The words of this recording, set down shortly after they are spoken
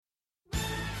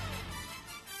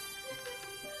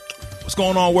What's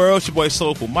going on, world? It's your boy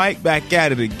Soulful Mike back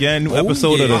at it again. New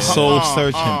episode of the Soul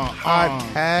Searching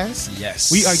Podcast. Yes.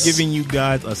 We are giving you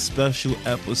guys a special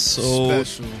episode.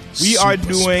 We are Super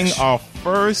doing special. our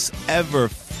first ever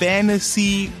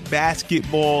fantasy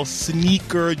basketball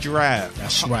sneaker draft.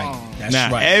 That's right. That's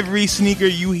Now, right. every sneaker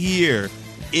you hear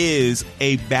is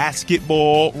a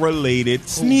basketball related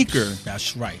sneaker.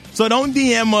 That's right. So don't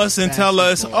DM us and tell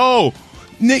us, oh,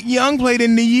 Nick Young played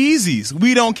in the Yeezys.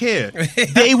 We don't care.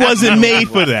 They wasn't made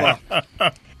for that.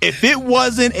 If it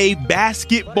wasn't a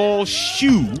basketball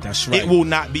shoe, That's right. it will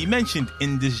not be mentioned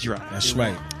in this draft. That's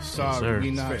right. Sorry,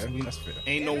 we not.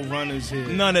 Ain't no runners here.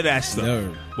 None of that stuff.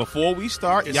 No. Before we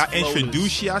start, It's y'all floaters.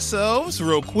 introduce yourselves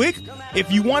real quick.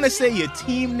 If you want to say your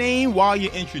team name while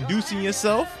you're introducing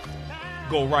yourself,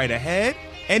 go right ahead.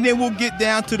 And then we'll get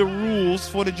down to the rules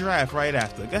for the draft right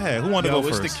after. Go ahead. Who want to Yo, go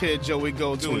it's first? the kid Joey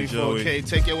Go Do it, 24K.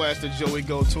 Take your ass to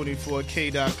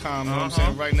JoeyGo24K.com. You know what I'm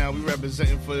saying? Right now, we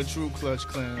representing for the True Clutch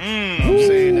Clan. You know what I'm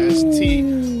saying? That's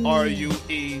TRUE.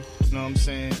 You know what I'm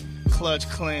saying? Clutch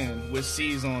Clan with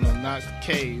C's on them, not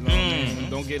K. You know what I mean?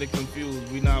 Don't get it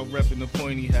confused. We not repping the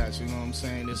pointy hats. You know what I'm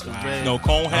saying? It's the red. No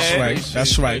cone That's head. right.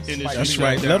 That's right. Industry That's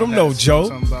right. down Let them hats. know, You Joe. know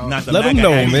what I'm talking Not about? the Let them MAGA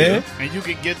know, hat man. either. And you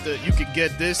could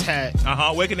get this hat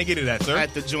Where can they get it at, sir? at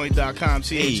thejoint.com.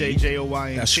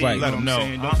 CHAJOYNT. That's right. Let 'em know. What I'm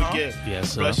saying? Don't forget.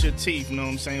 Yes, sir. Brush your teeth, you know what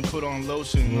I'm saying? Put on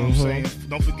lotion, you know what I'm saying?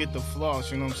 Don't forget the floss,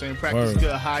 you know what I'm saying? Practice Word.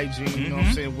 good hygiene, you know what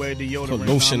I'm saying? Wear deodorant. Put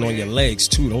lotion know on what your I mean? legs,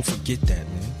 too. Don't forget that, man.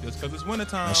 Just because it's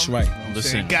wintertime. That's right.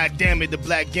 Listen, God damn it, the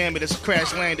black gambit has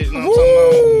crash landed, you know what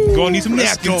I'm talking Gonna need some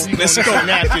napkins. Let's go.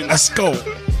 Napkins. Let's go.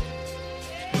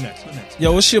 Who next?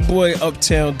 Yo, it's your boy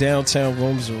Uptown, Downtown,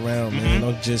 roams around, man.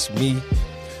 Not just me.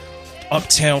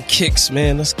 Uptown Kicks,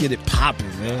 man. Let's get it popping,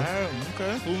 man.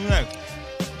 Okay. Who next?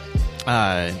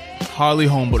 Harley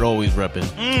home, but always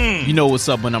repping. You know what's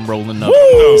up when I'm rolling up. Woo!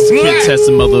 It's Kid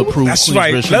Testa, mother approved. That's Queens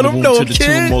right. Rich Let from the 'em womb know, to the kid.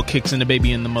 tomb. More kicks in the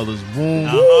baby in the mother's womb.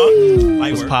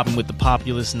 Light Was work. popping with the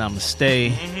populace, and I'ma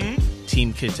stay.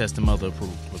 Team Kid Testa, mother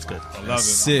approved. What's good? I love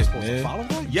That's it. it,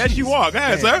 man. Yes, you are. Go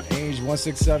ahead, sir.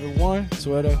 Age1671,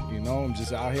 Twitter. You know, I'm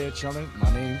just out here chilling.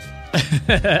 My name,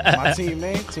 my team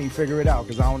name, Team Figure It Out,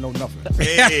 because I don't know nothing.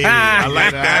 Hey, I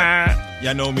like that.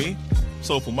 Y'all know me,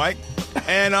 Soulful Mike.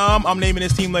 And I'm naming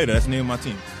this team later. That's the name of my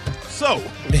team. So,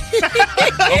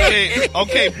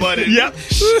 Okay, buddy. yep.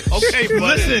 Okay,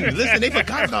 buddy. Listen, they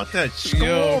forgot about that. Come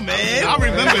on, man. I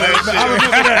remember that shit.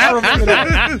 I remember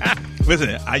that.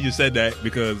 Listen, I just said that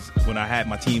because when I had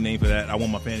my team name for that, I won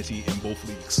my fantasy in both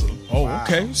leagues. So, Oh,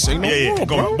 okay. Say no yeah, more,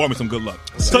 go bro. bought me some good luck.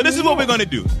 So this is what we're gonna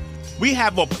do. We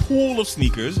have a pool of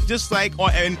sneakers, just like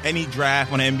on any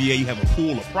draft on the NBA. You have a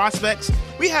pool of prospects.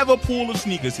 We have a pool of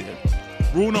sneakers here.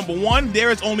 Rule number one: there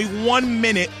is only 1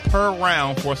 minute per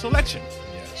round for selection.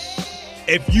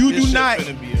 If you This do shit not,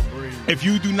 finna be a breeze. if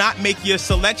you do not make your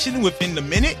selection within the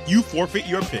minute, you forfeit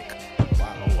your pick.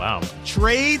 Oh wow.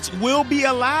 Trades will be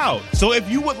allowed. So if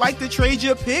you would like to trade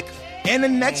your pick and the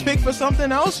next pick for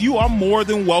something else, you are more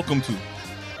than welcome to.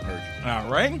 All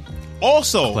right.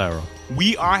 Also, Claro.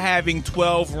 we are having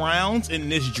 12 rounds in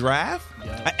this draft.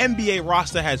 An NBA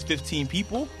roster has 15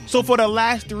 people. So for the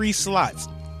last 3 slots,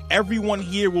 everyone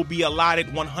here will be allotted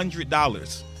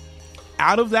 $100.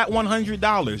 Out of that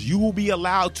 $100, you will be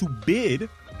allowed to bid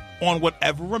on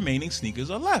whatever remaining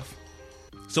sneakers are left.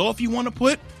 So if you want to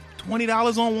put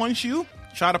 $20 on one shoe,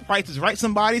 try to price is right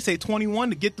somebody, say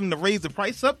 21 to get them to raise the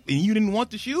price up, and you didn't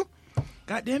want the shoe,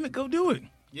 God damn it, go do it.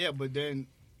 Yeah, but then,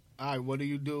 all right, what do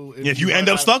you do If you end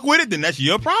up stuck with it, then that's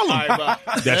your problem. All right,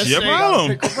 but That's your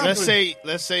problem.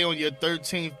 Let's say on your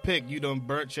 13th pick, you done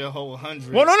burnt your whole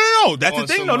 100. Well, no. That's the On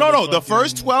thing. some No. The motherfucking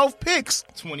first 12 picks.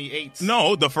 28.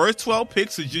 No, the first 12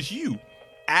 picks is just you.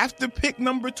 After pick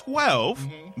number 12,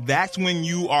 that's when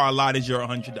you are allotted your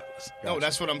 $100. No,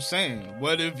 that's what I'm saying.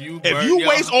 What if you If burn you your-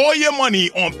 waste all your money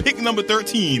on pick number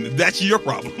 13, that's your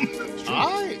problem. All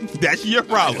right. That's your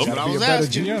problem. That's what I Be a was better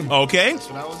asking. GM. Okay? That's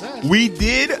what I was asking. We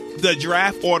did the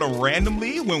draft order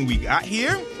randomly when we got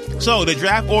here. So the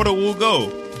draft order will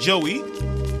go Joey,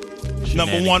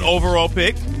 number 1 overall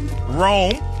pick.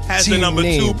 Rome has the Team number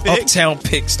name, 2 pick. Uptown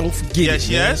Picks. Don't forget Yes,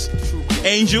 it, man. yes.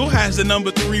 Angel has the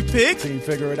number 3 pick. Team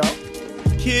Figure It Out.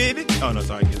 Kid. Oh, no,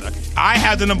 sorry. Kid. I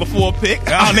have the number 4 pick.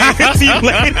 I'll name the team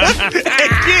later.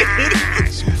 And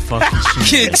Kid Fucking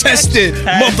shit. Kid tested,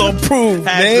 mother approved,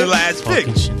 has man. the last pick.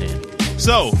 Fucking shenanigans.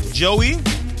 So, Joey,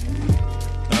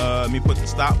 let me put the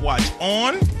stopwatch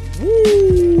on.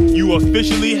 You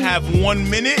officially have 1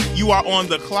 minute. You are on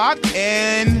the clock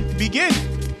and begin.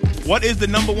 What is the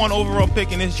number 1 overall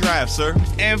pick in this draft, sir?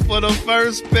 And for the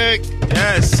first pick,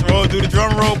 Yes, roll, do the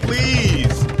drum roll,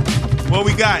 please. What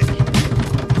we got?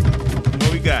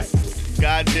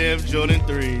 goddamn Jordan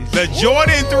 3s. The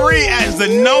Jordan 3 as the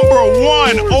number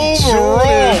 1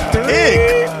 overall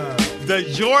pick. The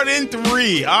Jordan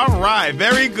 3. All right,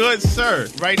 very good, sir.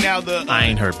 Right now, I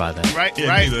ain't hurt by that. Right, Yeah,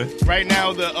 right, neither. right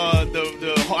now.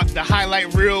 The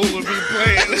highlight reel will be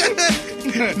playing.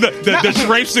 The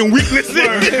strengths and weaknesses.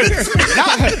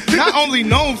 not only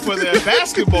known for their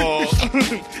basketball.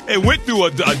 It went through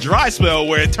a dry spell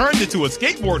where it turned into a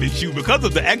skateboarding shoe because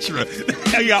of the extra.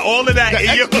 You got all of that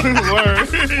in your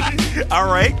Word. All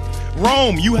right.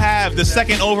 Rome, you have the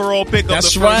second overall pick of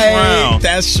That's the first right. round.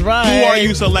 That's right. Who are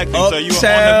you selecting, sir? You are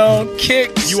Uptown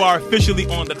Kicks. You are officially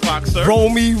on the clock, sir.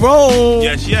 Romy Rome.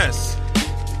 Yes, yes.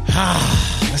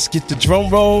 Let's get the drum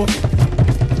roll.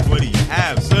 What do you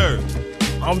have, sir?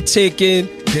 I'm taking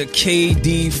the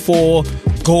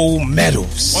KD4 gold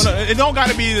medals. Oh, no, it don't got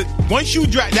to be. Once you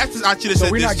draft, that's I should have So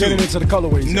said we're this not too. getting into the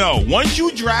colorways. No, once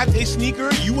you draft a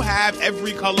sneaker, you have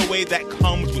every colorway that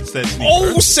comes with said sneaker.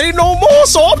 Oh, say no more.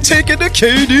 So I'm taking the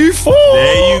KD4.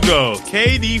 There you go.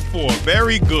 KD4.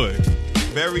 Very good.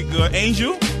 Very good.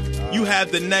 Angel, you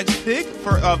have the next pick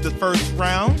of the first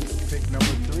round. Pick number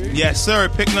 3. Yes, sir.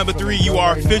 Pick number 3. You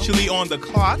are officially on the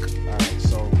clock. All right,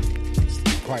 so it's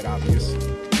quite obvious.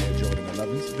 Jordan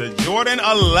 11s. The Jordan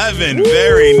 11.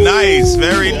 Very nice.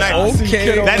 Very nice.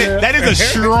 Okay. That is a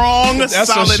strong, That's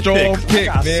solid a strong pick. pick,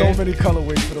 Got man. so many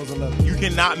colorways for those 11s. You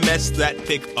cannot mess that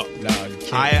pick up. Nah, you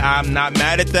can't. I'm not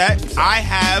mad at that. I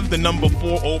have the number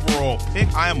 4 overall pick.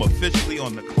 I am officially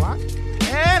on the clock.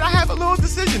 And I have a little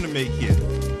decision to make here.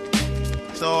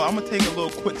 So I'm going to take a little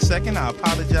quick second. I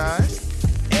apologize.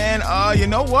 And you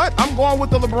know what? I'm going with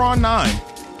the LeBron 9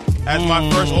 as my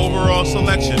first overall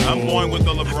selection. I'm going with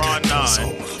the LeBron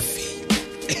 9.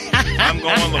 I'm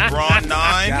going LeBron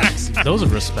 9. Those are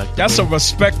respectable. That's a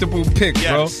respectable pick,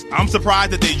 Yes. I'm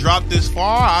surprised that they dropped this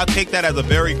far. I'll take that as a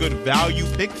very good value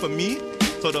pick for me.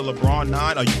 So the LeBron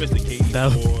 9. Oh, you missed the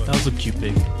KD4. That was a cute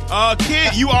pick.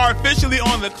 Kid, you are officially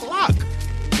on the clock.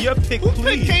 Your pick, Who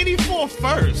please. picked KD4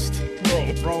 first?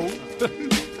 Bro.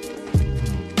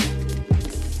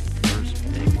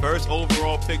 First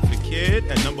overall pick for Kid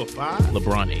at number 5.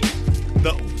 LeBron 8.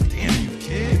 Damn you,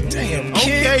 Kid. Damn,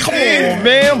 Okay, kid. Come kid. on,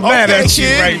 man. I'm mad Okay, at you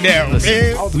kid. right now,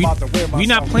 man. I was We- about to wear my We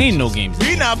not playing no games.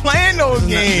 We not playing those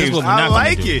This is games. what we're I not gonna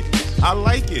like do. it. I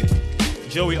like it.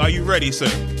 Joey, are you ready, sir?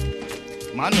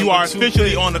 My You number are 2 officially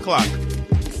pick. on the clock.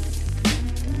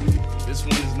 This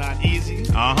one is not easy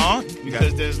Uh-huh.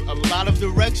 because there's a lot of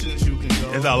directions you can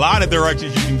go. There's a lot of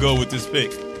directions you can go with this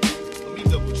pick. Let me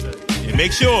double check. And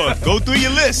make sure, go through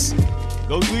your list.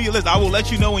 Go through your list. I will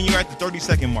let you know when you're at the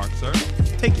 30-second mark, sir.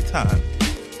 Take your time.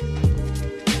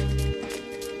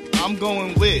 I'm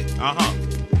going with Uh-huh.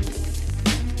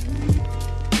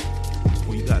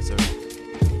 What you got, sir?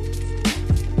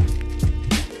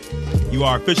 You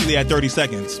are officially at 30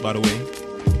 seconds, by the way.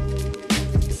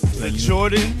 the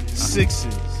Jordan 6s.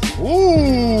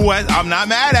 Ooh, I'm not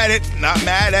mad at it. Not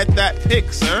mad at that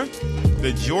pick, sir.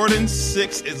 The Jordan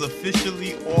 6 is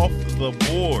officially off the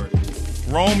board.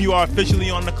 Rome, you are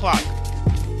officially on the clock.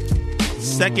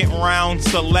 Second round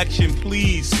selection,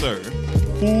 please, sir.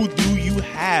 Who do you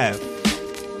have?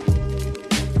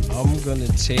 I'm going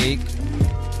to take.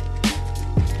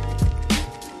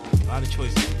 A lot of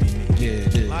choices to be made. Yeah,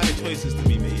 it is. A lot of choices to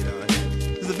be made out here.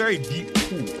 This is a very deep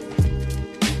pool.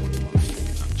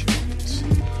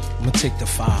 I'm going to take the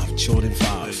 5, Jordan The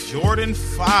 5. Jordan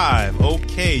 5.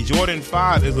 Okay, Jordan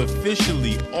 5 is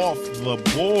officially off the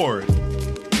board.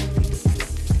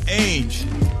 Ainge,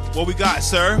 what we got,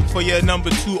 sir, for your number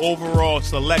 2 overall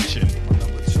selection? My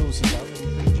number 2, since I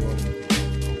already picked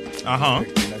Jordan. Uh-huh.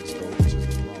 Pick the next goal, which is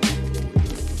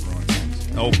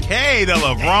LeBron. Okay, the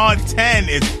LeBron 10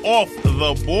 is off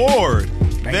the board.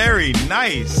 Very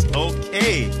nice.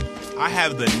 Okay, I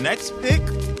have the next pick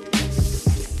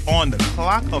on the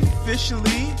clock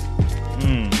officially.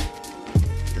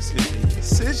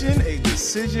 This is a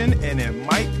decision, and it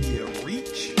might be a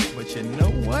reach. But you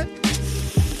know what?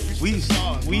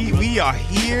 We are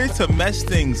here to mess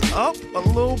things up a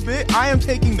little bit. I am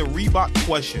taking the Reebok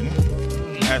question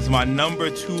as my number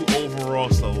 2 overall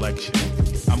selection.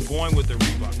 I'm going with the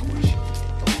Reebok question.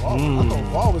 I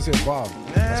thought Ball was here, Bob.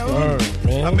 Word,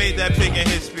 man. I made that pick in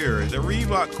his spirit. The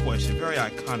Reebok question, very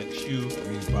iconic shoe.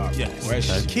 Reebok. Yes,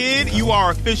 Question. Kid, you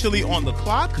are officially on the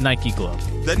clock. Nike glove.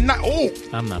 I'm not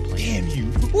playing. Damn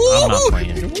you! I'm not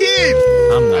playing. Kid.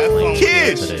 I'm not playing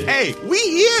Kid, today. hey, we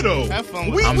here though. Have fun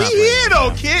with We it. I'm not here playing.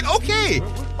 though, Kid.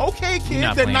 Okay, kid.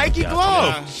 not The playing Nike with y'all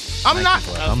glove. I'm Nike not.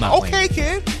 glove. I'm not Okay, playing.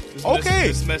 kid. This Okay.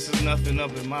 This messes nothing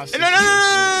up in my No, system.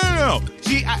 no.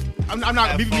 See, I'm not.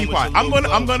 Have Be fun with quiet. your I'm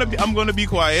little gonna be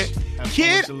quiet.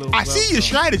 Kid, with your little I see your belt,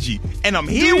 strategy, and I'm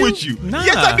here with you. Nah.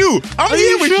 Yes, I do. I'm Are here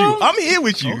you with sure? you. I'm here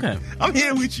with you. Okay. I'm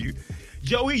here with you.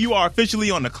 Joey, you are officially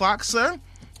on the clock, sir.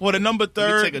 For the number Let me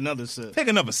third. take another sip. Take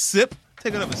another sip.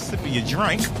 Take another sip of your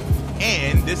drink.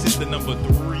 And this is the number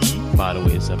 3. By the way,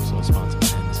 this episode is sponsored by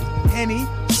Hennessy. Henny,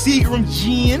 Seagram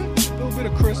Gin, A little bit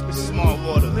of crisp. Small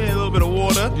water. a little bit of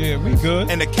water, Yeah, we good.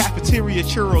 and the cafeteria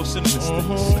churro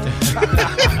cinnamon sticks.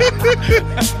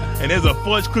 And there's a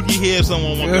fudge cookie here if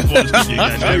someone wants a fudge cookie.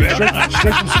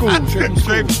 Straight from school.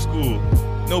 Straight from school.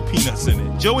 No peanuts in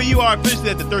it. Joey, you are officially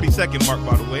at the 30-second mark,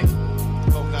 by the way.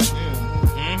 Oh, goddamn.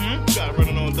 Mm-hmm. You got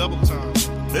running on double time.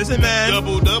 Listen, man.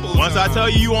 Double Once I time. tell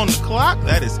you on the clock,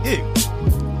 that is it.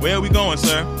 Where are we going,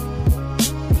 sir?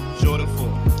 Jordan 4.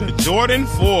 The Jordan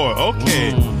 4.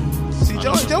 Okay. See,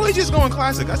 Joey's just going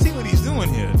classic. I see what he's doing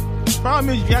here. Problem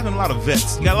is, you got a lot of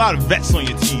vets. You got a lot of vets on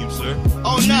your team, sir.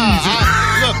 Oh, nah.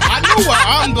 Look, I know where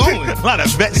I'm going. A lot of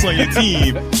vets on your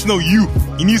team. It's no youth.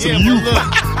 You need some Yeah, youth. but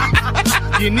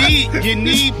look, you need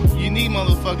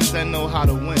motherfuckers that know how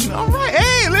to win. All right.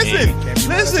 Hey, listen. Can't be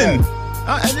mad at Listen.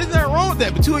 There's nothing wrong with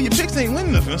that, but 2 of your picks ain't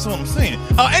winning nothing. That's what I'm saying.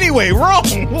 Anyway,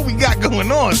 Rome, what we got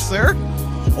going on, sir?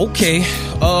 Okay,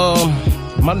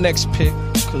 my next pick,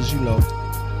 because I'm a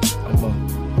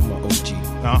OG.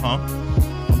 Uh-huh.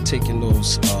 I'm taking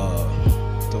those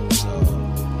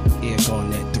Air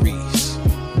Garnett 3s.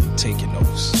 Taking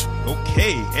those.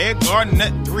 Okay, Air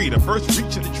Garnett 3, the first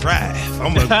reach of the draft.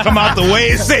 I'm going to come out the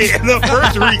way and say it, the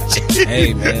first reach.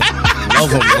 Hey man, love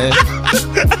them, man.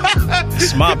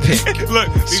 It's my pick. Look,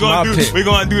 we're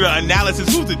gonna do the analysis.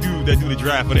 Who's the dude that do the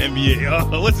draft for the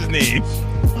NBA? What's his name?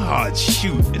 Oh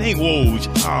shoot, it ain't Woj.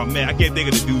 Oh man, I can't think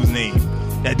of the dude's name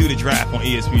that do the draft on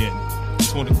ESPN.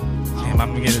 It's one of, Damn, I'm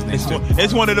gonna get his name.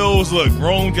 it's one of those. Look,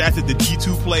 Rome drafted the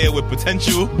D2 player with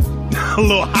potential, a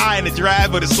little high in the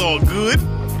draft, but it's all good.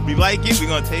 We like it. We're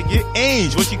gonna take it.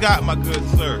 Ainge, what you got, my good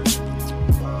sir?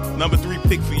 Number 3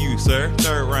 pick for you, sir.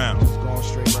 3rd round. Just going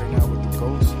straight right now with the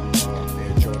Goats and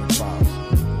Air Jordan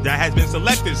 5s. That has been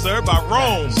selected, sir, by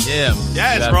Rome. Yeah.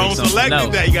 Yes, Gotta Rome pick something selected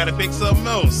else. that. You got to pick something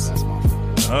else. That's my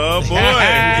favorite. Oh boy,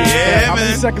 yeah, How many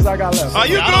man. seconds I got left? Are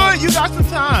you I good? You got some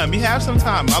time. You have some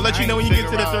time. I'll let you know when you get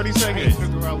to the 30 I ain't seconds.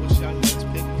 figure out what your next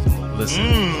pick is.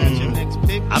 Listen, That's your next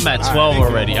pick. I'm at 12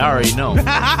 already. I already know.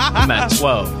 I'm at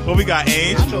 12. What we got,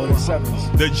 Ainge? Jordan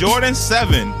 7s. The Jordan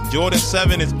 7. Jordan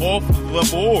 7 is off the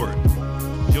board.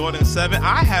 Jordan 7.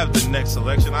 I have the next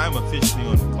selection. I am officially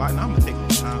on the clock. Now I'm going to take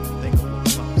some time to think of a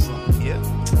little something here.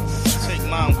 Take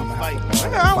mine with fight.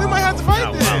 We might have to fight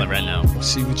Not this. wilding right now.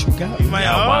 See what you got. We might,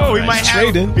 Yeah, we wow, might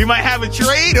trading. have, we might have a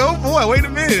trade. Oh boy, wait a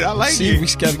minute. I like See, it. we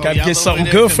got Y'all to get something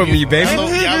over there good from me, baby.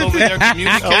 Y'all over there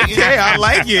communicating. Okay, I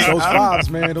like it. Those 5s,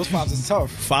 man. Those 5s is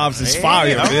tough. 5s is Hey,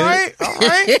 fire, all man. right, all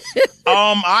right.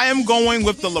 I am going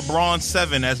with the LeBron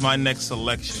 7 as my next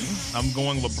selection. I'm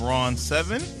going LeBron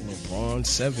 7. LeBron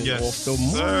 7 Yes, off the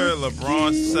mark. sir.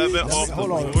 LeBron 7 off the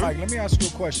Hold on, board. Mike. Let me ask you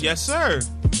a question. Yes, sir.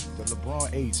 The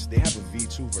LeBron 8s, they have a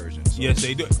V2 version. So Yes,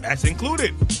 they do. That's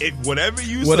included. If whatever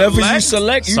you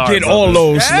select, you Sorry, get all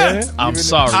brother. those, Yeah. man. I'm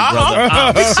sorry, brother.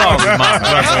 I'm sorry, my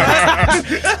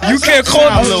brother. You can't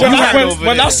call little when, back I, over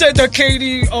when I there. said the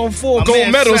KD 4 My gold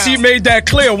man medals, he sound- made that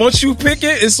clear. Once you pick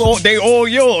it, it's all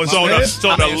yours. So man. the,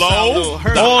 so the Man, sound a low, little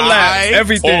hurt. the all that, high,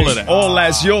 everything, all of that.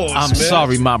 that's yours. I'm man.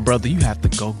 sorry, my brother. You have to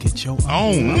go get your own.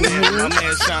 Oh. My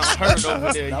man sound hurt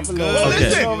over there. You Listen, good?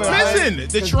 Listen, Okay. listen.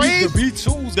 The trade,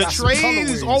 V2s the got some trade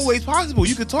is colorways. always possible.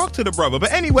 You could talk to the brother.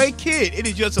 But anyway, kid, it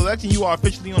is your selection. You are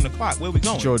officially on the clock. Where we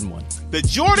going? Jordan 1. The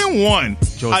Jordan 1.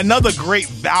 Jordan. Another great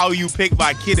value pick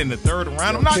by Kid in the 3rd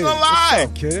round. I'm not Kid, going to lie.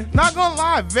 what's up, kid? Not going to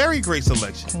lie. Very great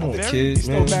selection. Come on, Very- kid,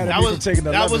 Still man. mad at That me was for taking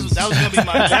the that was 11s. gonna be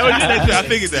my. That was your next. I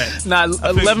figured that. Nah,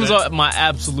 figured 11s that. are my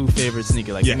absolute favorite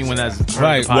sneaker. Like Yes. anyone that's heard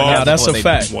Right, the podcast well, that's before, a they-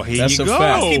 fact. Well, here That's you a go.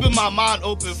 fact. Keeping my mind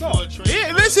open for a trade.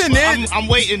 Yeah, listen, But man. I'm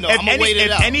waiting though. I'm gonna wait it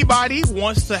if out. anybody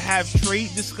wants to have trade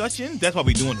discussion, that's why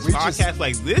we're doing this We podcast just-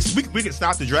 like this. We can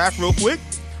stop the draft real quick,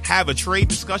 have a trade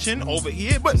discussion over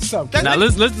here. But What's up, that's kid? Now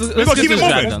let's gonna get keep it this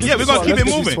draft moving. done. Yeah, we're gonna keep it Let's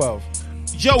get moving. these 12.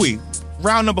 Joey,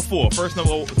 round number 4, first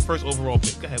overall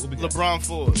pick. Go ahead. What we got? LeBron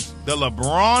 4s. The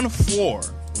LeBron 4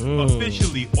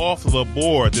 officially off the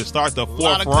board to start the A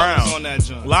lot 4th of colors round. on that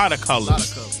joint. Lot of colors. A lot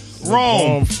of colors.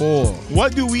 Rome, 4.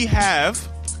 what do we have?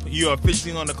 You're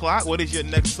officially on the clock. What is your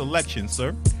next selection,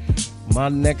 sir? My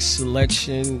next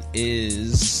selection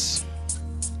is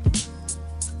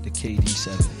the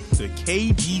KD7. The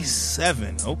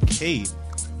KD7. Okay.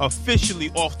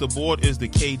 Officially off the board is the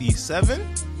KD7.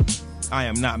 I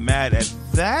am not mad at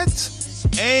that.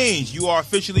 Ainge, you are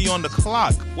officially on the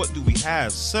clock. What do we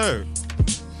have, sir?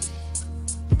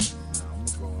 I'm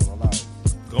going all out.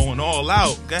 Going all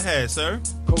out. Go ahead, sir.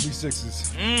 Kobe Kobe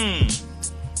Sixers.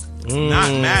 Not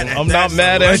mad at I'm that not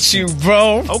mad at selection. you,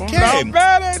 bro. Okay. I'm not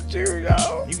mad at you,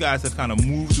 yo. You guys have kind of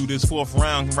moved through this fourth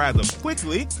round rather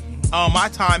quickly. My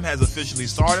time has officially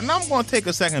started, and I'm going to take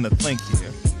a second to think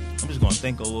here. I'm just going to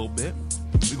think a little bit.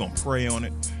 We're going to pray on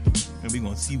it, and we're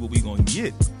going to see what we're going to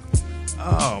get.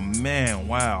 Oh, man.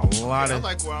 Wow. A lot I of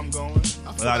like where I'm going.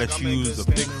 I feel lot of like I'm in shoes good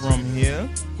to pick standing. from here.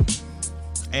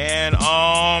 And,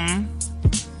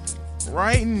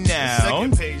 right now...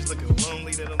 Second page looking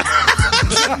lonely to the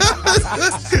motherfucker.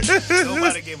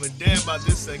 Nobody gave a damn about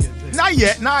this second page. Not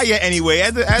yet. Anyway,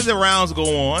 as the rounds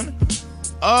go on,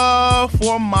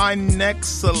 for my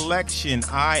next selection,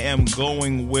 I am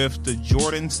going with the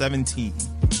Jordan 17.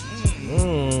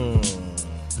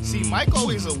 See, Mike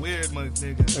always a weird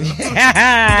nigga.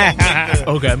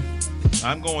 Okay.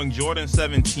 I'm going Jordan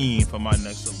 17 for my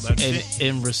next selection. And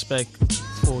in respect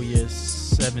for year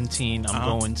 17,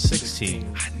 I'm going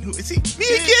 16. I knew it. See, me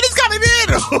and Kid is kind of there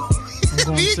though. I'm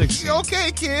going 16.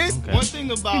 Okay, Kid. Okay. One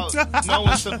thing about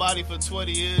knowing somebody for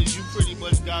 20 years, you pretty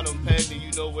much got them pegged and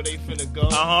you know where they finna go.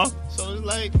 So it's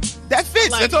like, That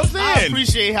fits. like, That's what I'm I saying.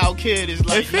 appreciate how Kid is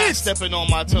like It not fits. stepping on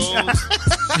my toes.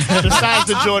 Besides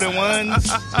the Jordan 1s,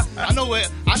 I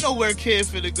know where Kid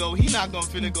finna go. He not gonna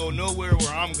finna go nowhere where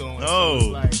I'm going. Oh. So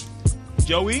it's like,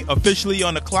 Joey, officially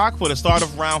on the clock for the start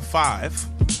of round 5.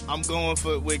 I'm going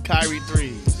with Kyrie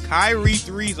 3s. Kyrie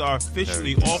 3s are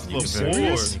officially off the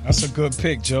board. That's a good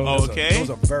pick, Joe. Okay. Those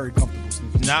are very comfortable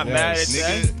sneakers. Not mad at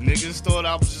that. Niggas thought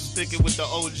I was just sticking with the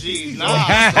OG. Nah,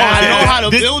 Okay. I know how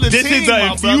to build a This team. is an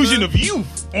my infusion brother. of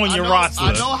youth on I your know- roster.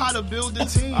 I know how to build a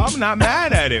team. I'm not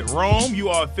mad at it. Rome, you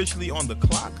are officially on the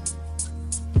clock.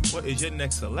 What is your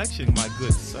next selection, my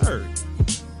good sir?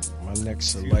 My next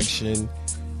selection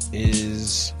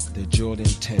is the Jordan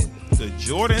 10. The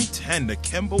Jordan 10, the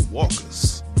Kemba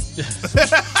Walkers.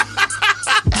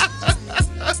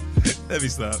 Let me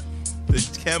stop. The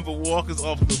Kemba Walkers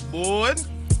off the board.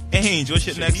 Angel, what's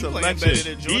your Shit, next he playing selection? better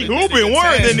than Jordan He did in hooping the more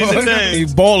 10. than in the He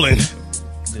 10. balling.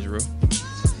 Is real?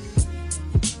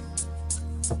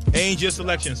 Angel, your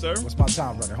selection, sir. What's my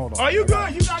time running? Hold on. Are you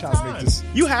good? You got Trying to make time. this-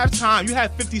 You have time. You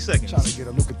have 50 seconds. Trying to get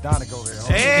a Luka Doncic over here.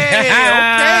 Hold on.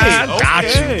 Hey, okay. Got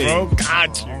okay. you, bro.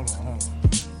 Got you. Hold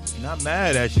on. Not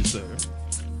mad at you, sir.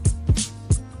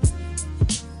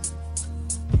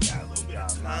 Got a little bit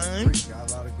of time.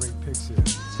 Got a lot of great picks here.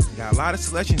 Got a lot of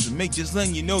selections to make. Just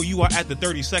letting you know you are at the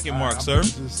 30-second mark, I'm sir.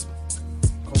 Just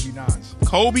Kobe Nines.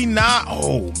 Kobe not.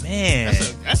 Oh man.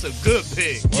 That's a good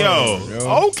pick. Yo.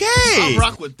 I Okay.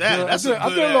 rock with that. That's a I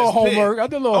good did a little ass homework. pick. I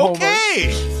did a little homework.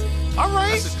 Okay. All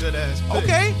right. That's a good ass pick.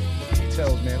 Okay.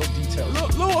 Details, man. Those details.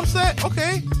 Little upset.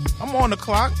 Okay. I'm on the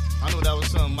clock. I know that was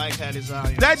something Mike had his eye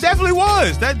on. That definitely was.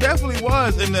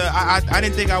 And I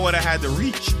didn't think I would have had to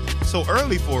reach so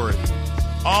early for it.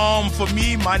 For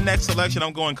me, my next selection,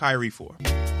 I'm going Kyrie 4.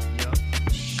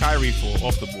 Kyrie 4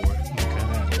 off the board.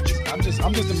 I'm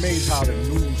just amazed how the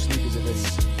new sneakers are ready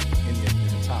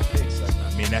in the top picks. Like,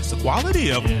 I mean, that's the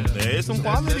quality of them. There is some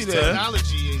quality There's there.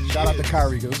 technology in shout out to years.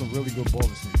 Kyrie because those are really good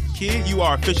baller sneakers. Kid, you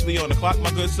are officially on the clock,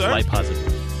 my good sir. Light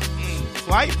positive.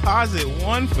 Flight Posit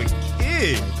 1 for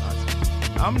Kid.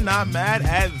 I'm not mad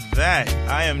at that.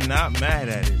 I am not mad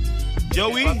at it.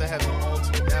 Joey, About to have an all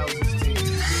 2000s team.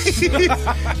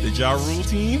 the Ja Rule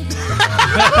team.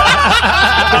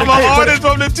 I'm an artist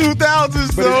from the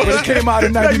 2000s, But though. it came out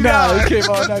in 99. It came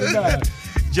out in 99.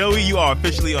 Joey, you are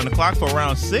officially on the clock for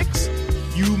round 6.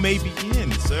 You may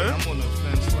begin, sir. I'm on the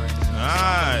fence right now.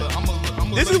 All right.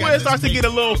 I'm This is where it starts to get a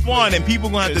little fun, and people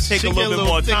gonna have to It's take a shit little get bit a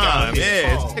more little thick out time. here.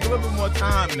 Yeah, Oh. it's take a little bit more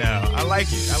time now. I like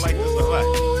it. I like this a lot.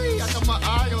 Ooh, I got my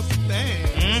eye on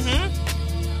things.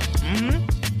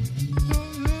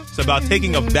 It's about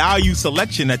taking a value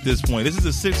selection at this point. This is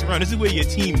the 6th round. This is where your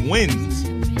team wins.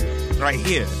 Right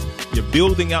here. You're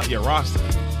building out your roster.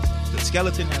 The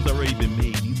skeleton has already been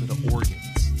made. These are the organs.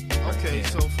 Okay,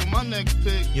 so for my next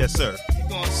pick, Yes, sir. we're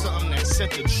going something that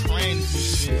set the trend for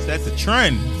shit That's the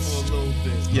trend. for a little bit.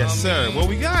 You know Yes, what I sir. mean? What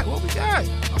we got? What we got?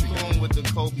 I'm going with the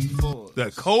Kobe 4.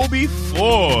 The Kobe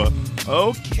 4.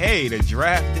 Okay, the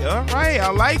draft day. All right,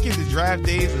 I like it. The draft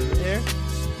days are there.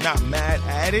 Not mad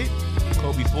at it.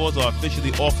 Kobe 4s are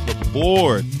officially off the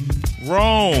board.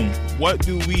 Rome, what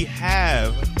do we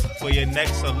have for your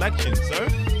next selection, sir?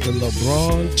 The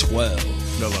LeBron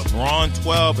 12. The LeBron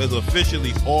 12 is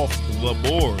officially off the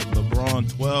board.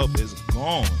 LeBron 12 is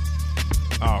gone.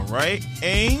 All right.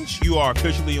 Ainge, you are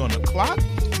officially on the clock.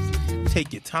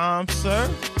 Take your time, sir.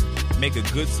 Make a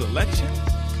good selection.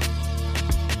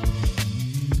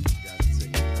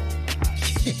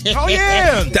 Oh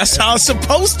yeah, That's how it's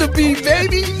supposed to be,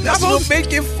 baby. That's what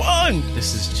make it fun.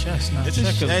 This is chess, not This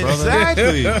is- checkers, brother.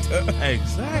 exactly, Can I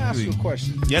ask you exactly. a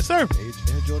question? Yes, sir.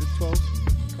 Air Jordan 12?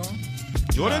 Come.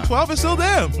 Jordan 12 is still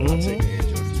there. I'll take the Air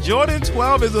Jordan 12. Jordan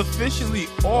 12 is officially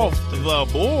off the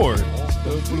board.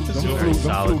 Them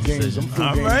Solid flu games. decision. Them flu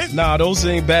All games. right. Nah, those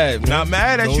ain't bad, man. Not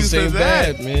mad at you Those for ain't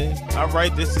that. bad, man. All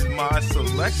right, this is my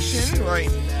selection right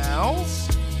now.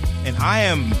 And I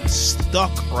am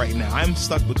stuck right now. I'm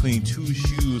stuck between two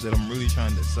shoes that I'm really trying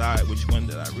to decide which one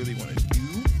that I really want to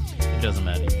do. It doesn't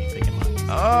matter. You ain't picking mine.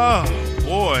 Oh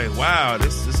boy, wow.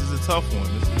 This is a tough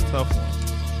one. This is a tough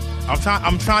one. I'm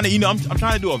trying to, I'm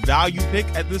trying to do a value pick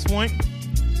at this point.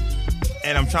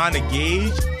 And I'm trying to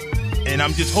gauge. And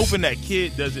I'm just hoping that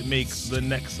Kid doesn't make the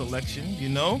next selection, You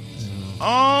know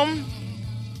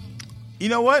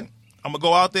what? I'm gonna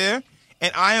go out there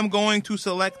and I am going to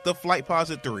select the Flight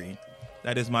Posit 3.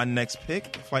 That is my next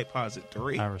pick, Flight Posit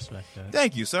 3. I respect that.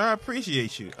 Thank you, sir. I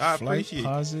appreciate you. I appreciate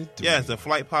Posit 3. Yes, the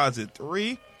Flight Posit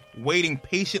 3. Waiting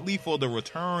patiently for the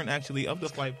return, actually, of the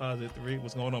Flight Posit 3.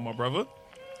 What's going on, my brother?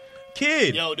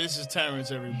 Kid. Yo, this is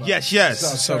Terrence, everybody. Yes.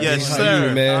 What's up, Yes, How sir.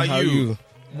 you, man? How you?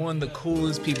 One of the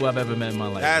coolest people I've ever met in my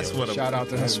life. That's yo. what. Shout out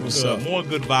to That's him. what's Good. up. More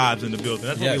good vibes in the building.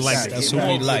 That's what we like. That's More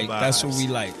what we good like. vibes. That's what we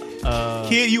like.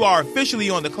 Kid, you are officially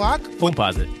on the clock. Phone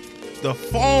posit. The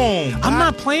phone. I'm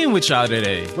not playing with y'all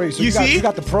today. Wait, so You you, got, see? you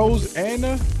got the pros and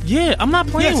the... Yeah, I'm not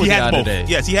playing Yes, with he y'all has both. today.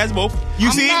 Yes, he has both. You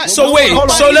I'm see? not- So wait, Hold on,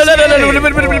 so he's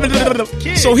no,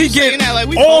 Kid, so he saying get that like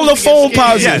we all the supposed to get phone scared.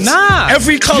 posits. Yes. Nah,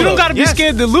 Every color. You don't gotta be Yes.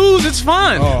 scared to lose. It's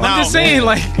fun. Oh. I'm just saying, man.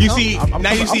 like, You see, I'm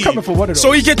now you coming, see. I'm coming for one of those.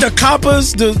 So he get the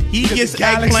coppers, He gets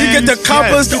Galaxy. eggplants. he get the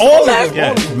coppers, Yes. all that.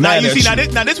 Yeah. Now Mad you at see.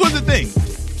 you. Now this was the thing.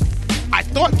 I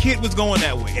thought Kid was going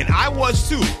that way, and I was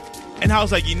too. And I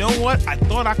was like, you know what? I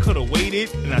thought I could have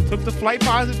waited, and I took the Flight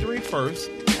Posit 3 first.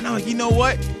 And I was like, you know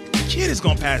what? Kid is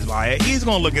gonna pass by it. He's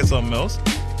gonna look at something else.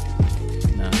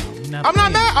 nah, I'm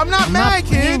not mad. I'm not mad,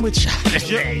 playing Kid. with y'all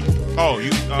today. Oh, you.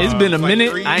 It's been a Flight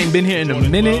minute. 3, I ain't been here in a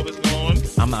Jordan minute. 12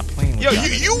 is gone. I'm not playing with Yo, y'all.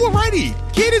 you were ready.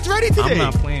 Kid is ready today. I'm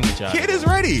not playing with y'all. Kid is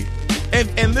ready.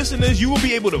 And listeners, you will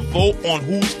be able to vote on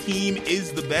whose team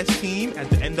is the best team at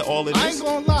the end of all of I ain't this.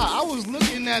 gonna lie. I was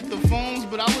looking at the phones,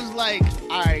 but I was like,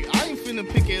 I ain't finna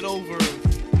pick it over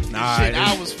Nah, the shit I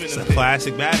it's- was it's finna a pick.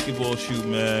 classic basketball shoot,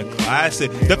 man. Classic.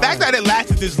 The fact that it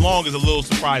lasted this long is a little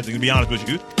surprising, to be honest with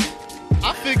you.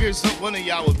 I figured one of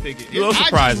y'all would pick it. A little I just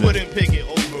surprising. wouldn't pick it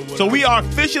over. What So I we are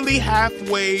officially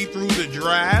halfway through the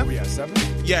draft. We at 7?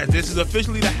 Yes, this is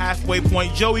officially the halfway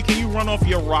point. Joey, can you run off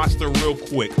your roster real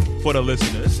quick for the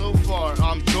listeners? So far,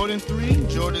 Jordan 3,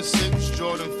 Jordan 6,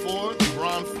 Jordan 4,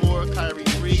 LeBron 4, Kyrie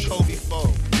 3, Kobe 4.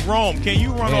 Rome, can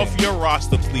you run Man. off your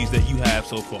roster, please, that you have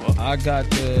so far? I got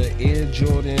the Air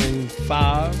Jordan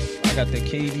 5. I got the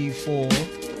KD 4.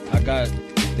 I got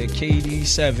the KD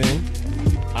 7.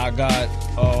 I got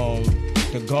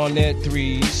the Garnett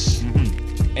 3s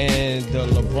and the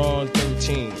LeBron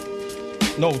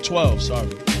 13. No, 12, sorry.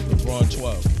 LeBron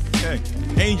 12.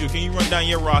 Okay. Angel, can you run down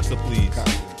your roster, please?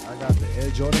 I got the Air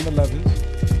Jordan 11s,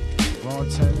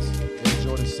 LeBron 10s, Air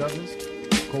Jordan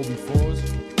 7s, Kobe 4s,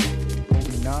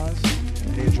 Kobe 9s,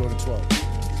 and Air Jordan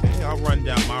 12s. Okay, I'll run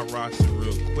down my roster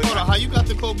real quick. Hold on, how you got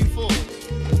the Kobe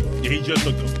 4s? Yeah, he just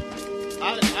took them.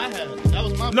 I had, that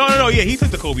was my No. Yeah, he took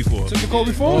the Kobe 4. Took the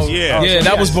Kobe 4s? Yeah. Yeah,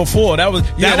 that was before. That was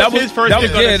was his first pick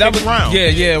of the sixth round. Yeah,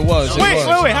 it was. Wait, it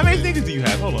was. wait. How many sneakers do you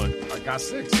have? Hold on. I got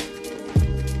 6.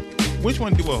 Which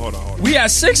one do? Well, hold on. We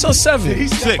had 6 or 7. He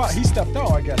stepped 6. out. He stepped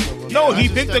out, I guess. No, I he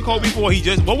just picked the stepped Kobe out.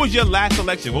 4. What was your last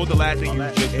selection? What was the last thing you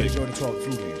just Air picked? Jordan 12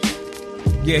 flu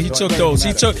games. Yeah, he So took it those.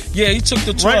 doesn't He took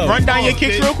the 12. Run down your Oh,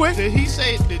 kicks did- real quick. Did he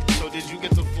say, did you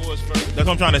get the 4s first? That's what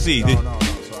I'm trying to see. No.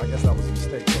 So I guess that was a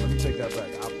mistake. So let me take that back.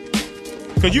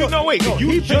 Because you know, wait, No, you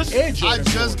he just. picked Air I Jordan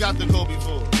just 4s. got the Kobe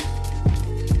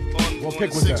 4s. What On pick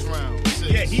the was 6th that? round.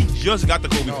 6. Yeah, he just got the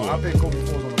Kobe No, 4. I picked Kobe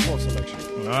 4s on the 4th selection.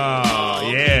 Oh,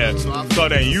 okay. yeah. So I- So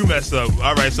then you messed up.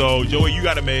 All right, so Joey, you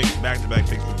got to make back-to-back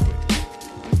picks real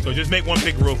quick. So just make one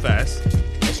pick real fast.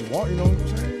 Unless you want, you know what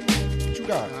I'm saying? What you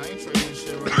got? I ain't trading this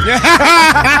shit right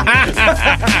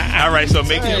All right, so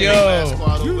make now. your Big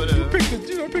squad You over there.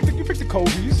 picked the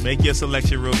Kobe's. make your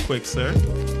selection real quick, sir.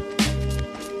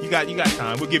 You got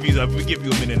time. We'll give you a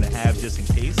minute and a half just in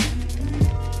case.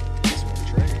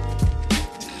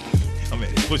 I'm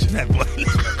at pushing that button.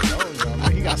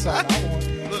 He got something I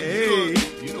want. Look, Hey.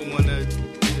 you the one that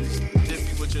is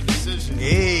diffy with your decision.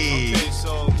 Hey. Okay,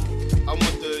 so I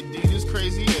want the Adidas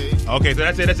Crazy 8. Okay, so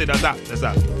that's it. That's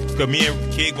out. Because me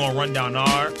and Kid gonna run down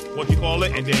our what you call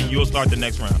it, and then you'll start the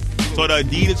next round. So the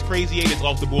Adidas Crazy 8 is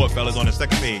off the board, fellas, on the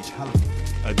second page.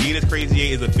 Adidas Crazy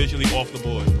 8 is officially off the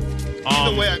board.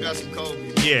 Either way, I got some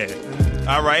Kobe's. Yeah.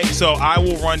 All right. So I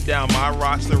will run down my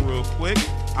roster real quick.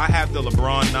 I have the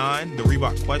LeBron 9, the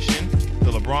Reebok Question,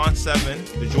 the LeBron 7,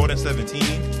 the Jordan 17,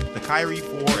 the Kyrie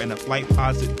 4, and the Flight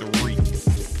Posit 3.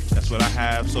 That's what I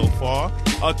have so far.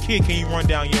 Kid, can you run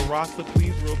down your roster,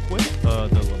 please, real quick? The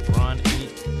LeBron 8,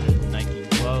 the Nike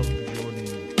Glove, Jordan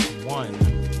 1,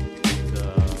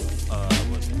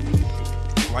 what's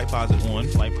it? Flight Posit 1.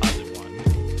 Flight Posit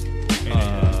 1.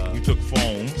 And you took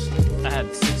phones. I had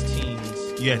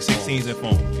 16s. Yeah, 16s and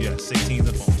phones. Yeah, 16s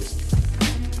and phones.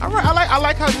 All right, I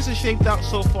like how this is shaped out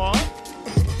so far.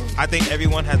 I think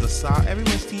everyone has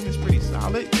everyone's team is pretty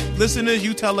solid. Listeners,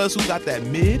 you tell us who got that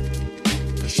mid.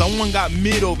 Someone got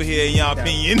mid over here in your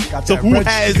opinion. So who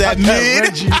has that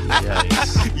mid?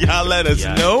 Y'all let us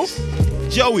know.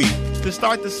 Joey, to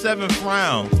start the 7th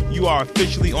round, you are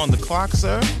officially on the clock,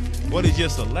 sir. What is your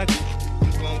selection? I'm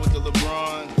going with the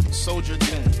LeBron Soldier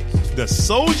 10. The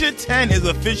Soldier 10 is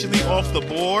officially off the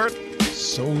board.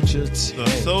 Soldier 10. The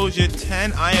Soldier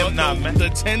 10, I am not mad. The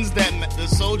 10s the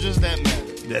soldiers that matter.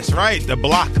 That's right, the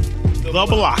block. The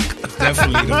block.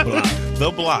 Definitely the block.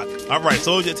 The block. All right,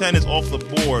 Soldier 10 is off the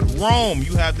board. Rome,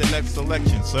 you have the next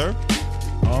selection, sir.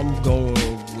 I'm going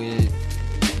with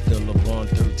the LeBron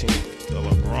 13. The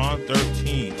LeBron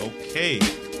 13. Okay.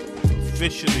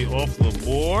 Officially off the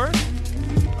board.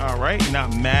 All right,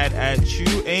 not mad at you.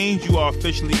 Ainge, you are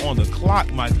officially on the clock,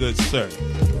 my good sir.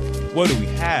 What do we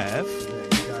have? Yeah,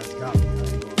 you guys got me. I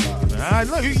ain't gonna lie.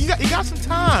 Look, you got some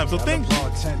time, so think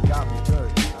LeBron 10 got me good.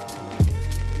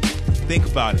 think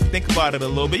about it. Think about it a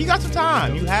little bit. You got some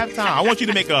time. You have time. I want you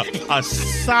to make a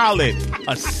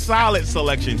solid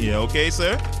selection here, okay,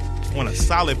 sir? I want a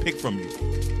solid pick from you.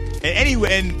 And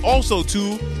anyway, and also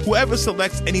too, whoever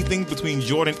selects anything between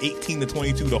Jordan 18 to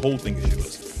 22, the whole thing is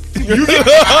yours.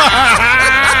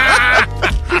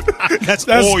 That's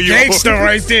all yours. Gangster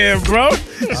right there, bro.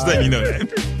 Just letting you know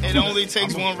that. It only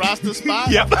takes one roster spot?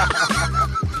 Yep.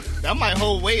 That might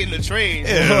hold weight in the trade.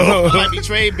 Yeah. Might be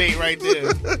trade bait right there.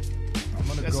 I'm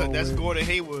gonna That's with Gordon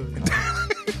Hayward.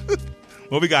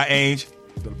 What we got, Ainge?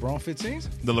 the LeBron 15s.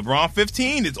 The LeBron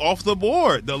 15 is off the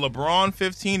board. The LeBron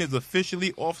 15 is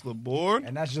officially off the board.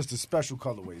 And that's just the special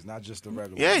colorways, not just the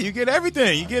regular Yeah, ones. you get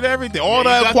everything. You get everything. All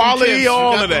Yeah, you the got quality, them kids.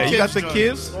 all You got of that. them You got kids the joints.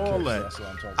 kids, all that. That's what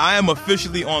I'm talking about. I am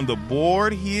officially on the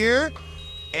board here.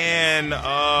 And,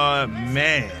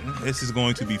 man, this is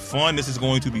going to be fun. This is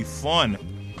going to be fun.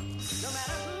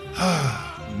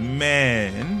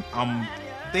 Man, I'm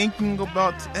thinking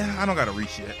about... I don't got to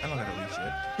reach yet.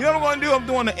 You know what I'm going to do? I'm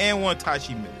doing the and one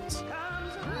Tachi minutes.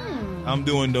 I'm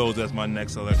doing those as my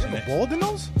next selection. Bald in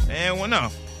those? And one, no.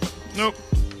 Nope.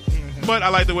 But I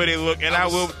like the way they look, and I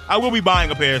will be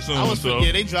buying a pair soon.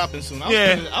 Yeah, they dropping soon.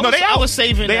 They out. I was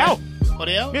saving They that. out. Oh,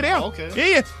 they out? Yeah, they out.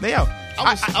 Okay. Yeah, they out.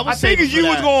 I figured you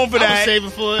was going for I that. was saving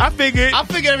for it. I figured. I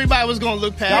figured everybody was going to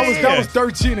look past it. That was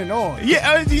 13 and on.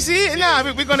 Yeah, you see it? Nah,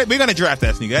 we're gonna draft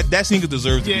that sneaker. That sneaker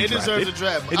deserves to Yeah, be it drafted. deserves a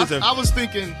draft. It deserves. I was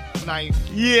thinking ninth.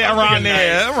 Yeah, I'm around thinking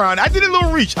there. ninth. Around. I did a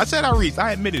little reach. I said I reached.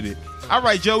 I admitted it. All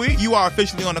right, Joey, you are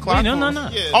officially on the clock. Wait, no.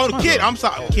 Yeah. Oh, kid, I'm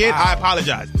sorry. Kid, I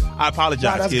apologize. Nah,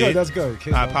 that's kid. good. That's good.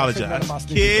 Kid, I don't take none of my apologize.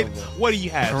 sneakers Kid, over. what do you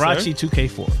have, Karachi sir?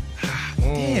 2K4.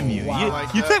 Damn you. Wow. You,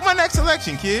 Like you that. took my next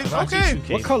selection, kid. Karachi Okay.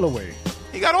 2K. What colorway?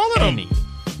 You got all of them. Any.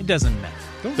 It doesn't matter.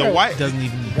 The white. Doesn't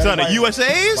even matter. Son, the White,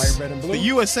 USAs? red, and blue? The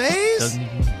USAs? Doesn't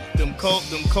even matter. Them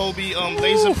Kobe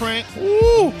laser print.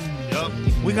 Ooh. Yup.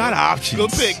 We got options.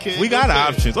 Good pick, kid. We Good got pick.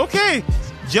 options. Okay.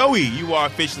 Joey, you are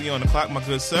officially on the clock, my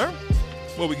good sir.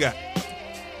 What we got?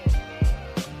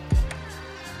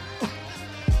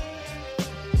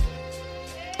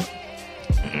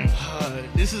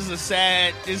 This is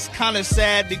it's kind of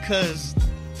sad because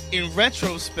in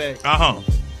retrospect, Uh-huh.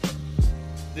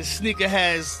 the sneaker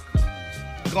has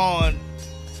gone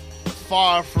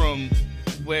far from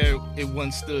where it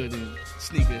once stood in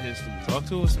sneaker history. Talk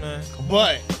to us, man. Come on.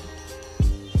 But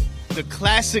the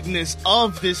classicness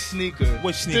of this sneaker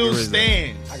What sneaker still is that?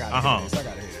 stands. I gotta Uh-huh. hear this. I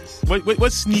gotta hear this.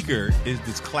 What sneaker is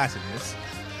this classicness?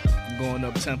 Going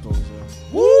up tempos.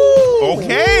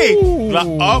 Okay.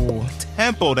 The up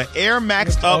tempo, the Air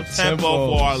Max up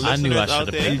tempo for our I listeners knew I out should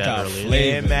have there. picked that got earlier.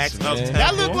 flavor. Air Max up man. tempo.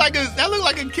 That looked like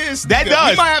a kid's That sneaker.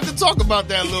 does. We might have to talk about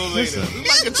that a little later. We might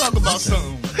have to talk about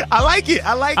something. I like it.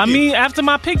 I like it. I mean, after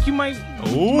my pick, you might want to.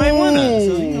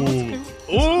 So, you know, it's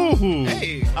okay. Ooh.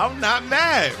 Hey. I'm not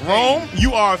mad. Rome,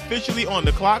 you are officially on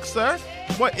the clock, sir.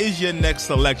 What is your next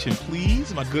selection,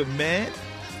 please, my good man?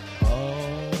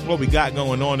 What we got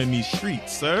going on in these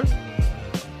streets, sir?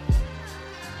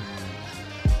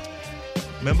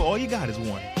 Remember, all you got is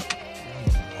one.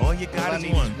 All you All got I is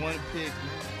need one. is one pick.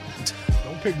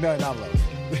 Don't pick nothing I love.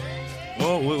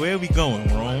 Oh, where are we going,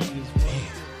 Rome?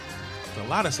 There's a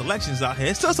lot of selections out here.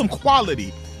 There's still some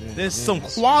quality. There's some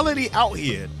quality out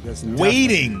here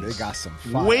waiting. They got some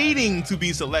fire. Waiting to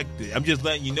be selected. I'm just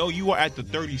letting you know you are at the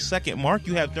 30-second mark.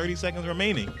 You have 30 seconds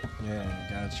remaining. Yeah,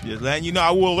 got you. Just letting you know.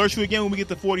 I will alert you again when we get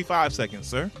to 45 seconds,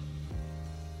 sir.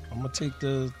 I'm gonna take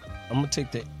the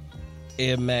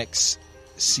Air Max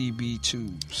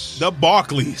CB2s. The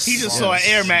Barclays. He just saw an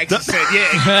Air Max and said,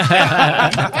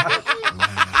 yeah.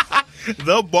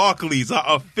 The Barclays are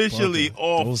officially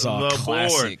off Those the are board.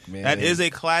 classic, man. That is a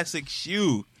classic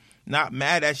shoe. Not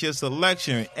mad at your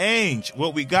selection. Ainge,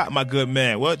 what we got, my good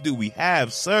man? What do we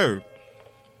have, sir?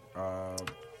 Got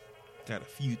a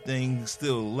few things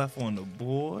still left on the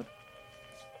board.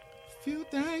 Few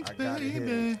things, I got it baby.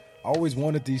 here. I always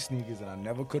wanted these sneakers, and I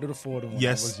never could have afforded them when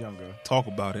Yes. I was younger. Talk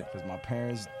about it. Because my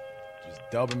parents just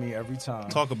dubbing me every time.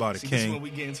 Talk about it, See, this is when King. we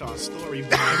get into our story.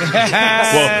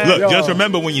 Well, look, Yo. just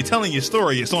remember when you're telling your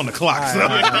story, it's on the clock. All So.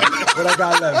 right, all right. What I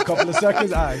got left? A couple of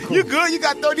seconds? All right, cool. You good? You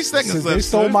got 30 seconds Since left. they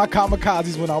stole sir. my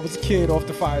kamikazes when I was a kid off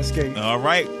the fire escape. All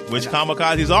right. Which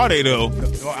kamikazes are they, though?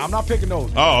 No, I'm not picking those.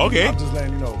 Oh, okay. I'm just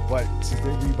letting you know. But since they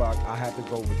Reebok, I have to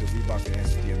go with the Reebok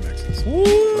Enhanced DMXs.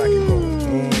 Ooh, Black and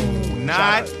gold.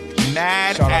 not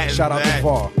mad at shout out that. to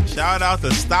VAR. Shout out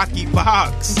to Stocky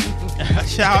Box.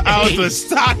 Shout out to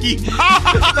Stocky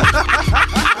Box.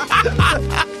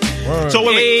 So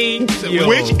wait,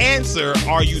 which answer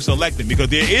are you selecting? Because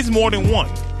there is more than one.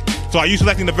 So are you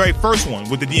selecting the very first one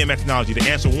with the DMX technology, the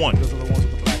answer one? Those are the ones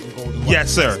with the black and gold. and white.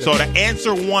 Yes, sir. So the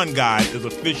answer one, guys, is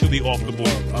officially off the board.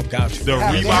 I've got you. The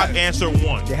Yeah, Reebok yeah. answer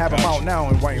one. They have them out now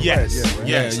in white and Yes, red. Yeah, right?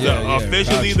 yes. Yeah,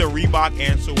 Officially, gotcha. the Reebok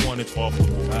answer one is off the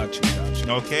board. Got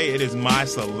you. Okay, it is my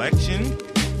selection,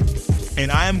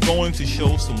 and I am going to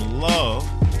show some love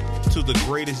to the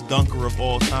greatest dunker of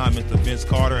all time, Mr. Vince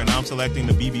Carter, and I'm selecting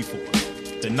the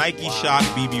BB4, the Nike Shock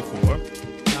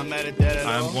BB4. Not mad at that at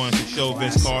all. I'm going to show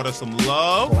Vince Carter some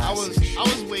love. I was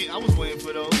waiting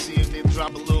for those. See if they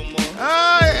drop a little more.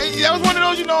 That was one of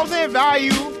those, you know what I'm saying,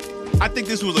 value. I think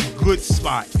this was a good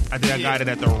spot. I think I got it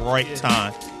at the right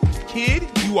time. Kid,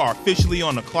 you are officially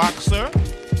on the clock, sir.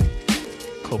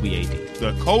 Kobe AD.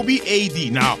 The Kobe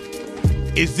AD. Now,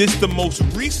 is this the most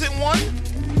recent one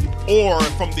or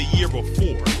from the year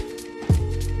before?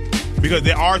 Because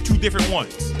there are two different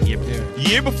ones.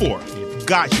 Year before.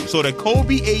 Got you. So the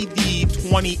Kobe AD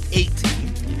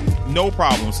 2018. No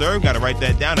problem, sir. Got to write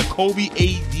that down. The Kobe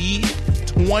AD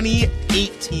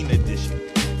 2018 edition.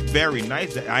 Very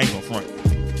nice. I ain't gonna front.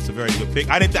 It's a very good pick.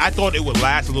 I thought it would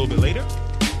last a little bit later.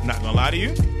 Not gonna lie to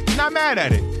you. Not mad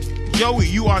at it. Joey,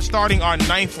 you are starting our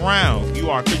 9th round. You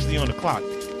are officially on the clock.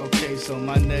 Okay, so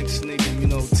my next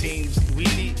nigga, teams, we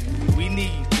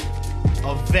need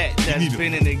a vet that's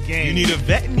been in the game. You need a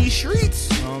vet in these streets.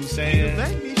 You know what I'm You need a saying?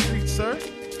 vet in these streets, sir.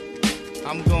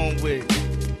 I'm going with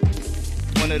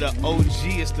one of the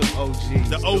OGs, the OGs.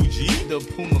 The OG? The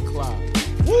Puma Clyde.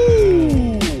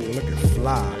 Woo! Looking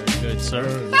fly. Good, sir.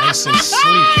 Nice and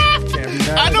sleek. Can't be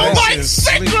mad I at know that. Mike's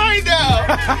sick right now.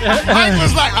 Mike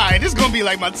was like, all right, this is going to be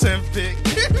like my 10th pick.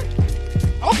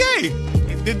 Okay.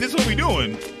 This is what we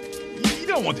doing. You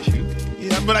don't want the shoe.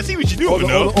 Yeah, but I see what you're doing,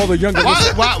 though. All the younger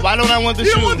Why don't I want the You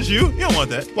shoe? don't want the shoe. You don't want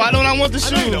that. Why don't I want the I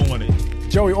shoe? know you don't want it.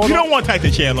 Joey, all You the, don't want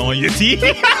Tyson Chandler on your team.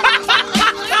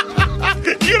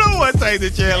 You don't want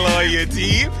Tyson Chandler on your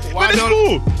team. Why But it's don't-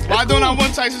 cool. Why It's don't I cool.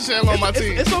 want Tyson Chandler on my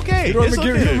team? It's okay. you don't It's even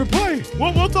give okay. him a play.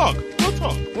 We'll talk.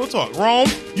 We'll talk. Rome,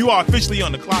 you are officially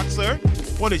on the clock, sir.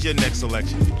 What is your next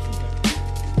selection?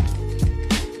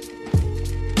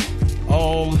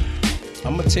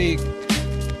 I'm gonna take.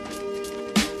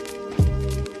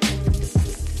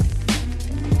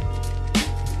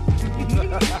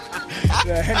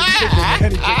 Yeah,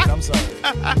 Henny chicken. I'm sorry.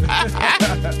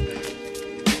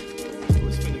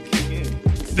 Who's finna kick in?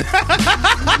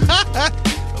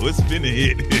 Oh, it's finna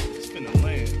hit. It's finna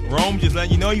land. Rome, just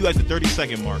letting you know you at the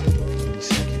 30-second mark. 30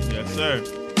 seconds. Yes, sir.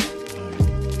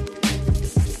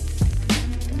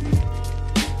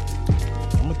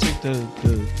 I'm gonna take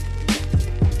the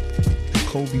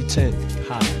Kobe 10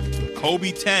 high.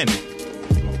 Kobe 10.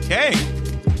 Okay.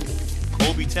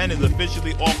 Kobe 10 is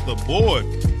officially off the board.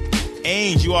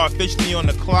 Ainge, you are officially on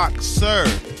the clock, sir.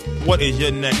 What is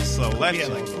your next He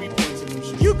selection? had like 3 points in them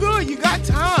shoes. You good. You got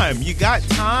time. You got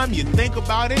time. You think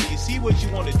about it. You see what you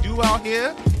want to do out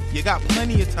here. You got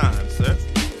plenty of time, sir.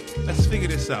 Let's figure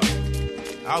this out.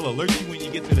 I'll alert you when you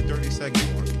get to the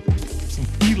 30-second mark. Some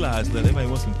felines left. Everybody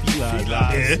wants some felines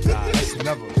out here. Nah, that's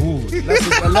never.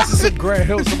 Unless it's some Grand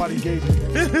Hill somebody gave me.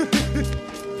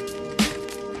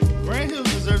 Grant Hill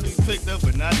deserves to be picked up,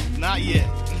 but not yet.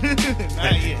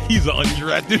 Not yet. He's an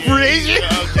undrafted free agent. Yeah,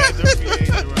 undrafted free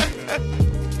agent right now.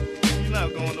 He's not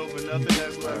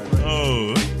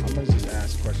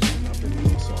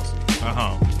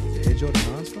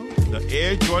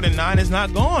Jordan 9 is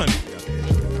not gone.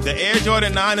 The Air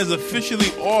Jordan 9 is officially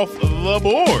off the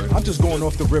board. I'm just going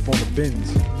off the rip on the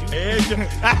bins.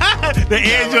 The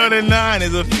Air Jordan 9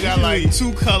 is officially. You got like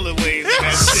 2 colorways in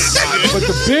that shit. But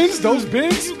the bins, those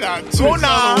bins, You got 2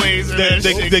 colorways in that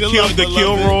shit. The Good luck, beloved.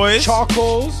 Kilroys.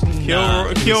 charcoals,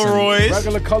 Kilroys.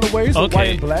 regular colorways, of white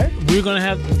Okay, and black. we're gonna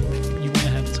have. You wanna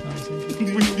have this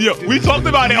conversation? Yo, we talked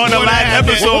about it on the last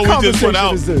episode What we just put conversation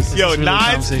out. is this? Yo, This is really a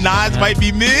Nines conversation might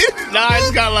be mid. Nah, it's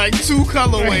got like 2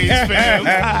 colorways, fam.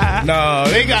 Nah,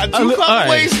 They got 2 all right.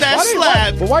 colorways that Why they-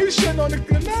 slap. But why you shitting on the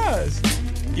Nas?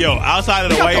 Yo, outside of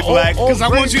the got white, the black. old- Because I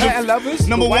want you patent to. leathers,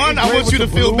 Number the white 1, and I gray want with you to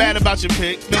the feel blue. bad about your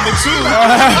pick. Number 2,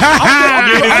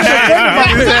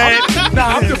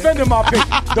 I'm defending my pick.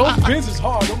 Those bins is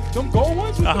hard. Them gold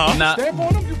ones with the Nah. stamp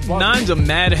on them. You bugging. Nines are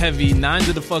mad heavy. Nines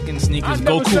are the fucking I sneakers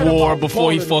never said Goku wore about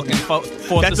before he balling fucking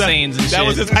fought the Saiyans and shit. That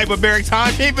was his hyperbaric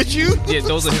time chamber shoe. Yeah,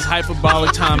 those are his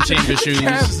hyperbolic time chamber shoes.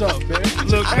 Calves up, man.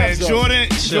 look, man, Calves up.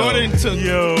 Jordan took.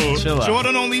 Yo. Chill out.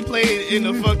 Jordan only played in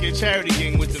the fucking charity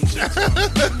game with them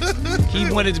shits. He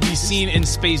wanted to be seen in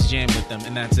Space Jam with them,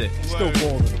 and that's it. Still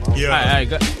balling. Yo, All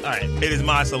right. it is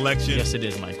my selection. Yes, it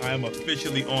is, Mike. I am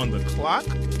officially on the clock.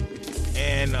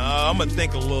 And I'm going to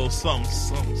think a little something.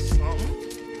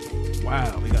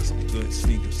 Wow, we got some good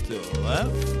sneakers still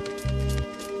left.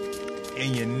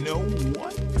 And you know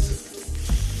what?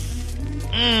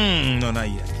 No, not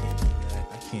yet.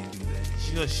 I can't do that.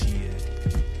 Just yet.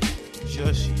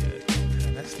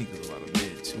 Man, that sneaker's a lot of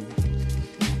mid, too.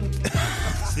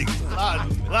 Sneakers A lot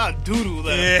of doodoo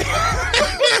left.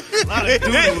 Yeah. A lot of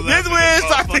doodoo left. This where it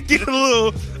starts to get a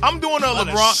little. I'm doing a lot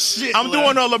of LeBron. shit I'm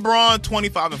left. doing a LeBron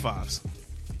 25 and 5s.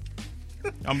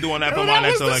 I'm doing that for my That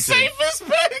next was the selection. safest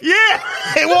pick. Yeah,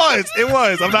 it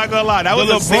was. I'm not gonna lie. That was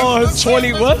a LeBron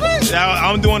 20 what?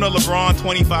 I'm doing a LeBron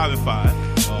 25 and 5.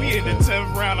 We in the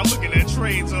 10th round. I'm looking at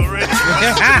trades already.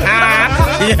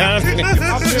 Yo,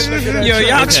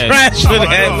 y'all Okay. trash for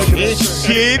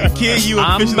that. Kid, you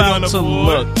I'm officially on about the to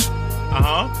board. look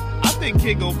Uh-huh. I think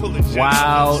Kid gonna pull a gem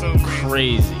wild out of somewhere.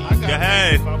 crazy. I got Go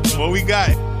ahead. faith in my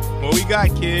What we got?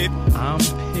 Kid? I'm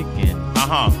picking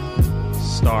Uh-huh.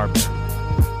 Starburst.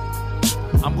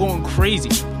 I'm going crazy.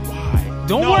 Why?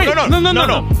 Don't No, worry. no.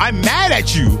 I'm mad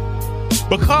at you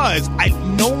because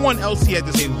no one else here at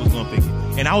the table was gonna pick it.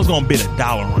 And I was gonna bid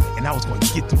 $1 on it, and I was gonna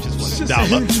get them just for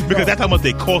 $1 because that's how much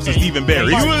they cost to Stephen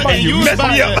Barry. And you messed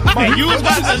me up. And you was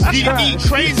about to eat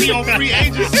crazy on free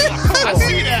agency. I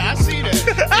see that.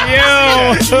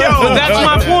 But that's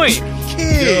my point.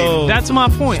 Kid. That's my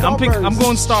point. I'm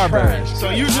going Starburst. So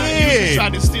you just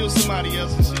tried to steal somebody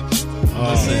else's shit.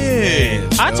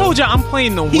 Kid. I told you I'm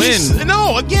playing to He's- win.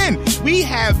 No, again, we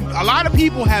have a lot of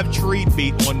people have trade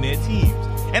bait on their teams,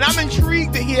 and I'm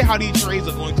intrigued to hear how these trades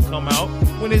are going to come out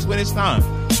when it's time.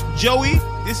 Joey,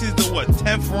 this is the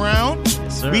 10th round.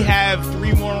 Yes, sir. We have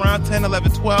 3 more rounds, 10,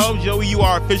 11, 12. Joey, you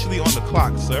are officially on the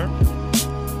clock, sir.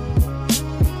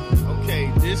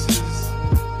 Okay, this is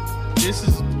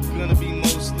gonna be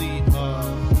mostly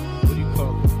what do you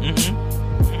call it? Mm-hmm.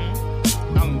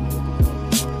 I don't even know what the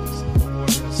word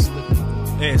is. Slip my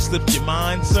mind. It slipped your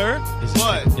mind, sir.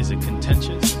 But Is it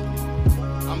contentious?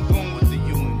 I'm going with the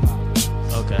Ewing.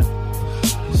 Okay.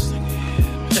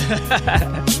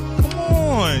 Come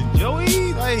on,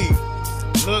 Joey. Like,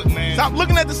 Look, man. stop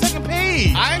looking at the second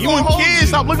page. I ain't You gonna and hold kids, you.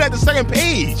 stop looking at the second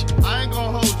page. I ain't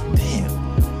gonna hold you. Damn.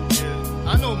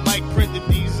 Yeah. I know Mike printed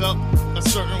these up a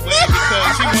certain way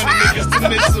because he wanted niggas to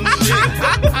miss some shit.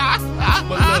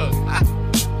 But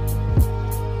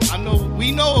look,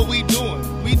 we know what we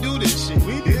doing. We do this shit.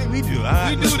 We do. We do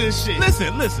this shit.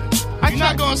 Listen. You're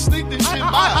not gonna sneak this shit by.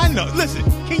 I know. Listen,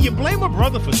 can you blame a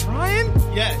brother for trying?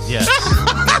 Yes. Yes.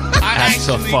 I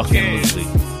actually can.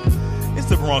 Absolutely. It's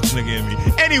the Bronx nigga in me.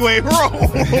 Anyway, Ro,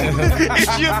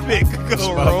 it's your pick.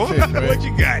 Go, my Ro. pick, right? What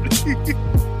you got?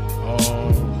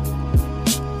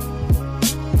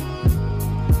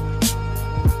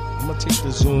 I'm gonna take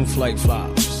the Zoom Flight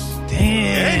 5s.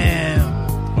 Damn.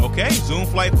 Okay, Zoom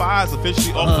Flight 5 is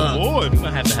officially off the board. We're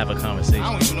gonna have to have a conversation.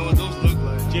 I don't even know what those look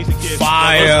like. Jason Kidd.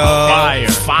 Fire. We're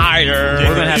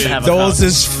gonna have to have a Those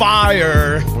is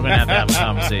fire. We're gonna have to have a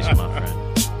conversation, my friend.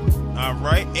 All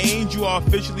right, Ainge, you are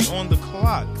officially on the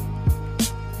clock.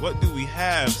 What do we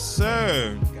have,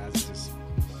 sir? Guys, just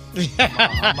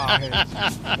I'm out here.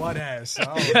 What ass? I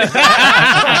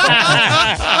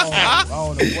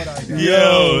don't know what I got.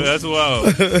 Yo, that's wild. All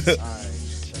right,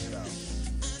 check it out.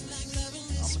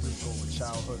 I'm gonna just go with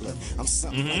childhood memories.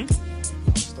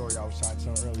 Story I was trying to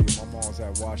tell earlier. My mom was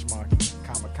at Washmont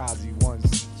Kamikaze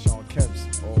ones. Sean Kemp's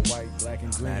all white, black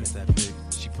and green. That big.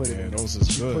 She put it Yeah, in. those is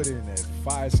She good. put it in that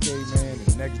fire escape, man. And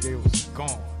the next day it was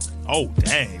gone. Oh,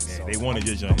 dang, man. So They wanted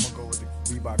your I'm joint. gonna go with the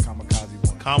Reebok Kamikaze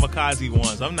one. Kamikaze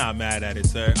ones. I'm not mad at it,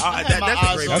 sir. had That's my a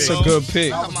eyes great on That's pick. a good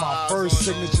pick. That was my first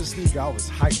signature sneaker. I was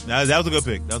hyped. That was a good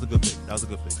pick. That was a good pick. That was a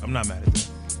good pick. I'm not mad at that.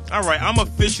 All right, I'm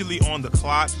officially on the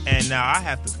clock, and now I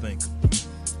have to think.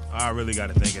 I really got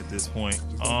to think at this point.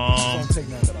 Don't take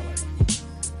none that I like.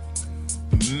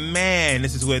 Man,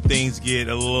 this is where things get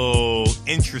a little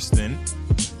interesting.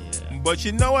 Yeah. But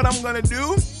you know what I'm going to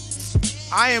do?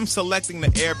 I am selecting the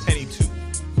Air Penny 2.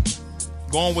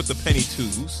 Going with the Penny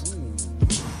 2s.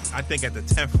 I think at the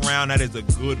 10th round, that is a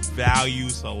good value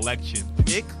selection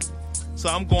pick. So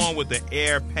I'm going with the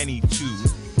Air Penny 2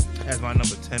 as my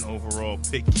number 10 overall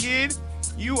pick. Kid,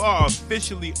 you are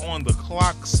officially on the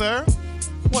clock, sir.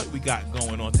 What we got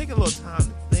going on? Take a little time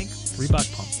to think. Reebok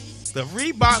pump. The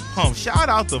Reebok pump. Shout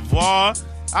out to Var.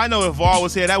 I know if Var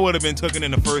was here, that would have been taken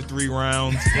in the first 3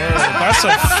 rounds. That's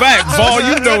a fact, Vol.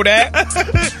 You know that.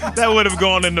 That would have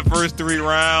gone in the first 3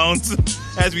 rounds.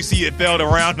 As we see, it fell to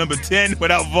round number 10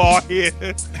 without Var here.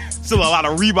 Still a lot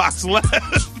of Reeboks left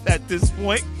at this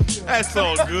point. That's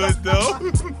all good, though.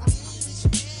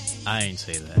 I ain't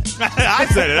say that. I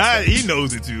said it. He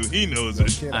knows it, too. He knows it.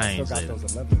 Kid, I I ain't still say got that.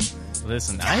 those 11s, man.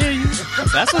 Listen, I hear you.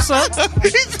 That's what's up. He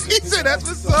said that's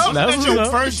what's up. That's That's what's your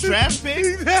up. first draft pick?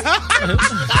 Damn. Nah,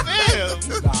 That's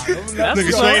Nigga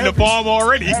what's straight in the up. palm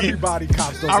already. everybody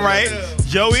cops those. All right. 11s.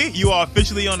 Joey, you are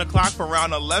officially on the clock for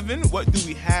round 11. What do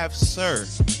we have, sir?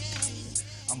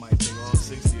 I might take all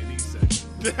 60 of these seconds.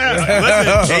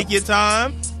 Listen, take your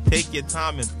time. Take your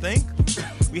time and think.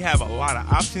 We have a lot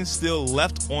of options still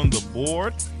left on the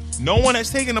board. No one has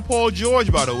taken a Paul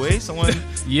George, by the way. Someone,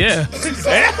 Yeah.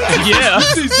 Yeah.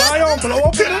 See Zion blow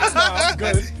up in it? Nah, I'm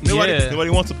good. Yeah. nobody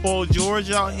wants a Paul George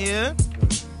out here.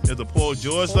 There's a Paul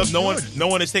George Paul stuff. No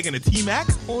one is taking a T-Mac.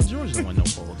 Paul George don't want no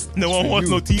Paul George. No one wants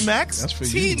you. no T-Macs. That's for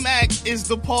you. T-Mac is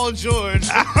the Paul George.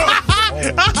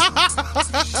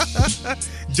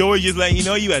 Joey just letting you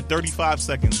know you had 35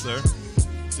 seconds, sir.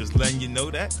 Just letting you know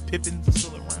that. Pippen's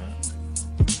still around.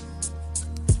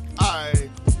 Alright.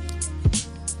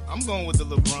 I'm going with the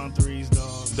LeBron 3s,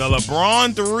 dog. The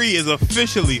LeBron 3 is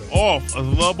officially off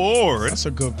of the board. That's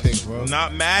a good pick, bro.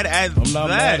 Not mad at I'm not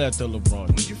that. mad at the LeBron.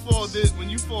 When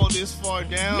you fall this far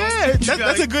down, Yeah, you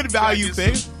that's a good value you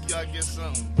pick. You gotta get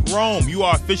something. Rome, you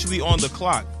are officially on the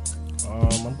clock.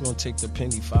 I'm gonna take the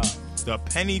Penny 5. The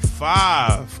Penny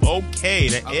 5. Okay,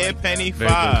 the Air like Penny Very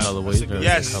good 5. colorway. Very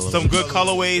Yes, good colorway. some good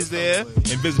colorways there.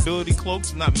 Invisibility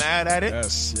cloaks, not mad at it.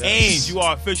 Yes, yes. Ainge, you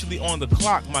are officially on the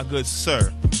clock, my good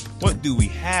sir. What do we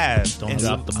have? Don't in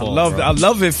drop the I ball. love bro. it. I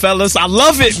love it, fellas. I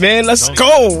love it, man. Let's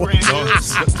go.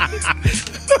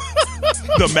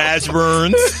 the mash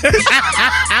burns.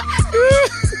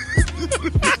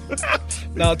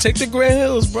 Now take the Grand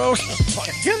Hills, bro. Man,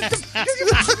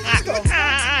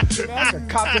 I can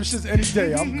cop them shits any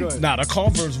day. I'm good. Nah, the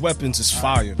Converse weapons is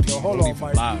fire. Yo, hold Don't on, even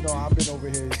Mike. lie. You know, I've been over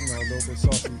here, a little bit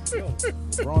saucy. Yo,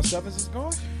 LeBron 7s is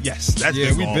gone? Yes, that's Yeah,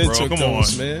 been we gone, been bro. took Come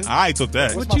those, on, man. I took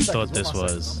that. What's What my you seconds? thought this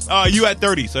What's my was? You at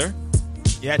 30, sir.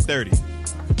 You at 30. I'm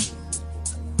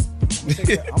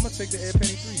gonna take the Air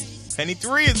Penny 3s. Penny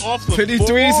 3 is off the Penny board.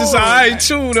 3s is alright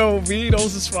too, though, V.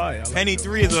 Those is fire. I like Penny those.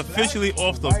 3 is officially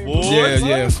off the Yeah, board.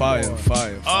 Yeah, fire.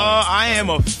 I am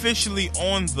officially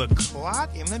on the clock,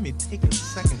 and let me take a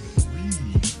second to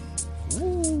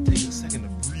breathe. Take a second to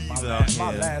breathe out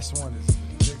My here. last one is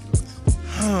ridiculous.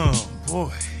 Oh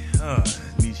boy,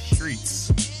 these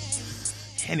streets.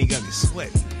 Henny got me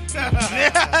sweating.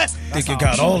 Think it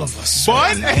got all of us.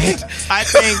 But I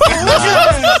think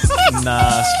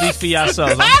Nah, speak for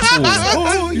yourselves. I'm cool.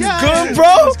 Oh, yeah. Good,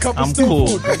 bro? I'm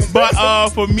cool. But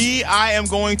for me, I am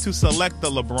going to select the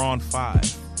LeBron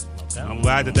 5. I'm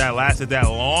glad that lasted that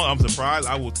long. I'm surprised.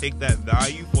 I will take that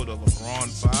value for the LeBron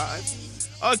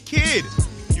 5. Kid,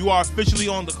 you are officially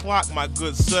on the clock, my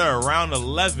good sir. Round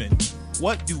 11.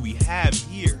 What do we have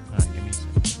here? All right, give me a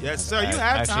second. Yes, sir. You I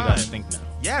have actually time. gotta think now.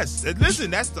 Yes. Listen,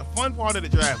 that's the fun part of the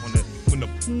draft when the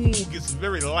pool gets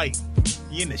very light.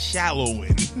 You're in the shallow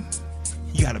end.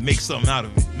 You got to make something out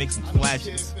of it. Make some Kid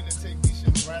flashes. finna take these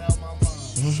shits right out my mind.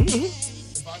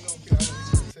 If I know Kid, I know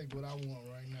he's gonna take what I want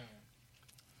right now.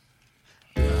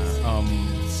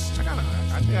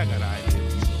 I think I got an idea.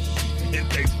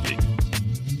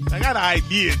 I got an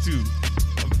idea too.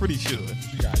 I'm pretty sure.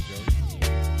 You got it, Joey.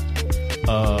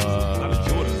 A lot of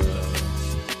Jordans though.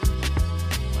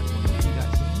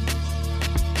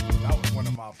 That was one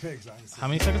of my picks. I ain't How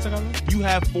many seconds I got left? You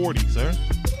have 40, sir.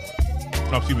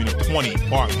 No, excuse me, no, 20.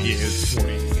 Pardon me. Yeah, it's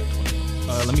 40.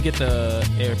 Let me get the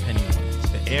Air Penny one.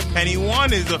 The Air Penny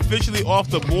 1 is officially off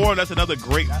the board. That's another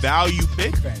great value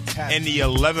pick. fantastic. In the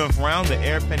 11th round, the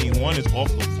Air Penny 1 is off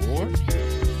the board.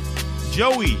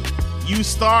 Joey, you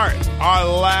start our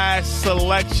last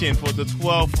selection for the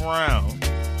 12th round.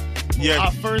 Yeah,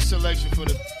 Our first selection for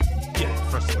the.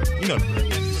 first selection.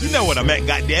 You know what I meant.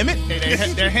 God damn it.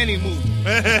 Hey, they're Henny movie.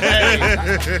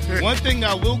 Hey, one thing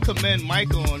I will commend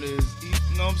Mike on is,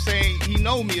 you know what I'm saying, he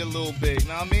know me a little bit, you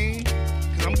know what I mean?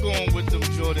 Because I'm going with them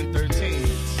Jordan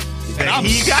 13s. And I'm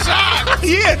shocked.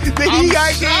 Yeah, he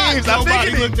got games.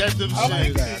 Nobody looked at them like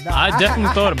shits. that. Nah, I definitely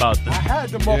had- thought about I this. had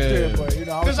them up there, but you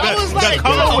know, I was Because I was like,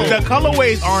 The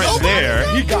colorways aren't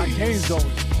there. he got games though.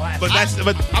 But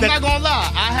I'm not gonna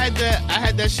lie. I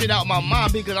had that shit out my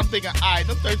mind because I'm thinking, all right,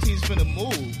 them 13s finna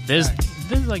move. There's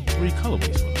like 3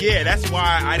 colorways for it. yeah, that's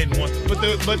why I didn't want to. But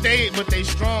they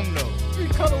strong though. Three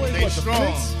colorways, They what, the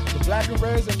strong. Flints, the black and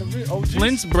reds, and the OGs.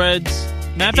 Flint's breads.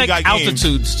 Matter of He fact, got games.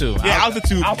 altitudes too. Yeah,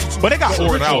 altitude. Altitude. But they got The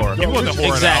poured original. out. The It wasn't original.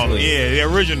 poured Exactly. out. Yeah, the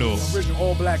original. Original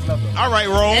all black leather. All right,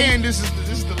 Rome. And this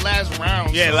is the last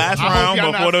round. Yeah, so last I hope round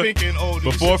y'all before not the- thinking, this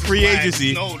before is free the last.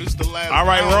 agency. No, this is the last. All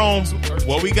right, Rome. round.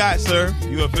 What we got, sir?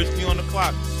 You officially on the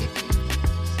clock.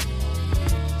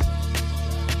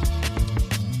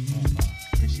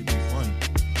 This should be fun.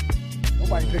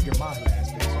 Nobody picking my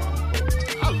last pick, so I'm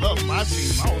cool. I love my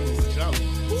team. I don't know what y'all.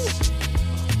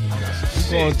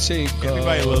 I'm gonna take.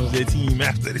 Everybody loves their team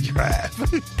after the draft.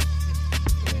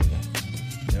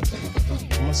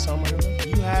 How much time I have?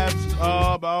 You have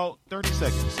about 30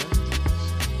 seconds, sir.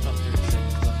 About 30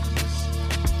 seconds left in this.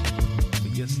 For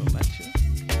your selection.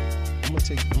 I'm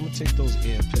gonna take those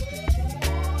Air Pippins.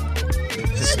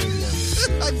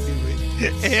 I knew it.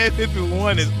 And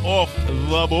 51 is off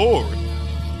the board.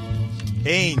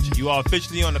 Ainge, you are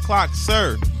officially on the clock,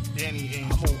 sir. Danny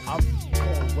Ainge. I'm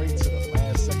going to wait till the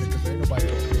last second because ain't nobody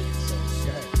gonna pick it. So go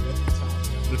ahead, let the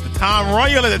time. Let the time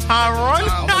run. You let the time run. Time.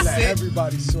 I'm gonna let Sit.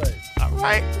 everybody sweat. All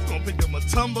right. Gonna pick up my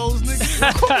tumbos,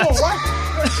 nigga. Come on, right?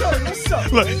 Hey, Shorty, what's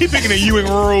up? Look, he picking the Ewing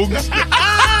Rogues.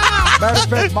 Matter of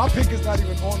fact, my pick is not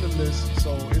even on the list,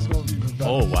 so it's gonna be even better.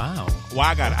 Oh wow. Well,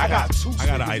 I got two an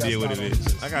speakers idea what that's it not on is.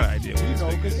 this. I got an idea what You it know,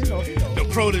 is. because you know. The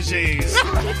proteges.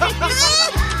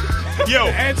 Yo,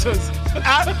 Answers.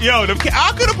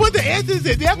 I could have put the answers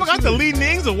in. I forgot the Lee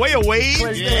Nings away away.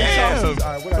 Crazy Damn. Thompson's.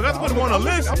 All right, whatever. Forgot to put them on the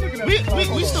list. I'm looking at we the clock.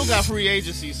 Hold still on. got free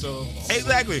agency, so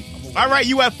Exactly. All right,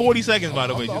 you have 40 seconds, by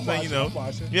the way. I'm Just so you know.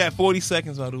 watching. You have 40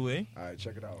 seconds, by the way. All right,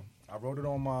 check it out. I wrote it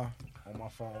on my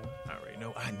phone. All right,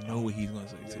 I know what he's going to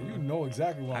say, Yeah, too. you know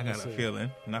exactly what I I'm got a gonna say.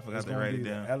 feeling, and I forgot It's to gonna write be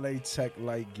it down. the LA Tech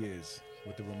Light Gears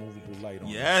with the removable light on.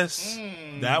 Yes,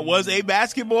 that was a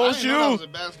basketball I didn't know that was shoe. a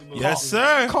basketball. Yes,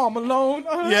 sir. Karl Malone.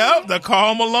 Yep, the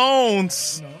Karl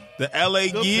Malones. The LA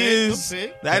Good pick, Gears. good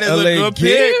pick. That is LA a good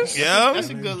Gears? pick. Yep. That's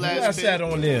a good last That's pick. that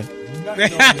on there. Nothing on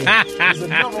there. There's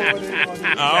another one in on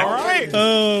there. All right.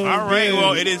 Oh, All right. man.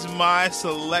 Well, it is my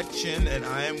selection, and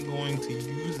I am going to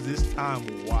use this time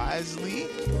wisely.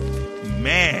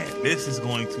 Man, this is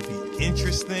going to be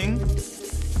interesting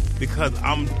because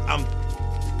I'm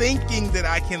thinking that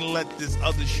I can let this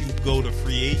other shoe go to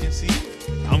free agency.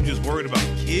 I'm just worried about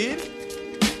Kid.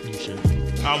 You should.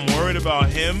 I'm worried about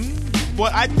him,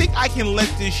 but I think I can let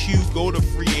this shoe go to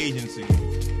free agency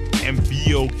and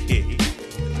be okay.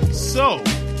 So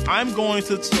I'm going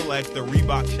to select the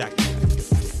Reebok Shaq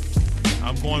Attack.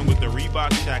 I'm going with the Reebok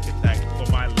Shaq Attack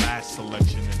for my last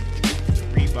selection. The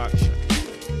Reebok Shaq.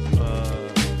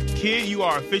 Kid, you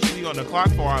are officially on the clock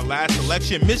for our last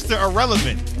selection. Mr.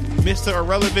 Irrelevant. Mr.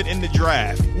 Irrelevant in the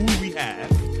draft. Who do we have?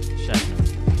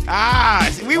 Shaq. Ah,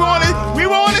 see, we were on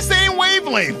the same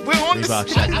wavelength. We're on Reebok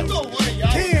the Shaq. I know one of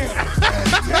y'all.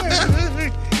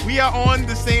 We are on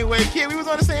the same wave. Kid, we was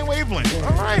on the same wavelength.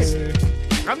 All right.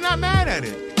 I'm not mad at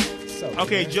it. So,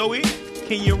 Okay, Joey,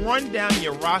 can you run down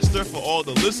your roster for all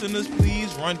the listeners,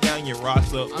 please? Run down your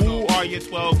roster. Who are your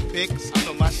 12 picks? I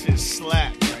know my shit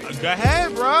slap right now. Go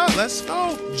ahead, bro. Let's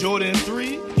go. Jordan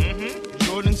 3, Mm-hmm.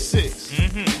 Jordan 6,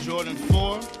 Mm-hmm. Jordan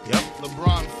 4, Yep.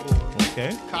 LeBron 4,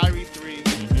 Okay. Kyrie 3,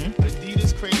 Mm-hmm.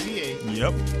 Adidas Crazy 8.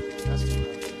 Yep. That's too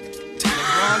much.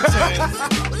 LeBron 10.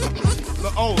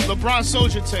 LeBron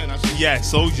Soldier 10. I should say. Yeah,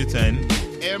 Soldier 10.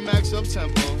 Air Max Up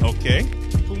Tempo. Okay.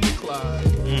 Puma Clyde.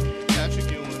 Mm.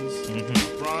 Patrick Ewins. Mm-hmm.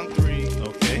 LeBron 3.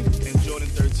 Okay. And Jordan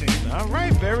 13. All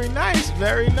right. Very nice.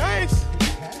 Very nice.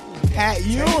 Pat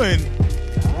Ewan.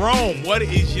 Rome, what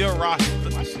is your roster?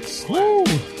 My shit slap. Woo.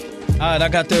 All right, I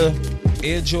got the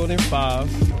Air Jordan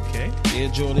 5, Okay. Air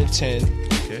Jordan 10,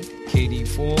 Okay. KD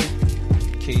 4,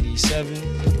 KD 7,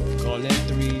 Garnett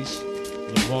 3s,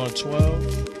 LeBron 12,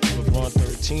 LeBron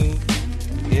 13,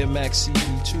 Air Max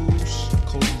CB 2s,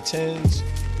 Kobe 10s,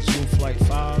 Zoom Flight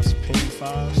 5s, Penny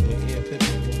 5s, and Air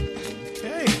Pippen 1.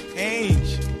 Okay.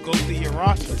 Ainge, go through your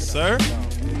roster, sir.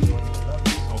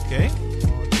 Okay.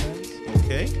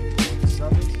 Okay. Jordan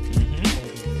 7s, Mm-hmm.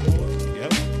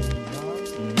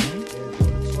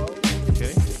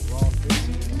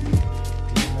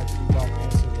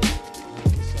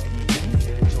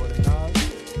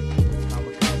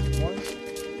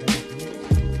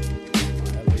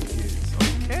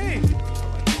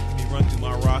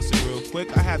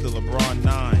 quick. I have the LeBron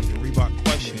 9, the Reebok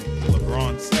Question, the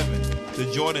LeBron 7, the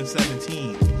Jordan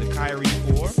 17, the Kyrie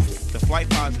 4, the Flight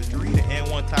Positive 3, the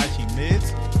N1 Tachi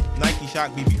Mids, Nike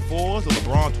Shock BB4s, the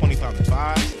LeBron 25 and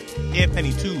 5s, Air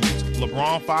Penny 2s,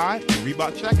 LeBron 5, and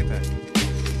Reebok Track Attack.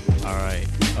 All right.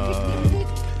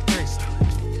 Very solid.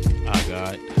 I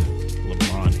got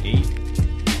LeBron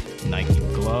 8, Nike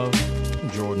Glove,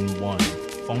 Jordan 1,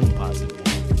 Foam Posit 1,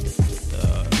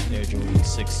 Air Jordan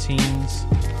 16s,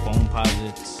 Foam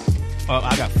Posits.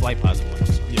 I got Flight Posit 1,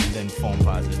 and then Foam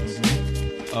Posits.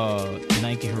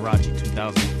 Nike Huarache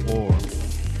 2004,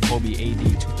 Kobe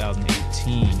AD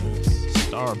 2018,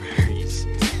 Starberries.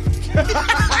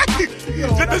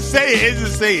 Just say it.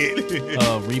 Just say it.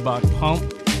 Reebok Pump,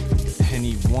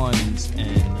 Henny Ones,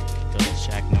 and the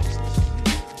Shaq Gnosis.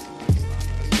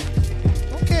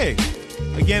 Okay.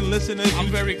 Again, listeners, I'm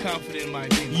very confident in my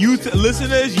team.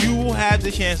 listeners, you will have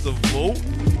the chance to vote.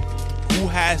 Who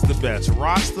has the best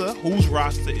roster? Whose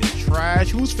roster is trash?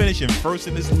 Who's finishing first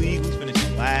in this league? Who's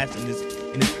finishing last in this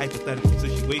hypothetical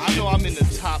situation? I know I'm in the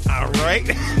top. All right.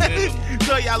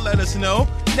 So y'all let us know.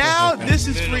 Now this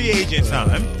is free agent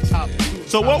time. Top 2.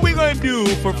 So what we're going to do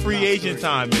for free agent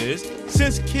time is,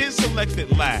 since Kid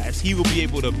selected last, he will be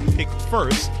able to pick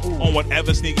first on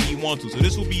whatever sneaker he wants to. So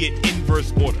this will be an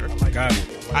inverse order. Got it.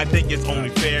 I think it's only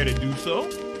fair to do so.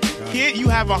 Kid, you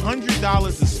have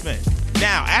 $100 to spend.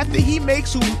 Now, after he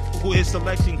makes who his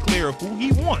selection clear of who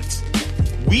he wants,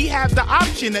 we have the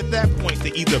option at that point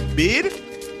to either bid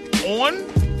on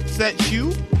said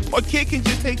shoe, or Kid can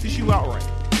just take the shoe outright.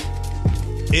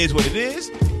 It is what it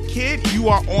is. Kid, you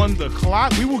are on the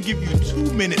clock. We will give you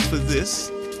 2 minutes for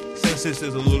this, since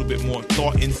there's a little bit more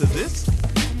thought into this.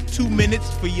 2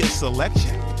 minutes for your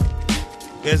selection.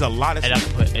 There's a lot of And I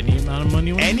can put any amount of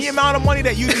money on any this? amount of money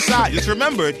that you decide. Just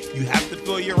remember, you have to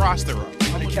fill your roster up.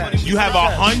 Cash. You have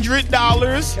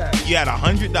 $100. You had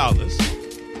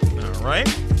 $100. All right.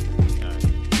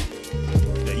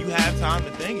 Now you have time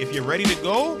to think. If you're ready to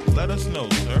go, let us know,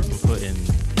 sir. Put in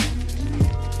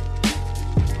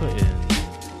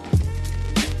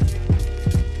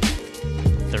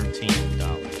 $13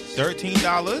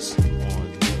 $13 on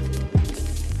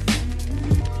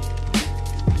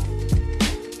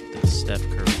the Steph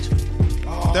Curry 2.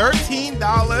 $13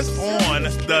 on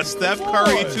the Steph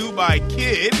Curry 2 by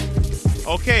Kid.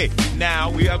 Okay,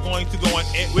 now we are going to go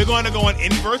in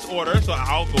inverse order, so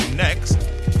I'll go next.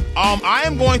 I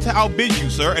am going to outbid you,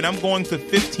 sir, and I'm going to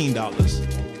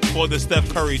 $15 for the Steph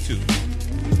Curry 2.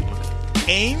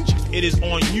 Ainge, it is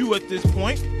on you at this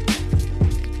point.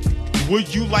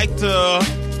 Would you like to?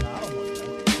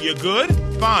 You're good?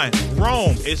 Fine.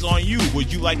 Rome, it's on you.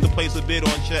 Would you like to place a bid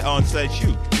on said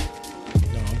shoe?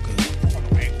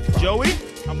 Joey?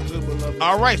 I'm good with love.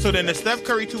 All right, so then the Steph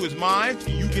Curry 2 is mine.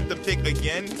 You get to pick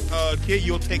again. Kid,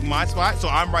 you'll take my spot. So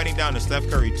I'm writing down the Steph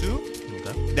Curry 2.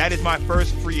 Okay. That is my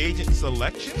first free agent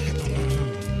selection.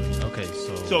 Okay,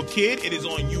 So, Kid, it is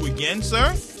on you again,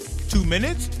 sir. 2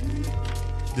 minutes.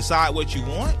 Decide what you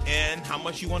want and how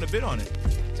much you want to bid on it.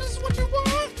 Just what you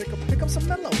want. Pick up some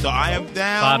mellow. So I am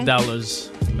down.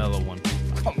 $5 Mellow 1.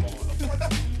 Come on.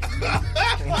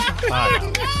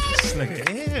 $5. This nigga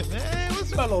here, man.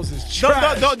 What's Mellows is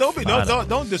trash.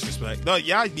 Don't disrespect. No,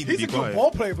 y'all need to He's be a good quiet.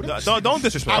 ball player, but don't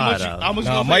disrespect. How much you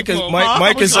Nah, gonna Mike pay is for?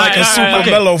 Mike is like a Alright, super alright.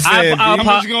 mellow fan. How B.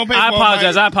 much you gonna pay I for,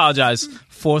 apologize. Mike? I apologize.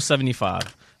 $4.75.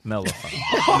 Mellow.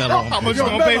 Mellow. How much you Yo,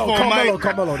 gonna pay Melo, for, Mike?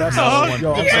 Carmelo, that's Defend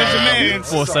yo, your man.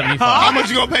 $4.75. How much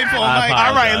you gonna pay for, Mike?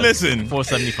 All right, listen.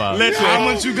 $4.75. Listen. How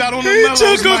much you got on the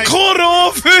mellows, Mike? quarter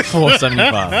off it.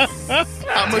 $4.75.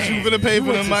 How much you gonna pay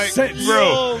for them, Mike?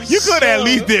 Bro, you could at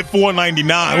least did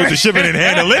 $4.99 with the shipping and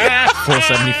handling.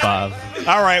 $4.75.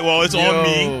 All right, well, it's on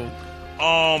me.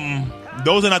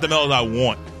 Those are not the mellows I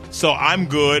want. So I'm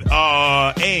good.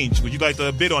 Ainge, would you like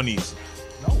to bid on these?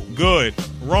 No. Good.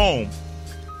 Rome.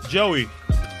 Joey.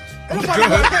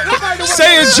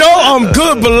 Say it, Joe. I'm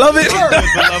good, beloved.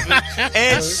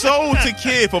 And sold to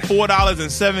Kid for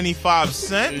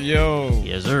 $4.75. Yo.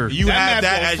 Yes, sir. You That have man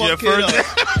that as gonna your fuck first. it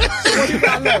What you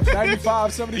got left?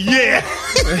 95, 75? Yeah.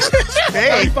 Hey.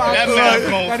 95, That man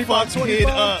gonna 95, fuck Kid 25?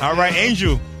 up. All right,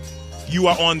 Angel. You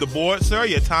are on the board, sir.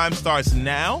 Your time starts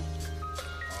now.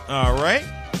 All right.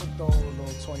 Throw a little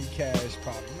 20 cash,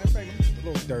 probably. Man, a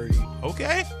little dirty.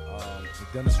 Okay. The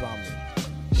Dennis Rodman.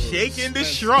 Shaking the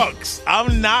Shrugs.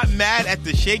 I'm not mad at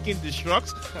the Shaking the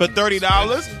Shrugs for $30.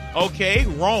 Okay,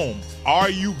 Rome. Are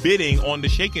you bidding on the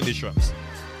Shaking the Shrugs?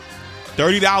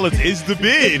 $30 is the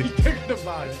bid.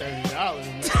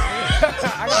 $30.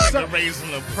 I got They're raising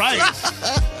the price.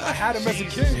 I had him as a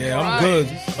kid. Yeah, I'm good.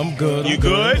 I'm good. You I'm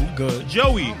good? I'm good.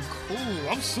 Joey. Cool.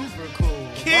 I'm super cool.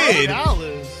 Kid.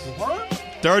 $30. What?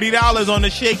 $30 on the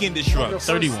shake and destruct.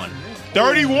 31.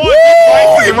 31. Went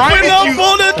up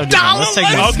on the dollar. Let's take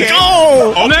Let's this. Okay.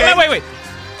 go. Okay. Wait.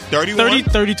 31.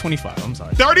 30, 25. I'm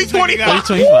sorry. 30, 25.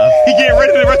 30, 25. He getting rid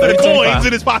of the rest of the 30, 25. coins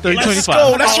in his pocket. 30, Let's 25.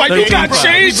 Oh, that's right. You got 25.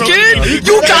 change, kid.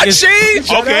 You got change.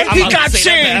 Okay. He I'm got about to say that,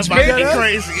 change, that's about to man. be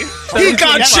crazy. He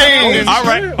got change. All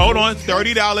right, hold on.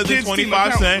 $30.25. Kids'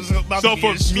 account So was for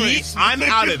about to be me, straight. I'm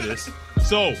out of this.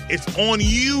 So it's on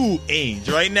you, Ainge,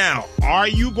 right now. Are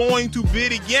you going to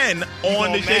bid again on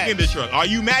gonna the shake and match. destruct? Are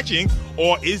you matching,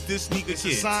 or is this sneaker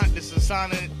kid? This is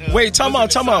signing. Wait, time out.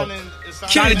 Kid,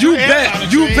 Kid,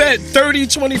 you bet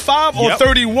 30-25 or Yep.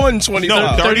 31-25? No,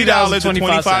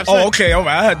 $30.25. Oh, okay, all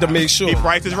right. I had to make sure. He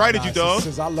priced is right at you, dog.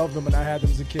 Since I loved them and I had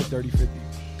them as a kid, 30-50.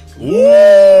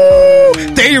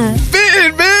 They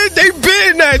bidding, man. They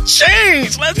bidding that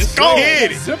change. Let's go.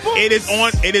 Kid, it is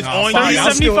on. It is on fine, you.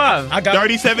 I'm still- 75. I got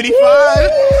 30.75.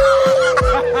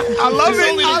 I love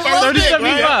it. only the I first love 30, it.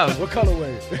 75. What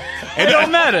colorway? It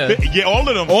don't matter. Get all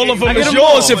of them. all of them I get is them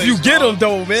yours all. if you get them,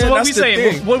 though, man. So what That's we the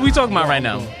saying? thing. What we talking about right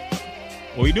now?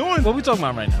 What we doing? What we talking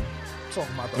about right now?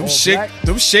 Talking about the Them all shake, black.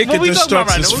 them shaking What we talking about destructs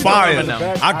right is now? What we talking fire.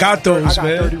 about now? I got those, I got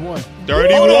man. 31.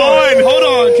 31. Hold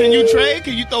on. Can you trade?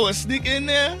 Can you throw a sneaker in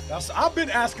there? I've been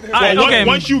asking him. All right, Well, okay.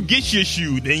 once you get your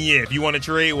shoe, then yeah, if you want to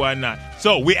trade, why not?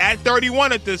 So we're at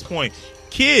 31 at this point.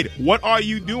 Kid, what are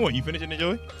you doing? You finishing it,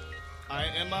 Joey?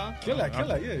 Am I? Kill that, yeah.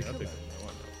 Kill that.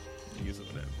 Nigga, some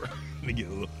of that, bro. Nigga, a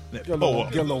little-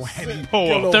 Get a little henny.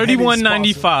 Pull up.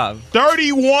 31.95.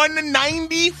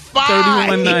 31.95.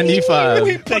 31.95.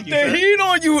 We put the heat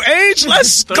on you, Age.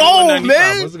 Let's go, 31.95.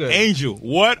 man. What's good? Angel,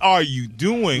 what are you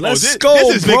doing? Let's this, go,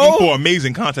 This is bro. making for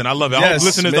amazing content. I love it. I Yes, hope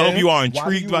listeners, I man. hope you are Why do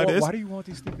intrigued you by want- this. Why do you want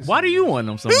these sneakers? Why do you want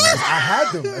them so much? I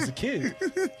had them as a kid.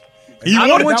 You I want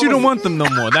don't it? want you to was- want them no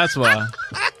more. That's why.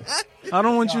 I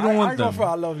don't want you to I want ain't gonna them.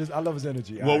 front. I love this. I love his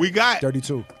energy. What we got?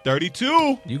 32.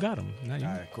 32. You got them. All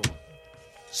right, cool.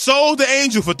 Sold the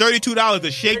Angel for $32. The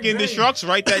Shake and Destructs.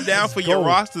 Write that down for your go.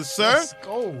 roster, sir. Let's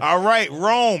go. All right,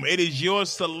 Rome, it is your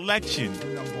selection.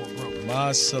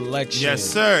 My selection. Yes,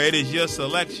 sir. It is your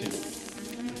selection.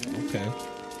 Okay.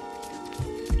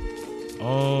 That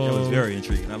was very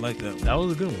intriguing. I like that one. That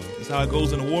was a good one. That's how it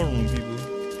goes in the war room, people.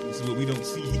 This is what we don't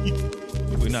see,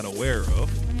 what we're not aware of.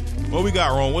 What we got,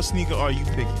 Rome? What sneaker are you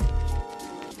picking?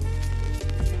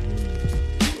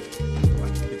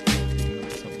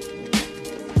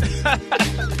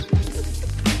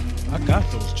 I got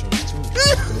those joints, too.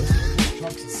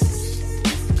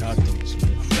 Got those,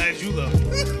 man. Glad you love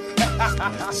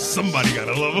them. Somebody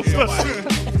gotta love them.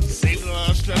 Save a lot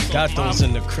of stress. Got off those my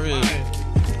in the crib.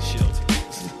 Shield.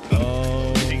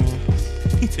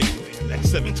 He taking that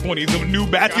 720 them new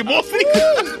basketball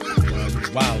sneakers.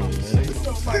 Wow, man.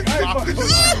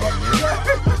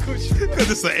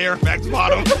 Because it's an Air Max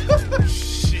bottom.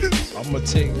 I'm gonna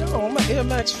take. Yo, I'm an Air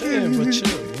Max fan, but chill.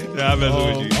 Man. Yeah, I'm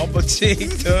messing with you. I'm gonna take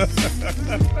the.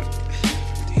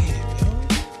 Damn, yo.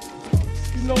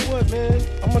 You know what, man?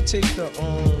 I'm gonna take the.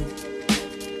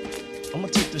 I'm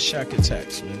gonna take the Shaq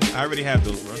Attacks, man. I already have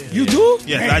those, bro. You do?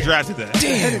 Yes, I drafted that.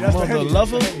 Damn, mother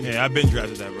lover. Yeah, I've been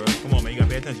drafted that, bro. Come on, man. You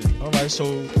gotta pay attention. All right, so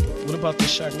what about the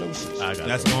Shaq Gnosis? I got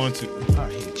That's them. going to. I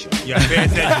hate y'all. You gotta pay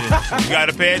attention. You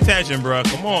gotta pay attention, bro.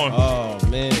 Come on. Oh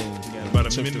man, You got about a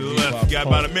Took minute the left. Reebok You got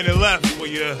about a pump. minute left for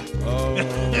you. Oh,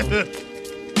 damn,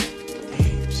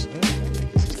 son,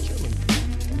 this is killing me.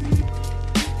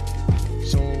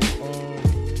 So,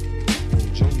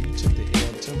 Joey, you took the Air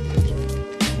up tempo,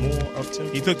 more up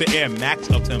tempo. He took the Air Max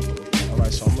up tempo. All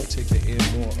right, so I'm gonna take the Air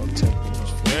more up tempo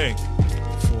Hey.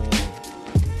 for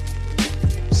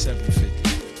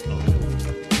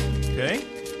 $750. Okay.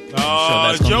 So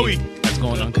that's gonna Joey. That's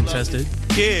going uncontested.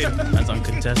 Kid. That's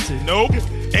uncontested. Nope.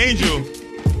 Angel.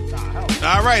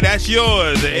 All right, that's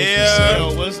yours. The Air.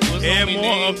 Yo, what's and homie more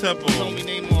name? up-tempo. What's homie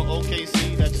name on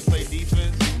OKC that just play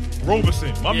defense?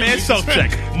 Roberson. My Yeah, man we self just-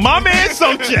 check. My man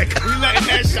self check. We letting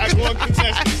that shot go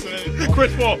uncontested, son.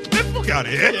 Chris Paul. Get the fuck out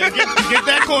of here. Yeah, get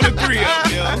that corner three up,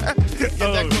 yo. Get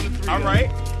that corner three All up. right.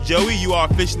 Joey, you are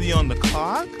officially on the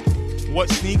clock. What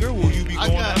sneaker will you be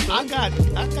going after? I got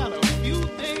a few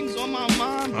things on my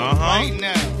mind but Uh-huh. right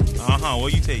now.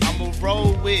 What you take? I'm gonna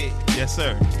roll with Yes,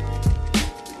 sir.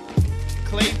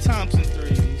 Klay Thompson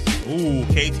threes. Ooh,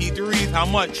 KT3s. How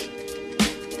much?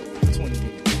 20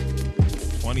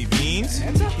 minutes. 20 beans.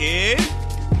 Kid.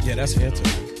 Yeah, that's Anthony.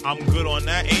 I'm good on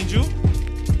that. Angel.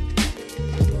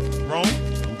 Rome.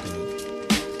 I'm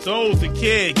good. Sold to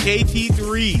Kid.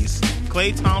 KT3s.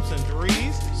 Klay Thompson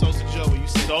 3s. So to Joey, you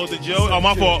said Sold to Joey. Oh,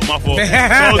 my fault. Sold to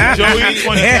Joey 25.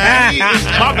 My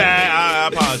bad. I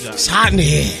apologize. It's hot in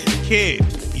here. Kid,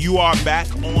 you are back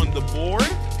on the board.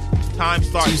 Time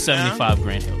starts 275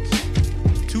 Grand Hills. now.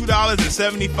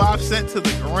 $2.75 to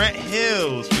the Grant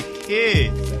Hills for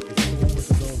kids.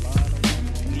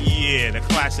 Yeah, the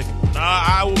classic one.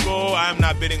 I will go. I'm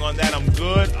not bidding on that. I'm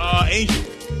good. Angel,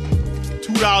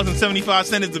 $2.75 is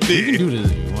the You can bid. do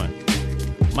this if you want.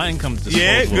 My income's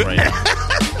Yeah, disposable good.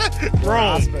 right now.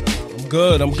 Rome, I'm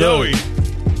good. I'm Joey. good.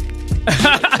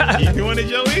 You doing it,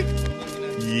 Joey?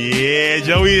 Yeah,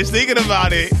 Joey is thinking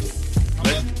about it.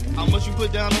 How much you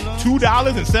put down on those?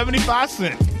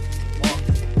 $2.75.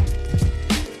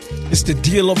 It's the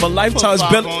deal of a lifetime. It's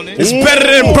Put better, five on it. it's better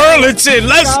than Burlington.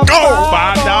 Let's go.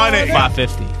 $5. $5.50.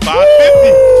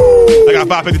 $5.50. I got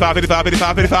 $5.50,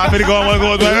 $5.50. Go on.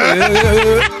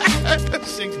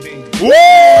 16. Woo!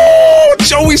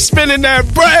 Joey spinning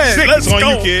that bread. Six. Let's It's on go.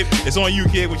 you, kid. It's on you,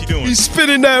 kid. What you doing? He's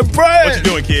spinning that bread. What you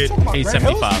doing, kid?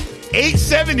 $8.75.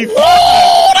 $8.75.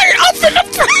 Oh, they up in the I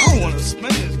don't want to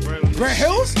spend this bread. Grant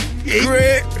Hills?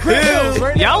 Grant Hills.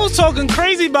 Right now? Y'all was talking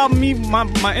crazy about me,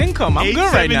 my income. I'm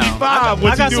good right now. $8.75. I What's he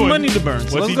got doing? some money to burn. So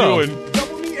What's let's he go. doing?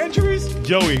 Double knee injuries?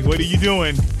 Joey, what are you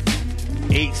doing?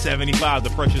 $8.75. The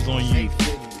pressure's on you.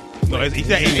 No, he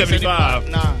said $8.75.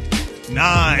 Nah.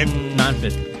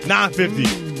 $9.50. $9.50.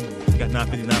 You got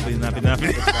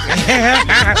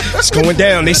 $9.50. It's going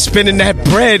down. They spinning that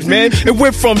bread, man. It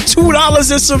went from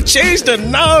 $2 and some change to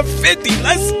 $9.50.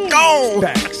 Let's go.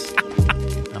 Facts.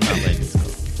 I'm not letting it go.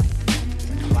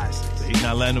 Classics. He's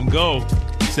not letting him go.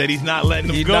 He said he's not letting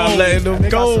him He's go. not letting them They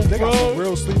got go, some, they got some bro.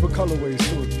 real sleeper colorways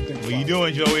too. If you think What are you about it.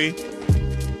 doing, Joey?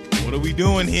 What are we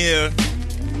doing here?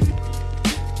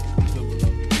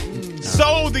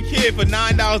 Sold the kid for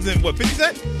 $9.50?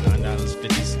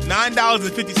 $9.50.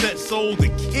 $9.50 sold the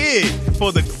kid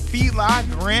for the Fila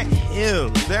Grant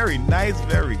Hills. Very nice,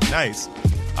 very nice.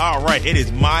 All right, it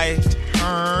is my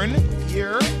turn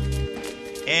here.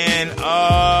 And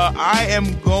I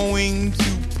am going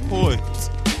to put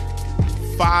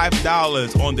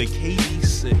 $5 on the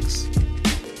KD6.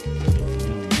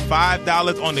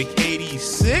 $5 on the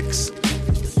KD6.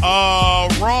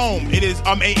 Rome, it is,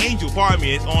 Angel, pardon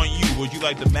me, it's on you. Would you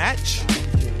like the match?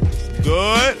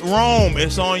 Good. Rome,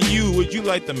 it's on you. Would you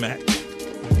like the match?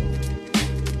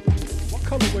 What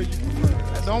colorway you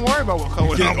prefer? Don't worry about what color.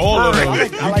 You get I'm all of them.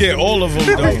 wearing. I You like get the all of them,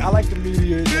 I though. like the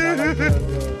medias and I like the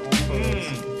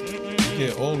You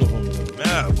get all of them, though.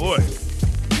 Ah, boy.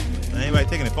 Anybody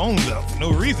taking their phones out for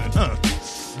no reason, huh?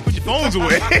 Put your phones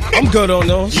away. I'm good on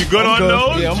those. You good I'm on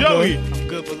those? Yeah, I'm Joey, good. I'm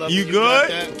good, beloved. you got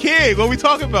good? that. Kid, what we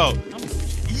talking about?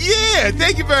 Yeah,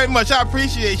 thank you very much. I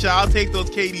appreciate y'all. I'll take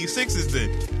those KD6s then.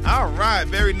 All right,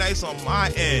 very nice on my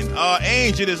end.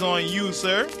 Angel, it is on you,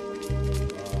 sir. it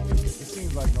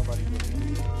seems like nobody really is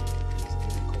getting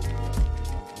Kobe.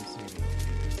 I'm seeing it.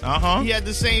 Uh-huh. He had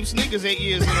the same sneakers 8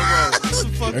 years in a row. What the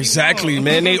fuck you Exactly, want?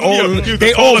 man. They You all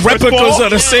can call us replicas Paul. of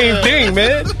the same thing,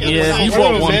 man. Yeah, you For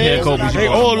bought real, one man. pair of Kobe's. They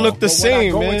all look the But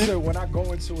same, when man. when I go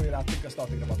into it, I think I start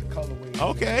thinking about the colorways.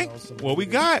 Okay. You know, some What we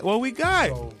medias. got? What we got?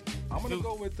 So I'm gonna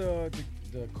go with the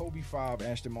Kobe 5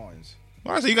 Ashton Martins.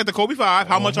 All right, so you got the Kobe 5.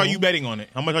 How much are you betting on it?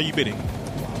 How much are you bidding?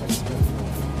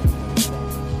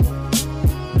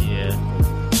 Yeah.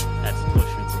 That's a push.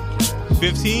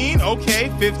 15?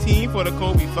 Okay, 15 for the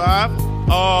Kobe 5.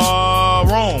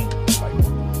 Rome.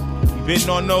 You bidding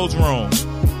on those, Rome?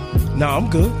 Nah, I'm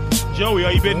good. Joey,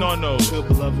 are you bidding on those? Good,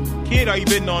 beloved. Kid, are you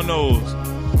bidding on those?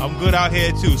 I'm good out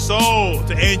here too. Sold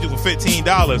to Angel for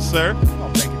 $15, sir.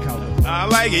 Oh, bank account. I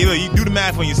like it. Look, you do the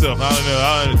math on yourself.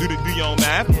 I don't know. Do your own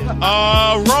math.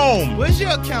 Rome. Where's your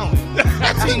accountant?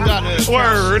 That team got an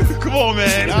Word. Come on,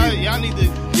 man. Y'all need to.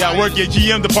 Y'all work your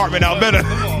GM department out better.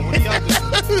 Come on, what do y'all do?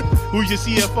 Who's your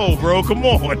CFO, bro? Come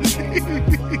on.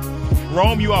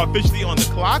 Rome, you are officially on the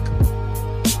clock.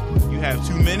 You have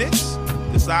 2 minutes.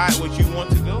 Decide what you want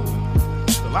to go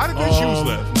with. A lot of good shoes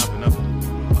left. Not for nothing.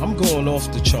 I'm going off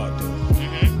the chart, though.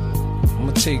 I'm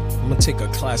gonna take a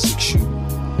classic shoe. I'm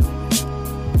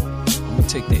gonna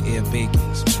take the Air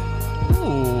Bakings,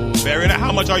 man. Very nice.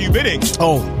 How much are you bidding?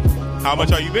 Oh, How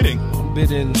much are you bidding? I'm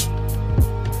bidding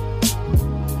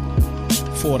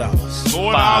 $4.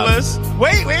 $4.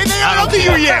 Wait, they ain't up to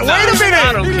you yet. Wait a minute.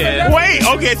 I don't care. Wait,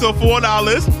 okay, so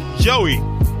 $4. Joey,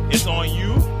 it's on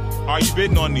you. Are you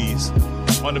bidding on these?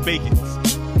 On the bacons?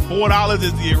 $4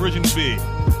 is the original bid.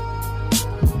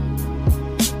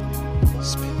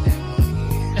 Spend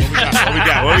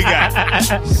that money. What we got?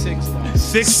 $6.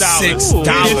 $6. It is to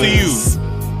you.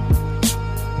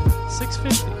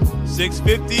 $6.50.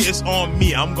 $6.50. It's on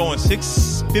me. I'm going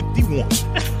 $6.51.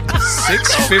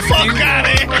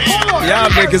 $6.50. Y'all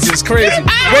niggas is crazy.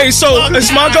 Wait, so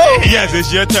it's my go? Yes,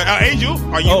 it's your turn. Angel,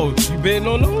 are you? Oh, you bidding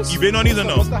on those? You bidding on these or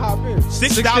no? What's the high bid?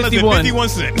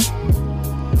 $6.51.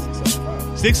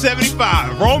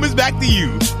 $6.75. Rome is back to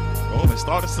you. Roman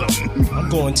started something. I'm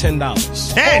going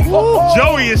 $10. 10.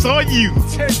 Joey, it's on you.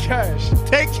 10 cash.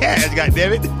 10 cash,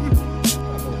 goddammit.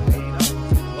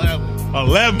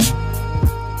 11.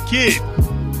 Kid.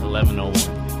 11:01.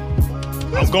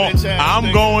 I'm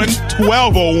going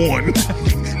 12:01.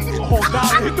 Whole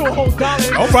dollar. He threw a whole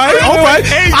dollar. All right.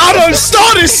 Angel. I done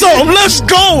started something. Let's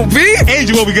go, B.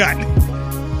 Angel, what we got?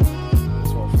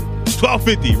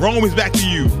 12.50. Rome is back to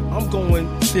you. I'm going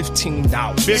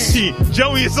 $15. 15.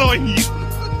 Joey, it's on you.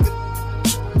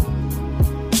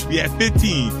 We have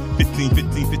 15.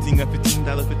 15. Got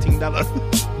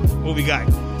 $15. What we got?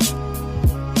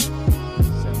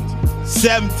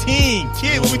 17.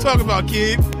 Kid, what we talking about,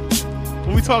 kid?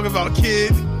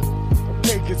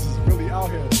 Vegas is really out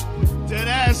here. Dead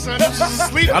ass, son. I'm just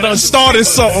asleep. I done started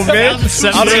something, man.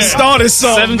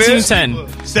 17:10.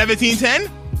 17.10?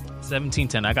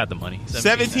 17:10. I got the money.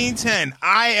 17.10.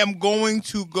 I am going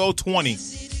to go 20.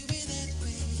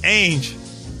 Ange.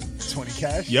 20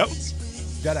 cash? Yep.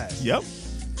 Dead ass. Yep.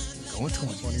 Going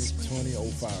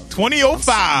 20.05.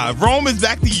 20.05. Rome is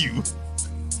back to you.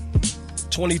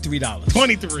 $23.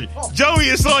 23. Joey,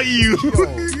 it's on you. Yo,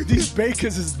 these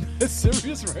bakers is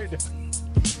serious right now.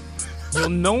 Yo,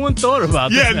 no one thought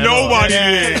about this. Yeah, at all. nobody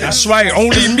did. That's right.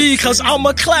 Only me, because I'm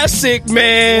a classic,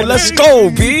 man. Let's go,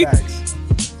 B. Facts.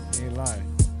 You ain't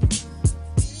lying.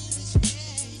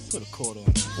 Put a quarter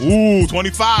on. Ooh,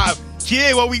 25.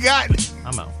 Kid, what we got?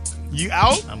 I'm out. You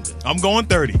out? I'm good. I'm going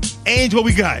 30. Ange, what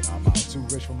we got? I'm out. Too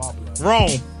rich for my blood. Rome.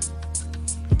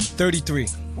 33.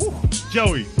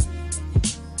 Joey.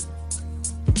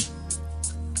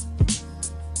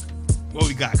 What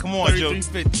we got? Come on, Joey.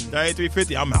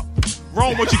 33.50. I'm out.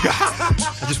 Rome, what you got?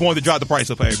 I just wanted to drop the price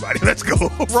up for everybody. Let's go.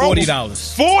 Rome.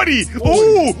 $40. 40.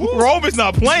 Ooh, Rome is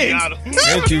not playing.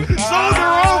 Thank you. So the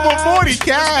Rome for 40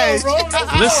 cash.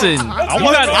 Listen,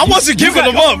 I wasn't giving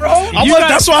them up. gotta-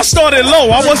 That's why I started low.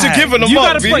 I wasn't giving them you up.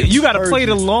 gotta B. play. You gotta play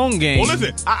the long game. Well,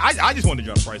 listen, I just wanted to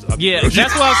drop the price up. Yeah, that's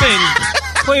what I'm saying.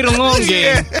 Play the long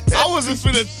game. I wasn't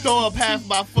finna throw up half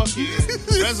my fucking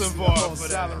reservoir for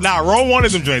that. Nah, Rome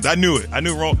wanted them drinks. I knew it. I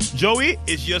knew Rome. Joey,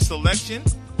 it's your selection.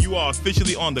 You are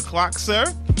officially on the clock, sir.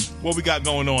 What we got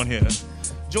going on here?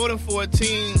 Jordan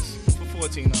 14s for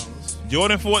 $14.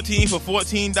 Jordan 14 for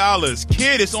 $14.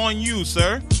 Kid, it's on you,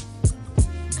 sir.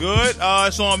 Good.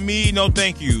 It's on me. No,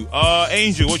 thank you.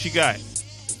 Angel, what you got?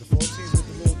 Is the 14s with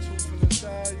the little tooth on the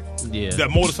side, you know? Yeah. That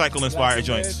motorcycle-inspired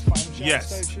joints. Final Shots Yes.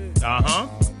 type shit? Uh-huh.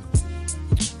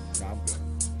 Nah, I'm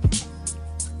good.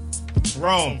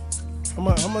 Rome, How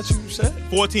much you said?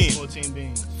 14. 14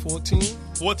 beans. 14?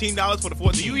 $14 for the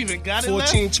 14. Do you even got it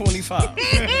left?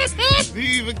 $14.25. Do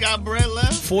you even got bread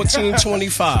left?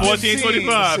 $14.25.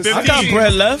 14.25. 15. I got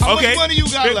bread left. How Okay. much money you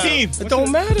got 15. left? It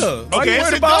don't matter. Why Okay. you worried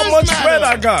Yes, it about how does much matter. bread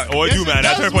I got? Oh, Yes, you, it man.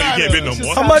 That's does her point. You can't bid no matter.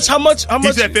 more. How much? How He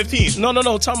much? said 15.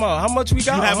 No. Time out. How much we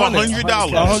got? You have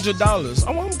 $100. $100.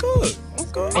 Oh, I'm good.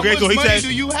 Okay, How so much he money said.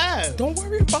 do you have? Don't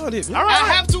worry about it. All right. I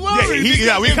have to worry.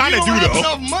 Yeah, because we if kinda you don't do, have though.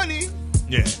 enough money.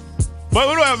 Yeah. But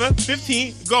whatever.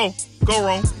 15. Go,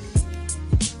 Rome.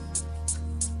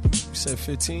 You said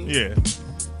 15? Yeah.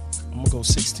 I'm going to go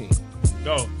 16.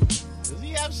 Go. Does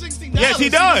he have $60? Yes, he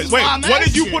This does. is Wait, why I'm what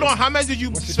did you asking. put on? How much did you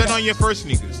What's your spend cap? on your first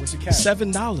sneakers? What's your cap?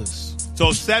 $7.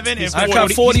 So 7 and 40. I got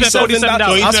 $47. $47. I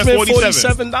So he spent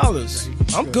said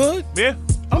 $47. I'm good. Yeah.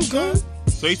 I'm good.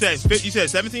 So he said, you said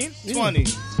 17? 20.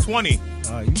 20.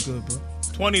 All right, you good, bro.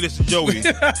 20 to Joey.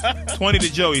 20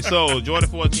 to Joey. So Jordan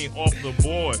 14 off the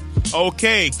board.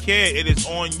 Okay, Kid, it is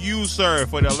on you, sir,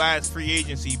 for the last free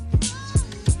agency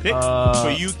pick.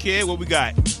 For you, Kid, what we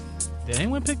got? Did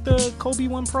anyone pick the Kobe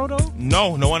 1 Pro though? No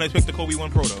one has picked the Kobe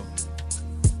 1 Pro, though.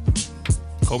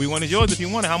 Kobe 1 is yours if you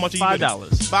want it. How much are you $5.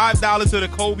 bidding? $5 to the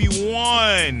Kobe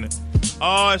 1.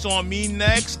 It's on me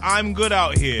next. I'm good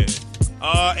out here.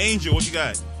 Angel, what you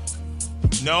got?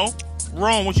 No?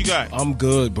 Rome, what you got? I'm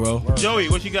good, bro. Joey,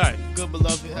 what you got? Good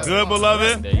beloved. Good,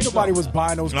 beloved? There you Ain't nobody go. was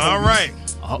buying those. All Kobe's. right.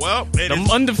 Well, it The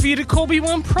is, undefeated Kobe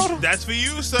 1 Pro. that's for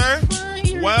you, sir.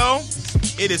 Well,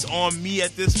 it is on me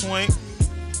at this point.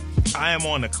 I am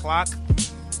on the clock,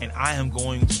 and I am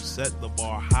going to set the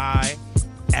bar high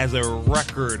as a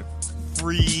record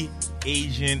free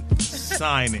agent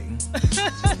signing.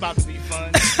 It's about to be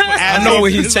fun. I know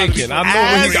what he's taking.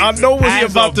 I know what he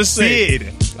about to say.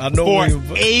 Bid I know for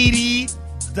what he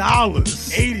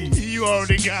 $80. 80. You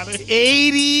already got it.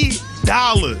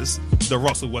 $80. The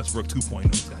Russell Westbrook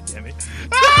 2.0. God damn it.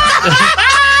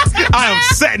 I am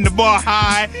setting the bar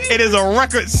high. It is a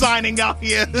record signing out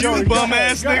here. You bum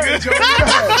ass nigga.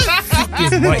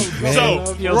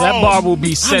 So, Yo, that bar will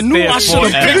be set knew there I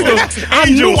should've forever. I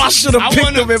knew I should have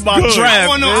picked him in my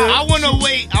draft.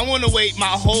 I wanna wait my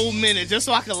whole minute just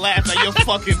so I can laugh at your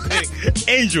fucking pick.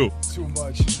 Angel, Too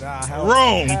much. Nah, hell,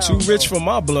 Rome, hell Too rich for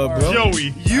my blood, bro.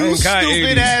 Joey. You ain't got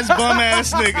stupid 80. ass bum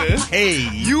ass nigga. Hey.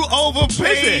 You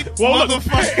overpaid, Listen, well, look,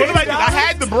 motherfucker. what if I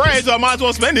had the bread, so I might as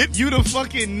well spend it. You the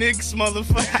fucking Knicks,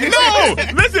 motherfucker. No,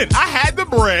 listen, I had the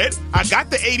bread. I got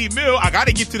the 80 mil. I got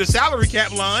to get to the salary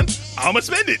cap line. I'm going to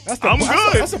spend it. I'm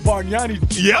good. That's a Bargnani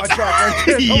Yep. contract right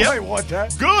there. Yep. Nobody want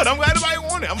that. Good. I'm glad nobody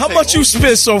wanted it. How much you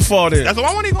spent so far then? That's all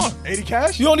I want to go. 80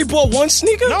 cash? You only bought one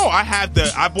sneaker? No, I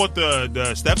bought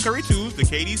the Steph Curry 2s, the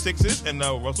KD 6s, and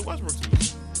the Russell Westbrook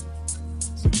 2s.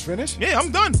 So you finished? Yeah,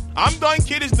 I'm done.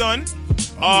 Kid is done.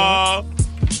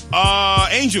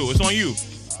 Angel, it's on you.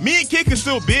 Me and Kid can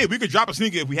still bid. We could drop a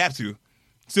sneaker if we have to.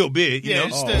 Still bid, you Yeah, know?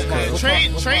 it's still,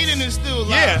 trading is still alive.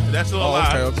 Yeah, that's still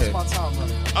alive. Okay. My time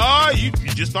running. You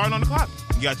just starting on the clock.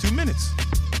 You got 2 minutes.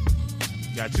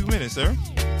 You got 2 minutes, sir.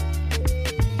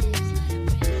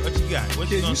 What you got? What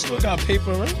you You gonna still do? got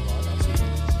paper, right?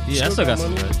 Yeah, I still got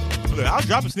some bread. Look, I'll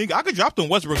drop a sneaker. I could drop them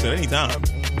Westbrooks at any time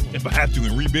if I have to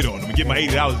and rebid on them and get my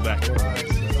 $80 back.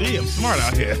 See, I'm smart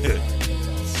out here. I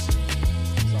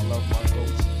love my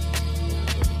goats.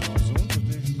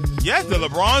 Yes, the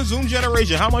LeBron Zoom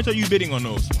generation. How much are you bidding on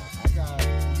those? I got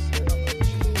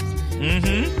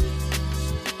Mm-hmm.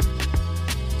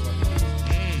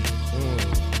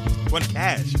 20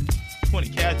 cash. 20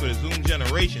 cash for the Zoom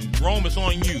generation. Rome, it's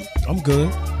on you. I'm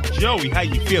good. Joey, how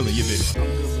you feeling? You bidding?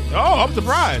 Oh, I'm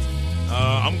surprised.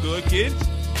 I'm good, kid.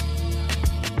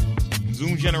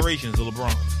 Zoom generations, the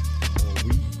LeBron.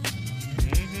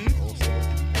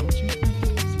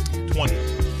 Mm-hmm. 20.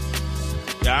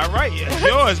 Yeah, all right. Yeah,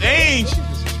 yours. Ainge.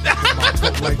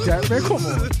 like that, man. Come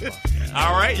on.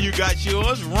 All right, you got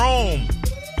yours. Rome,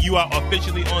 you are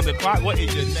officially on the clock. What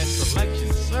is your next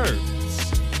selection, sir?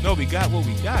 No, we got what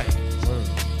we got.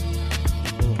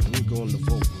 Let me go on the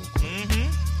vote. Mm-hmm.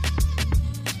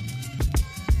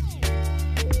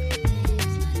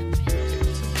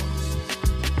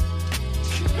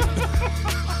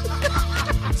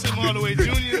 Tim Hardaway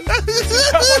Jr.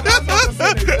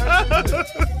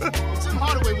 Tim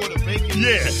Hardaway with a bacon.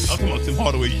 Yeah, I'm talking about Tim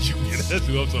Hardaway Jr. That's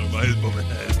who I'm talking about. His bum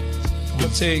ass.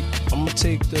 I'm gonna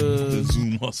take The the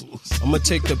Zoom muscles. I'm gonna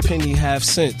take the penny half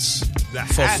cents The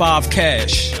for half- 5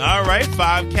 cash. All right,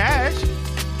 5 cash.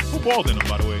 Who balled in them,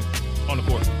 by the way, on the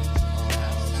court?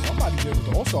 Somebody did with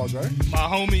the All-Stars, right? My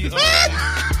homie.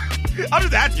 I'm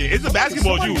just asking. It's a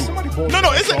basketball somebody shoe. balled No, in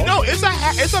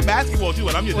the it's a basketball shoe,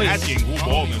 and I'm just Wait. asking who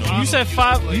balled in them. You said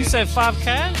 5. You said 5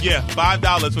 cash? Yeah,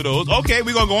 $5 for those. Okay,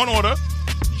 we're gonna go in order.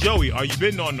 Joey, are you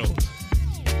bidding on those?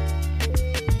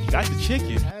 You got the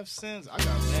chicken. Half cents. I got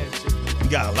mad chicken. You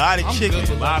got a lot of I'm chicken, good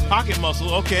a with lot of that. pocket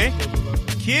muscle. Okay,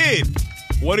 kid,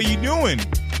 what are you doing?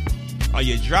 Are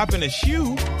you dropping a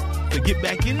shoe to get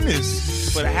back in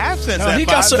this for the half cents? No, at he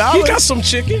got $5? some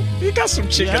chicken. He got some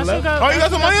chicken Yeah, I still left. got- Oh, you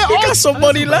got some money? He got some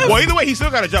money left. Well, either way, he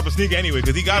still got to drop a sneaker anyway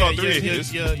because he got all 3 of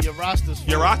his. Your roster's full.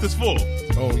 Your roster's full,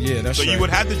 Oh yeah, that's so right. you would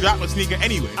have to drop a sneaker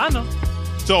anyway. I know.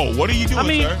 So what are you doing, I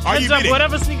mean, sir? Are you heads up, bidding?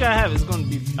 whatever sneaker I have is going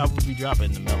to be, I will be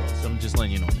dropping the mellow. So I'm just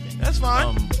letting you know. That's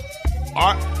fine.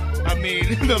 Are- I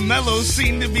mean, the mellows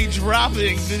seem to be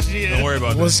dropping this year. don't worry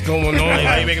about that. What's going I ain't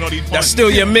on? making all these. That's puns.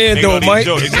 still your man Ain't though, all these Mike.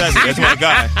 jokes. Exactly. That's my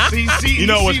guy. You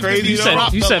know what's crazy, You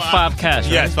though? said 5 cash,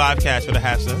 right? Yes, 5 cash for the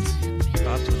half cents.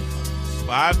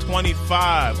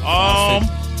 525. Wait,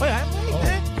 man.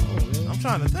 I'm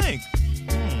trying to think.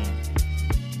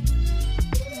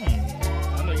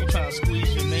 I know you're trying to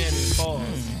squeeze your man in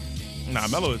pause. Nah,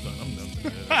 Melo is done. I'm done.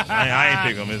 I ain't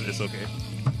pick him. It's okay.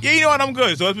 Yeah, you know what? I'm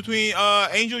good. So it's between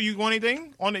Angel. You want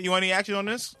anything on it? You want any action on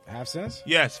this? Half cents?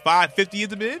 Yes, 550 is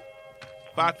the bid.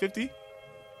 550.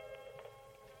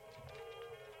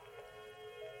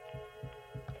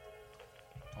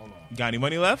 Hold on. You got any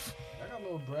money left? I got a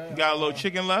little bread. You got a little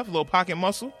chicken left? A little pocket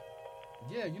muscle?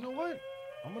 Yeah, you know what?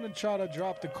 I'm going to try to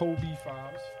drop the Kobe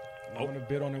 5s. I'm going to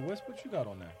bid on it. What you got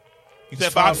on that? You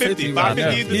said 550.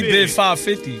 550 is the He bid. bid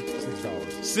 550.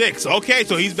 $6. 6. Okay,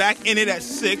 so he's back in it at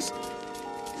 6.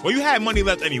 Well, you had money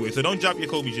left anyway, so don't drop your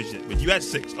Kobe just yet. But you had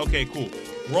 6. Okay, cool.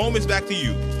 Rome is back to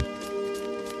you.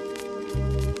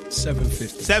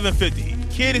 750. 750.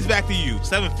 Kid is back to you.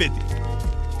 750.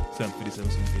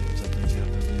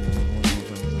 750.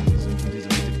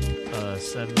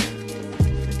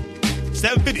 750.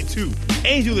 752.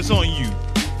 Angel is on you.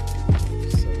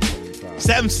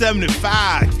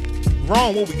 775.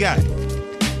 Rome, what we got?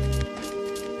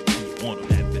 On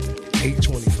that bet.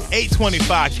 825.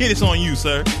 $825. Kid, it's on you,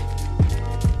 sir.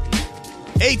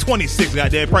 $826.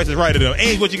 Goddamn, price is right of them.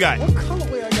 Ainge, what you got? What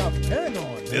colorway I got Ben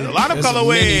on? There's a lot of There's colorways.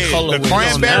 many colorways. The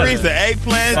cranberries, the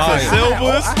eggplants, the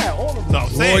silvers. I had all of them. So I'm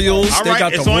saying, Royals, all they right,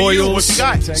 got it's the on you. Royals. What you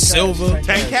got? 10 Silver.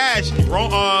 10 cash.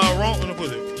 Wrong, what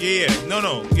was it? Yeah,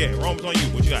 no. Yeah, Rome's on you.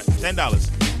 What you got?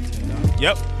 $10.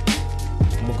 Yep.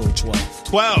 I'm gonna go 12.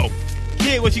 12.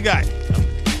 Kid, what you got?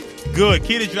 Good.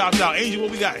 Kid has dropped out. Angel,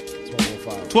 what we got?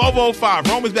 1205.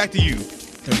 Rome is back to you.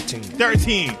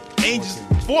 13. Angel,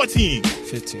 14.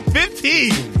 15.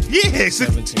 15. Yeah.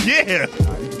 17. Yeah.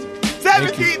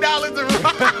 $17 to Rome.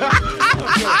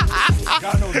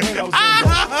 God knows when I was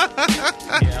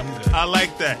Yeah, I'm good. I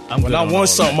like that. I'm When good I on all want of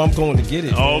something, I'm going to get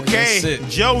it. man. Okay, That's it.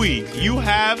 Joey, you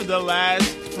have the last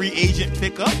free agent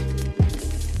pickup.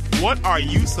 What are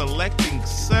you selecting,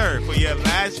 sir, for your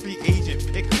last free agent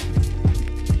pickup?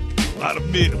 A lot of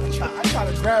mid. I try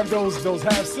to grab those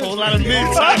half cents. Whole lot of mid A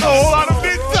top. whole lot of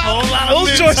mid Whole top. lot of Those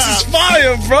mid joints top. is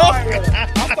fire, bro. I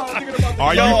started thinking about the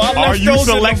Are Yo, I you left you those in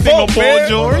the selecting boat, a Paul man.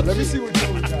 George? Let me see what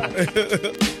Joey got.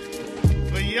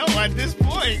 But yo, at this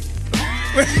point,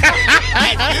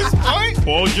 at this point,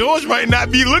 Paul George might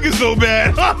not be looking so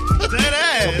bad. dead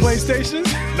ass.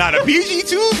 PlayStations? Now the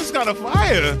PG2s is kind of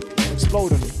fire.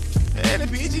 Explode on me. And the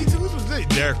PG2s was it.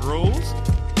 Derrick Rose.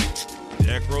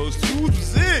 Derrick Rose 2s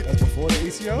was it. That's before the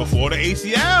ACL? Before the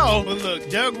ACL. But look,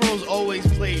 Derrick Rose always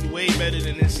played way better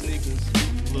than his sneakers.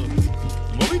 Look,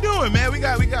 What we doing, man? We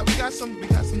got some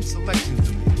selections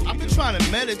to make. I've been trying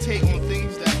to meditate on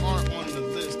things that aren't on the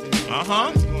list. And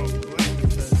Uh-huh. it's going blank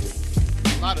because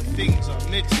a lot of things are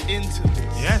mixed into this.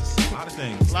 Yes, a lot of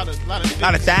things. A lot of things. A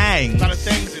lot of things. A lot of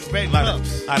things in red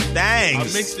cups Lot of things.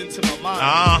 are mixed into my mind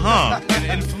Uh-huh. and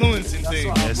influencing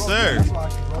things. Yes, sir.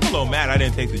 I'm a little mad I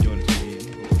didn't take the Jordan 28.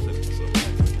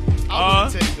 I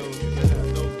wouldn't take those. You can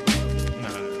have those.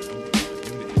 Nah,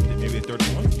 maybe a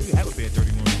 31. You can have a pair of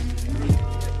 31.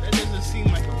 That doesn't seem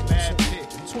like a bad pick.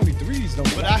 23s though.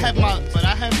 But I have my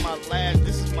last.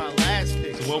 This is my last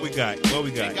pick. So what we got? What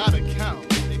we They got? gotta count.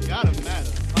 They gotta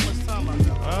matter. How much time I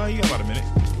got? You got about a minute.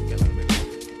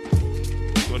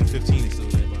 Jordan 15 is still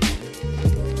there, by the way.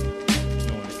 You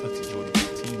don't want to touch the Jordan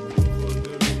 15.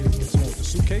 This one with the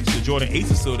suitcase? The Jordan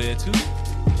 8s is still there, too.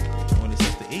 You want to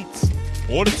touch the 8s.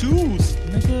 Or the 2s.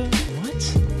 Nigga, what?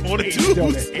 Or the Yo,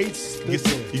 the 2s.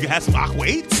 8s. You can have some Aqua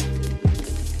 8s.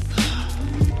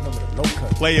 Remember the low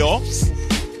cut. Playoffs.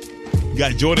 You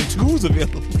got Jordan 2s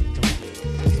available.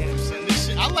 Damn, son, this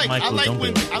shit. Michael, don't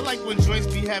be like I like when joints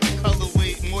be having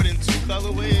colorway more than 2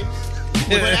 colorways.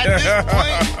 But at this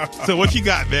point, So what you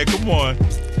got, man? Come on.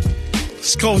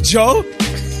 Let's go, Joe.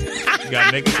 You got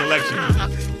to make a selection.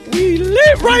 We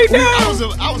lit right I now.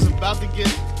 was about to get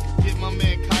my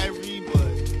man Kyrie,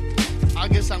 but I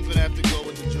guess I'm gonna have to go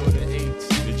with the Jordan 8s.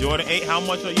 The Jordan 8, how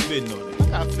much are you bidding on it? I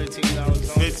got $15 on it.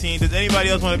 15. Does anybody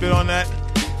else want to bid on that?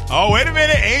 Oh, wait a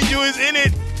minute. Angel is in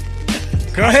it.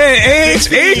 Go ahead,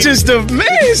 Age is the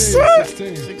man, son.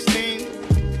 16. 16,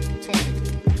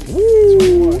 20.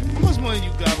 Woo. How much money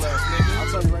you got left, nigga?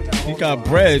 I'll tell you right now. You got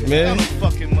bread, I got man. no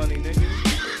fucking money, nigga.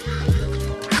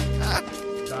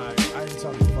 I ain't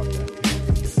telling you, fuck that.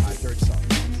 I had 30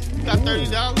 something. You got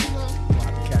 $30 left? You'll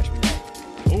have to cash me out.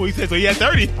 Oh, he said so. He had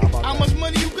 30. How about How that? much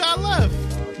money you got left?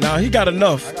 Nah, he got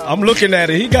enough. I'm looking at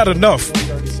it. He got enough.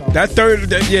 30 something. That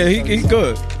third, yeah, he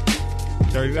good.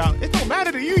 $30. It don't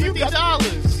matter to you. You got.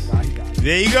 $50. Nah, he got it.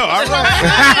 There you go. All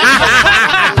right.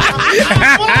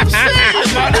 What I'm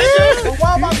saying, my nigga. But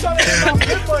why am I trying to get my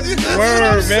big money? That's what Word,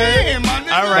 I'm man. saying, my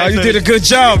nigga. All Nah, right. you so- did a good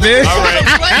job, man. All right.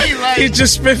 Play like, He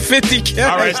just spent 50K.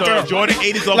 All right. So Jordan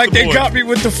 8 is off Like the they board. got me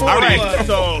with the 40. All right.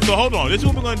 So hold on. This is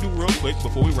what we're gonna do real quick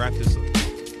before we wrap this up.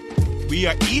 We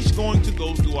are each going to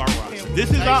go through our roster.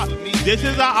 This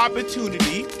is our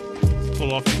opportunity to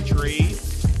pull off any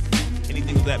trades,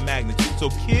 anything of that magnitude. So,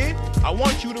 kid, I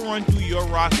want you to run through your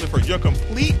roster first, your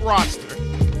complete roster. Okay.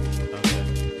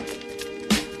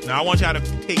 Now I want y'all to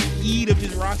take heed of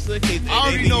his roster in case I already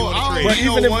anything you know. want to I trade. But already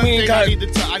know even if one we ain't thing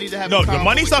got- I need to have. No, a the convo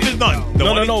money with stuff you is done. about. The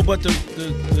No, money- but the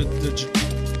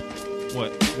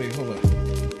What? wait, hold on.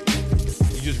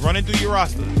 You just running through your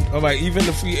roster. All right, even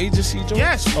the free agency, Joe?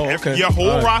 Yes. Oh, okay. Your whole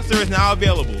All right. roster is now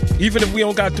available. Even if we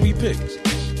don't got 3 picks.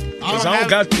 Because I don't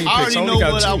got 3 I picks. already I know only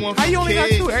got what I 2. want. How from you only got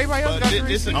Kid, 2? Everybody else but got thi- 3.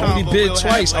 this a I only convo bid we'll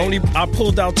twice. have later. I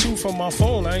pulled out 2 from my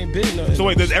phone. I ain't bid nothing. So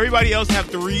wait, does everybody else have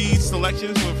 3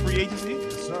 selections for free agency?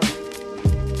 Yes, sir.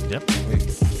 Yep.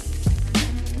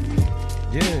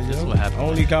 Yeah, This is yo. what happened. I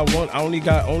only got 1. I only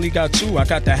got 2. I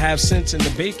got the half cents and the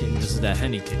bacon. This is that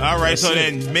Henny kid. All right, That's so it.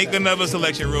 then make another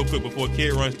selection real quick before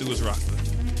Kid runs through his roster.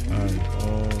 All right.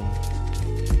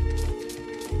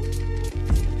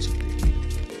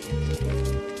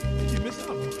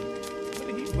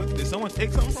 want to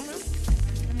take something from him?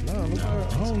 I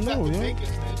don't know, Got the yo. bacon,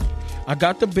 man. I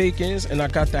got the Bacons and I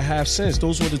got the half cents.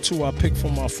 Those were the two I picked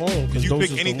from my phone. Did you those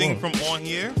pick was anything the one. from on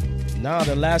here? Nah,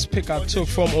 the last pick I took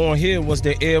from on here was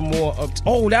the Air More Up.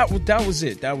 Oh, that was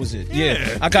it.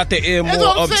 Yeah. I got the Air That's More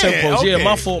what I'm Up saying. tempos. Yeah, Okay.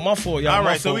 my fault, y'all. All My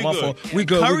right, so fault, we my good. fault. We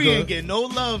good. Curry we ain't good. get no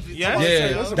love. Yeah.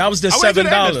 Yeah, that was the I went to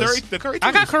that. $7. The Curry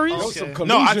I got too. Curry's. Okay.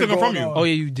 No, I took it from you. Oh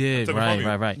yeah, you did. Took it from you.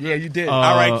 Right. Yeah, you did.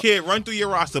 All right, kid, run through your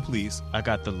roster, please. I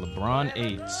got the LeBron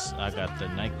 8s. I got the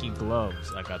Nike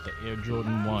gloves. I got the Air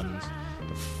Jordan 1s.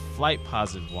 The Flight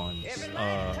Posit ones.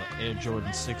 Air Jordan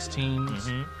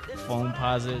 16s. Foam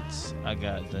Posits. I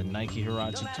got the Nike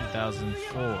Huarache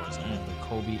 2004s. I have the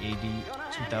Kobe AD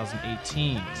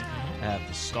 2018s. I have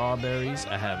the Starberries.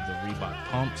 I have the Reebok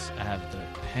Pumps. I have the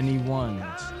Penny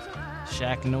 1s.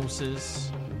 Shaq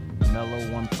Gnosis. Mellow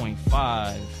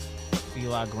 1.5.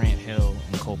 Fila Grant Hill,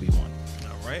 and Kobe 1.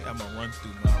 All right, I'm going to run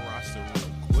through my roster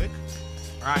real quick.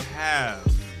 I have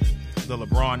the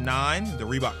LeBron 9, the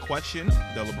Reebok Question,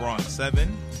 the LeBron 7,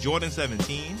 Jordan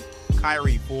 17,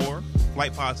 Kyrie 4,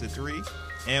 Flight Posit 3,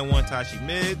 and 1 Tashi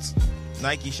Mids,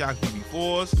 Nike Shock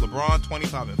BB4s, LeBron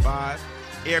 25 and 5,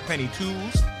 Air Penny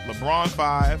 2s, LeBron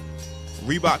 5,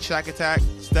 Reebok Shaq Attack,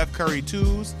 Steph Curry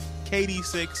 2s, KD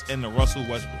 6, and the Russell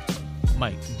Westbrook.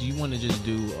 Mike, do you want to just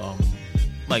do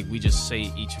like we just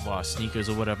say each of our sneakers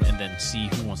or whatever, and then see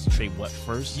who wants to trade what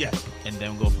first? Yes. And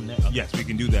then go from there. Okay. Yes, we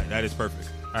can do that. That is perfect.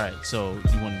 All right. So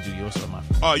you want to do yours or my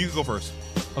first? Oh, you can go first.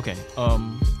 Okay.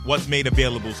 What's made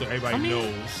available so everybody I mean-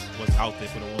 knows what's out there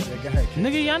for the woman. Yeah, go ahead, kid.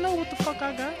 Nigga, y'all know what the fuck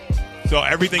I got. So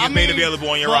everything is made available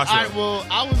on your but roster.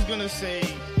 I was gonna say.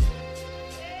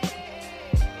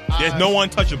 There's no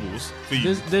untouchables for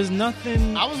you. There's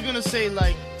nothing. I was gonna say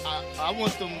like I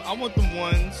want them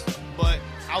ones, but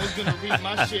I was gonna read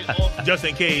my shit off Just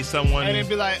in case someone and then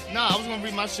be like, nah, I was gonna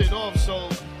read my shit off. So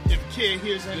if kid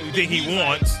hears you anything think he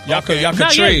wants, Y'all could Nah, yeah.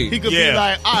 trade. he could Yeah. be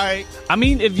like, all right. I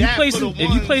mean, if you That place for it, the if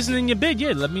you ones. place it in your bid,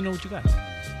 yeah, let me know what you got.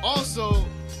 Also,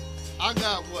 I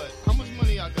got what? How much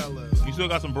money I got left? you still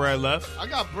got some bread left. I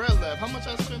got bread left. How much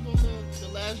I spent on the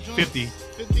last joint? 50.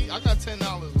 50. I got $10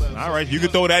 left. All right, you can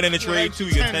throw that in the Yeah, trade too.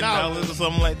 You get $10 or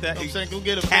something like that. I'm saying, go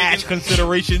get a Cash bacon.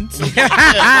 considerations.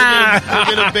 Yeah,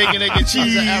 go get a bacon, egg, and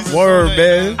cheese. and Arizona, Word,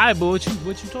 man. All right, but what you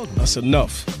talking about? That's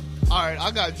enough. All right,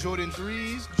 I got Jordan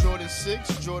 3s, Jordan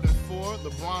 6, Jordan 4,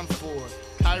 LeBron 4,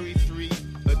 Kyrie 3,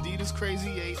 Adidas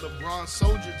Crazy 8, LeBron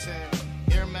Soldier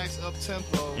 10, Air Max Up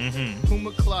Tempo,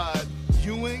 Puma Clyde,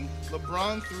 Ewing,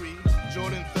 LeBron 3,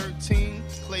 Jordan 13,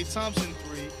 Klay Thompson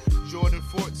 3, Jordan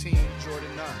 14,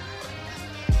 Jordan 9.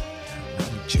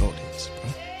 Jordans,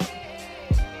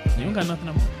 bro. You don't got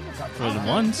nothing for the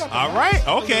ones. All right,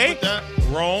 okay. With that,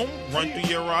 Rome, run through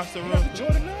your roster. You got the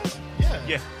Jordan 9s? yeah.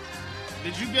 Yeah.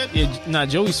 Did you get Yeah, nah,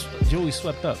 Joey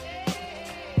swept up.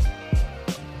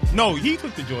 No, he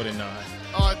took the Jordan 9.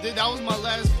 that was my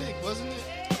last pick, wasn't it?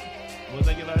 Was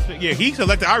that your last pick? Yeah, he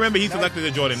selected. I remember he selected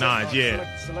the Jordan 9s.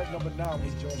 Yeah. Select number 9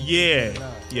 was Jordan. Yeah.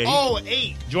 9. Yeah. Oh,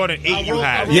 8. Jordan 8 you wrote-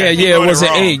 had. I Yeah, he it wrote was an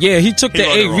wrong. 8. Yeah, he took He the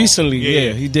wrote it 8 wrong. recently.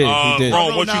 Yeah, he did. He did. Rome, I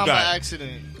what wrote you 9 by got?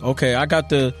 accident. Okay, I got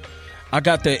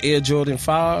the Air Jordan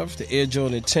 5, the Air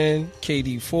Jordan 10,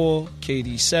 KD 4,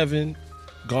 KD 7,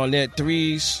 Garnett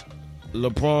 3s,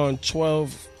 LeBron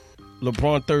 12,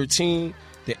 LeBron 13,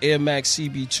 the Air Max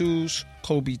CB 2s,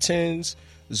 Kobe 10s,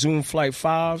 Zoom Flight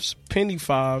 5s, Penny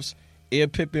 5s, Air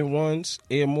Pippin 1s,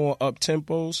 Air More Up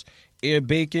Tempos, Air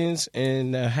Bacons,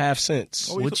 and half cents.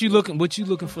 What you looking for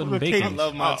the Okay. I bacon?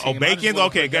 love my team. I just Bacon? wanna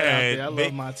Okay, put go that out ahead. there. I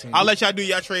love my team. I'll let y'all do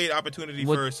your trade opportunity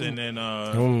What- first, and then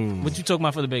What you talking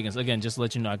about for the bacons? Again, just to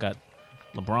let you know, I got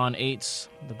LeBron 8s,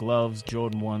 the gloves,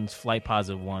 Jordan 1s, Flight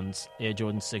Posit 1s, Air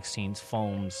Jordan 16s,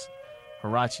 foams,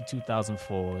 Huarache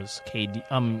 2004s,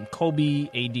 Kobe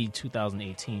AD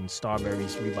 2018,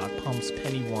 Starberries, Reebok Pumps,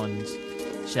 Penny 1s,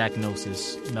 Shaq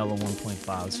Gnosis, Mellow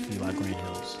 1.5s, Fila Grant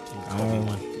Hills, and Kobe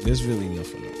 1. There's really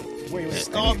nothing. Wait,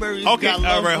 Strawberries. Okay, got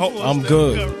love all right, before I'm Steph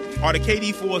good. Curry. are the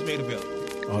KD 4s made available?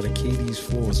 All the KD's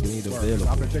 4s made I've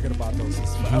available. been thinking about those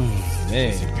since forever.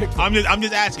 Man, I'm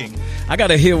just asking. I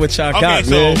gotta hear what y'all Okay, got,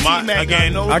 so man. my T-Mac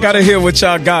again. got no- I gotta hear what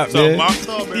y'all got, So man. my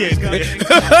Strawberries got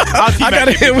I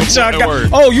gotta hear what y'all got.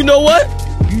 Oh, you know what?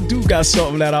 You do got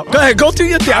something that I. Go ahead, go through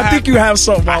your thing. I think you have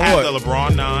something. I About have what? the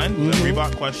LeBron 9, the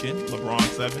Reebok Question, LeBron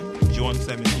 7, Jordan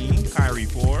 17, Kyrie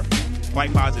 4,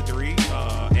 Flight Posit 3,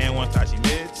 and 1 Tachi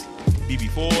Mids,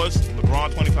 BB4s,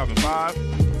 LeBron 25 and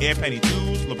 5, Air Penny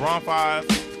 2s, LeBron 5,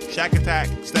 Shaq Attack,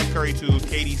 Steph Curry 2,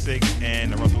 KD 6,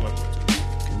 and the Russell Westbrook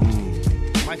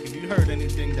 2. Mike, if you heard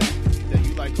anything that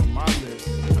you like on my list,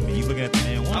 I mean, you looking at the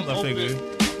man ones, I open.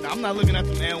 figure. Now, I'm not looking at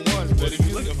the man ones, but What if you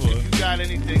you looking for? if you got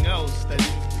anything else that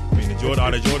I mean,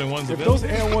 The Jordan ones If available? those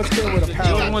Air Ones came with a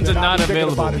paddle, Jordan ones then are I'd not be thinking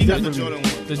available. about it He got the differently.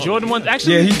 Jordan 1. The Jordan ones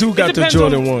actually. Yeah, he do it got the depends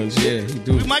Jordan on- ones. Yeah, he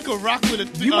do. We might go rock with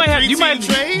a You might have. You might.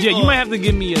 trade. Yeah, you might have to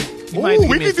give me a. You might have to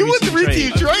We give me can do a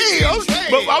three-team 3-team trade. A 3-team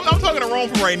trade. But I'm talking to Rome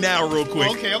for right now, real quick.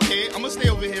 Okay. I'm gonna stay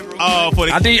over here real quick.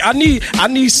 For the I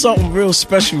need something real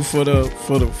special for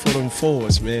them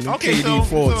forwards, man. Them okay, KD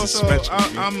forwards is so special.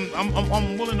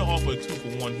 I'm willing to offer a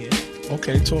 2-for-1 here.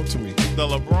 Okay, talk to me. The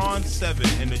LeBron 7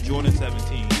 and the Jordan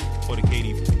 17 for the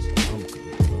KD forwards. I'm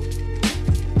good, bro.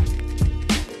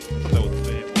 I thought that was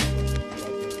fair.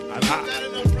 Not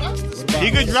enough rosters.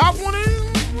 He could drop one in.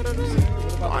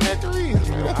 On that 3.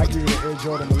 I give you the Air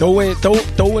Jordan. Throw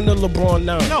in the LeBron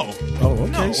now. No. Oh,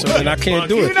 okay. No. So then I can't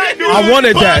do You're it. not doing I it.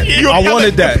 wanted that. You I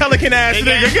wanted that. Pelican ass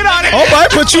nigga. Get out of here. All right,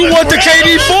 but you want the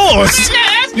KD forwards.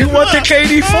 You want the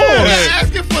KD forwards.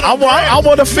 Asking for the I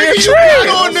want a fair Nigga, you trade.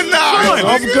 not on the nine.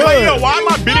 I'm good. Like, yo, why am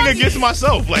I bidding against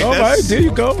myself? Like All that's- right, there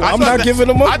you go. I I'm thought not that- giving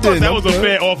them I up thought then. that I'm was a good.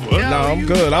 fair offer. Nah, I'm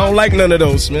good. I don't like none of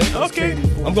those, man. Okay.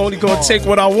 I'm only gonna take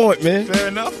what I want, man. Fair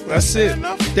enough. That's Fair it.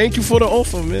 enough. Thank you for the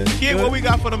offer, man. Kid, what we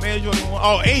got for them Air Jordan 1?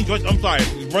 Oh, Angel. I'm sorry.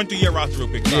 Run through your roster real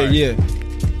quick. Yeah, Sorry. yeah. Air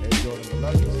Jordan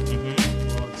 11s,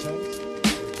 LeBron 10s,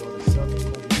 Air Jordan 7,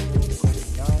 Kobe 4, Kobe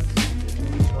 9s, Air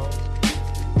Jordan 12s,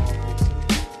 LeBron 15,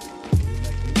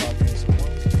 Levi's Hanson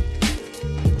 1s,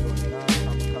 Air Jordan 9,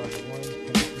 Kamikaze 1s,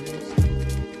 Penny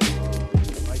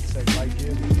 3s, Light Tech, Light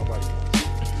Gear, nobody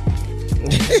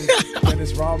wants.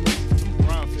 Dennis Rodman,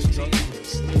 Ron 15 was a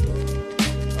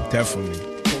sleeper. Definitely.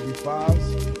 Kobe 5s,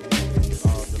 and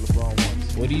the LeBron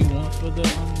 1s. What do you want for the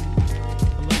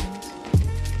 11s?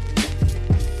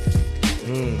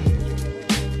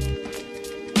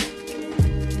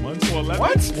 1 for 11.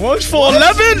 What? 1 for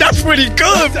 11? That's pretty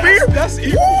good, man. That's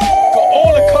equal.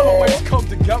 All the colorways come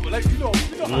together. Like, you know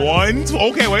how 1.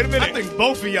 Okay, wait a minute. I think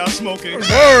both of y'all smoking.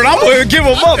 Word, I'm gonna give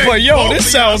him up, but yo, both this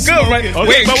of y'all sounds good, right? smoking.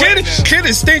 Wait, but kid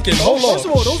is thinking. Hold First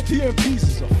of on. all, those DMPs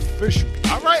is official.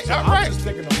 All right, all I'm right. just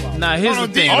thinking about Nah, here's the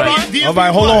thing. Hold Right? on. All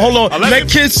right, hold on. Let Let him-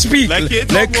 kids speak. let kids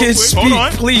talk Let real kids quick. Hold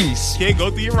on. speak, please. Kid, go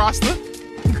through your roster.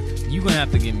 You're gonna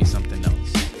have to give me something else.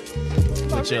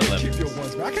 Nah, With your man, keep 11s. your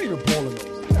ones, man. I can't even ball in those.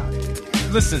 Get out of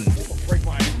here. Listen, I'm gonna break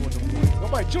my ankle in them ones.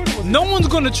 Nobody, Jordan was. no one's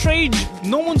gonna trade you.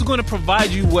 No one's gonna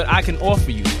provide you what I can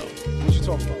offer you, though. What you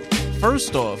talking about?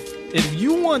 First off, if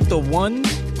you want the ones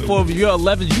for your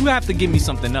 11s, you have to give me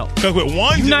something else. Because with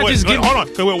ones, You not just give- hold on.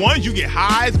 Because with ones, you get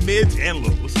highs, mids, and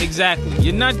lows. Exactly.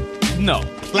 You're not. No.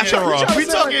 Let's rough. We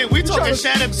talking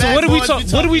shattered So what are we talking?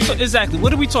 backboards, What are we exactly?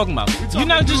 What are we talking about? You're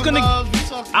not just gonna.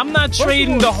 I'm not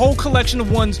trading the whole collection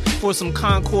of ones for some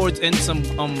Concords and some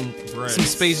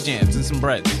Space Jams and some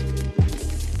breads.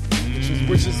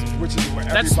 Which is where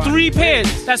That's everybody 3 pairs.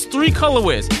 wins. That's 3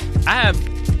 colorways. I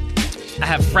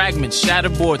have fragments,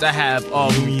 shattered boards. I have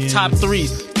Unions. top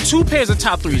 3s. 2 pairs of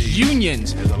top 3s.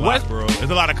 Unions. There's a lot, bro. There's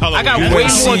a lot of color. I got way more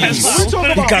than What we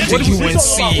talking about? got the What are we talking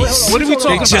UNCs. about? What are we talking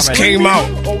They about? just right came now? out.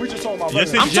 Oh, we just talking about. Yes,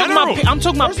 regular. in general. I'm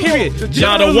talking about First of all, period. the Nah, the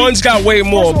generally- ones got way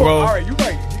more, First of all, bro. All right, you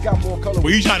right. You got more color. Were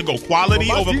you trying to go quality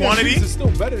But my over DMPs quantity? is still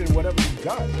better than whatever you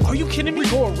got. Are you kidding me? We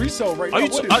going resale right Are now.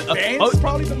 you What t- is Vans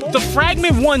probably the most? The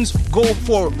fragment ones go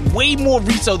for way more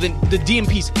resale than the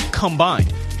DMPs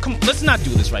combined. Come, let's not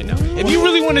do this right now. If you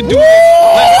really want to do,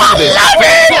 let's do this.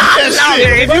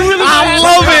 If you really I wanna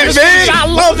love have it, this- man. I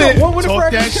love it. When the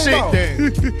Talk that fragments came shit out?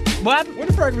 then. What? When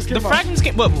the fragments The came out? fragments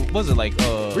came. What was it like?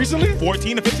 Recently?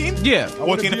 14 to 15? Yeah.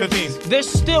 14 to 15. They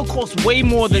still cost way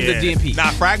more than the DMP.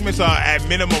 Nah, fragments are at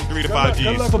minimum 3 to 5 Good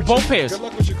G's. luck For with both your- pairs. Good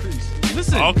luck with your crease.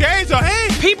 Listen, Okay, so hey.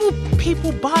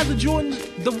 people buy the Jordans,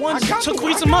 the ones to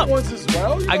crease them up. Ones as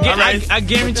well. You I, know? I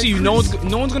guarantee you, no one's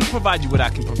gonna provide you what I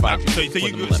can provide you. So, for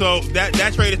them 11s. so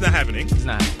that trade is not happening. It's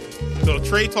not. So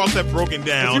trade talks have broken If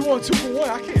down. you want 2 for 1,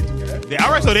 I can't do that.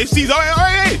 All right, so they ceased. All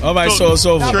right, hey. All right, so it's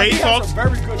over. Nah, Trade he has talks. a very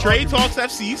good Trade argument. talks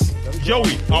have ceased.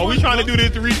 Joey, are we trying to do the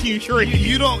 3-team trade?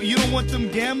 You don't want them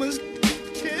gammas?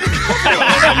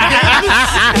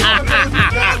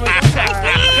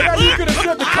 You could have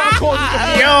said the Concord with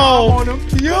the Yo. on them.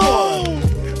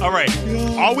 Yo. All right,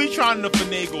 are we trying to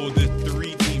finagle the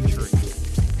 3-team trade?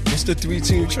 What's the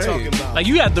 3-team Talking trade? about. Like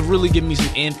you have to really give me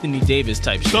some Anthony Davis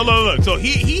type shit. So look. So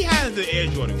he has the Air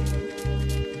Jordan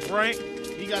 1, right?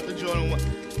 He got the Jordan 1.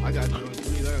 I got Jordan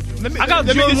 3. I got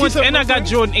let me Jordan get you 1s some and I got real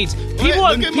Jordan 8s. Look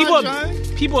at my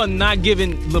giant. People are not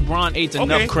giving LeBron 8s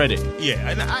enough Okay. credit.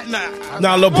 Yeah.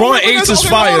 Nah, LeBron 8s is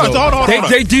fire, hold though. on. They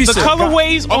The decent.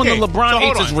 colorways on Okay, the LeBron so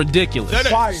hold 8s is on. ridiculous.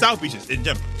 Fire. South Beaches in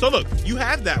general. So look, you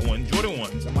have that one, Jordan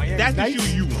 1s. Miami That's the Knights?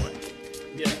 shoe you want.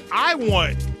 Yeah. I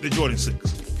want the Jordan 6.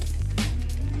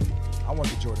 I want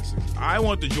the Jordan 6. I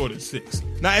want the Jordan 6.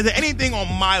 Now, is there anything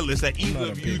on my list that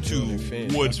either of you two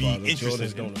would be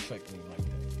interested in? Don't affect me like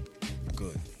that.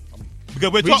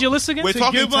 Because Read your list again? We're to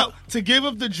talking give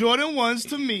up the Jordan 1s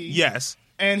to me. Yes.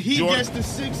 And he Jordan. gets the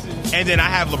 6s. And then I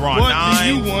have LeBron What 9.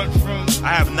 do you want from? I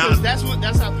have 9. That's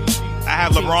how we see. I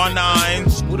have LeBron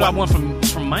 9s. What do I want from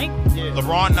Mike? Yeah.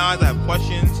 LeBron 9s, I have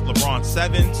questions. LeBron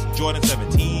 7s. Jordan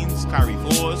 17s. Kyrie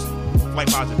 4s. Flight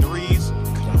Pods 3s.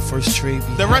 Our first trade.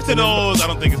 The rest of those, I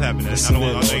don't think it's happening. I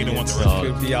know you don't want the rest of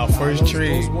it. Could be our first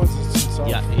trade. Those ones is too soft.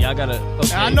 Yeah, y'all gotta.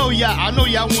 Okay. I know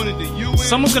y'all wanted the UN.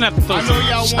 Someone's gonna have to throw. I know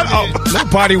y'all wanted.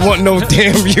 Nobody want no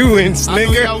damn Ewins, I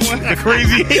know nigga. y'all wanted the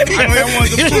Crazy. I know y'all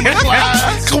wanted the Puma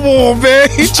Clydes. Come on, man.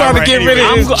 He trying All to right, get rid of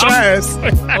anyway, his I'm- trash.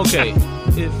 Okay, if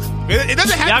It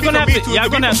doesn't Y'all have to gonna be have from to- me. y'all It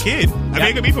could be gonna from Kid. I mean,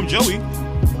 it could be from Joey.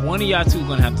 one of y'all two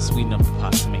gonna have to sweeten up the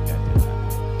pot to make that deal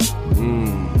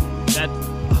happen. That.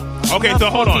 Okay, You're so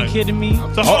not hold fucking on. kidding me?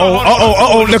 So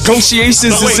hold on.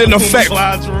 Negotiations So is wait, in effect.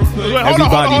 Clydes real quick. Wait, hold on,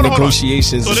 Everybody hold on.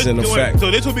 negotiations So is in this, effect. So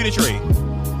this will be the trade.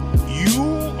 You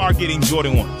are getting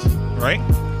Jordan 1s, right?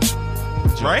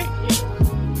 Right?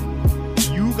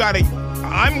 You gotta.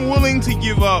 I'm willing to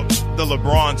give up the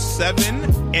LeBron 7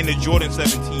 and the Jordan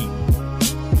 17.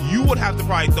 You would have to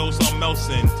probably throw something else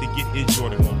in to get his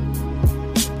Jordan 1.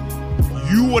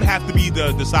 You would have to be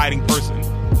the deciding person.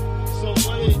 So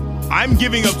what? I'm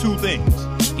giving up 2 things.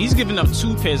 He's giving up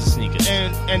 2 pairs of sneakers.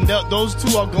 Those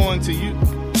 2 are going to you,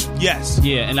 Yes.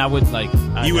 Yeah, and I would like.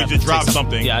 You would just drop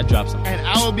something. Yeah, I'd drop something. and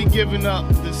I will be giving up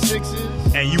the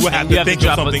 6s. And you would have You to think of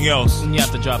drop something else. And you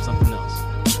have to drop something else.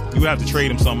 You would have to trade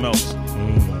him something else.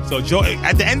 So Joe,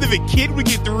 at the end of it, Kid would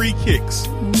get 3 kicks.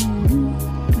 What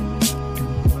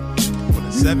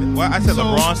a 7? Well, I said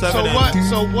LeBron 7.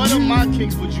 So what of my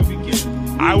kicks would you be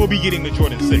getting? I will be getting the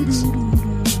Jordan 6.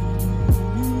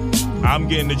 I'm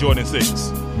getting the Jordan 6.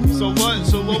 So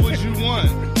what would you want,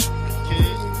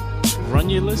 kid? Run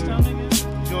your list down again.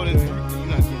 Jordan 3. You're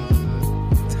not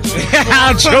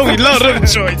getting. Joey love them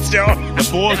joints, yo. The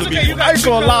 4s would be. I ain't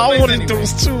gonna lie, I wanted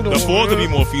those 2 though. The 4s would be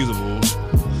more feasible.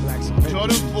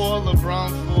 Jordan 4, LeBron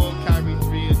 4, Kyrie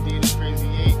 3, Adidas Crazy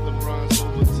 8, LeBron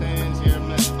Silver 10s, Air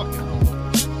Max. Fuck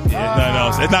it. Yeah, nothing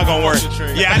else. It's not gonna work.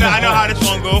 Yeah, I know how this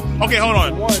one go. Okay, hold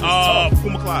on.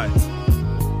 Puma Clydes.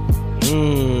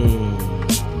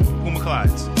 Puma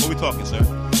Clydes. What we talking, sir?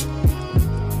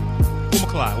 Puma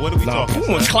Clyde. What are we talking?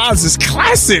 Puma sir? Clydes is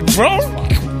classic, bro.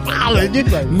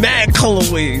 Mad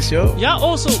colorways, yo. Y'all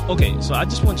also okay. So I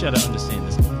just want y'all to understand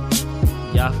this.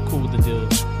 Y'all cool with the deal.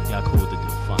 Y'all cool with the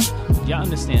deal. Fine. Y'all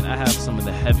understand? I have some of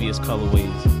the heaviest colorways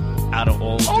out of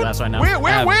all the drafts right now.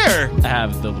 Where? I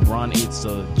have the LeBron 8s,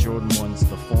 the Jordan 1s,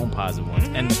 the Foam Posit ones,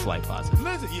 and the Flight Posit.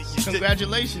 Listen,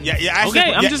 Congratulations. Yeah.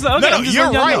 Okay, I'm just no, letting you're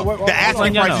y'all right. know. The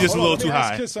asking y'all price is know. just a little Hold too on, let me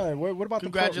ask high. Kid something. What about the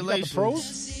Congratulations.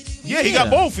 pros? Yeah, he got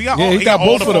both. He got got all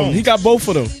both the of them. phones. He got both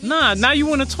of them. Nah, now you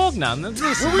want to talk now.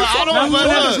 Listen, But I don't now know. you wanna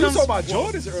But We look, talking about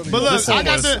Jordans earlier. But look, Listen, I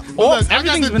got was- the. but look,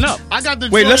 everything's been up. I got the.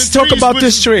 Wait, let's Jordan talk 3s, about which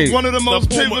this is trade. One of the most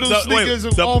Puma- pivotal sneakers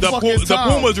of all the fucking the time.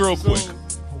 Pumas real So, quick.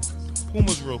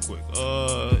 Pumas real quick.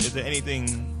 Is there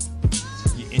anything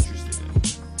you're interested in?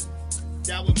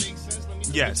 That would make sense. Let me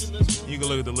look Yes. at the list real You can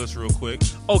look at the list real quick.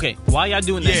 Okay, while y'all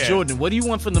doing that, Yeah. Jordan, what do you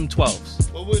want from them 12s?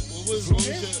 quick. What was your-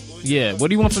 Yeah, what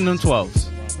do you want from them 12s?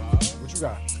 What you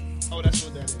got? Oh, that's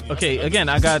what that is. Okay, again,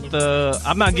 I got the.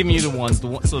 I'm not giving you the ones.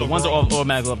 So the ones are all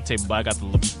automatically off the table, but I got the.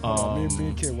 Me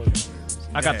and Kid working on it.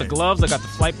 I got the gloves. I got the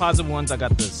Flight Posit ones. I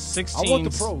got the 16s. I want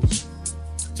the pros.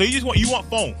 So you want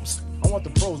foams? I want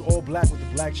the pros all black with the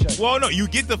black check. Well, no, you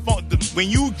get the phone when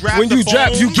you draft. When the you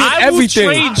draft, you foams- get I will everything.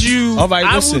 trade you. All right,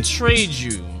 I listen. will trade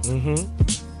you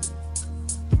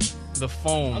the I'll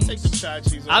foams. take the chai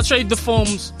cheese. I'll trade the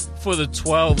foams for the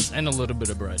 12s and a little bit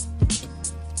of bread.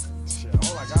 Shit,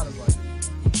 all I got is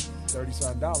like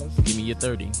 $30-something. Give me your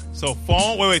 30. So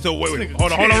foam. Wait. So wait. nigga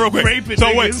Hold on, real quick. raping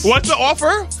So wait, niggas. what's the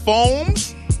offer?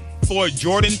 Foams for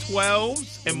Jordan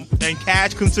 12s and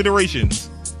cash considerations.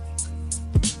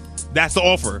 That's the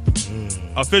offer.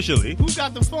 Officially. Who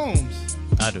got the foams?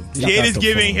 I do. Kid is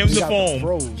giving him He the got the foam.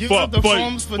 pros. Give up the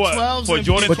foams for 12s for and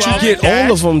Jordan But you 12 get cash.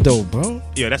 all of them though, bro.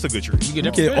 Yeah, that's a good trade. You get You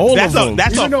everything. get all That's of a them.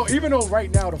 that's Even though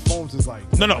right now the foams is like.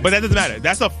 no, but that doesn't matter.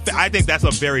 I think that's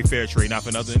a very fair trade, not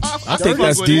for nothing. I think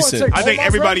that's decent. I think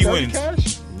everybody wins.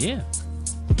 Cash? Yeah.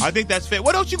 I think that's fair.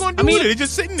 What else you gonna do I mean- with it? It's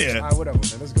just sitting there. All right, whatever,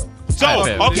 man. Let's go. So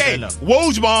Okay, okay, enough.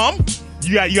 Woj bomb.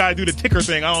 You gotta do the ticker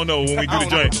thing. I don't know when we do the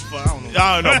joint.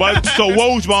 I don't know, but so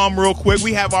Woj bomb real quick.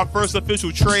 We have our first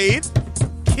official trade.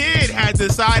 Kid had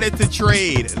decided to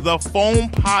trade the Foam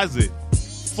Posit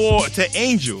to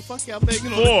Angel. Fuck y'all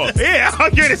begging on. Yeah,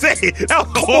 I'm gonna say. Come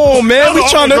on, man.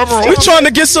 We trying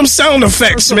to get some sound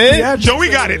effects, man. Joey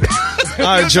got it. All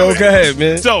right, Joe, go ahead,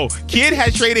 man. So, Kid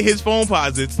had traded his Foam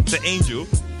Posits to Angel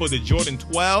for the Jordan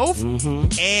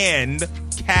 12 and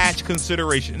cash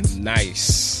considerations.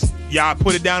 Nice. Y'all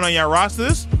put it down on your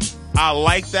rosters. I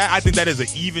like that. I think that is an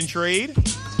even trade.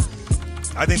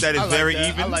 I think that is very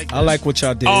even. I like what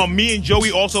y'all did. Me and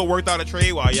Joey also worked out a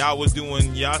trade while y'all was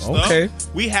doing y'all stuff. Okay.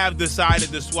 We have decided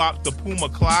to swap the Puma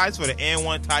Clydes for the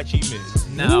N1 Tai Chi Miz.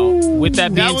 Now, with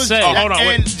that being said, hold on, and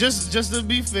wait. just to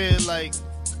be fair, like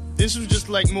this was just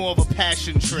like more of a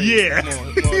passion trade. Yeah.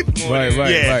 More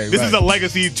Right. This is a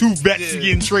legacy. 2 vets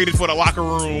getting traded for the locker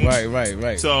room.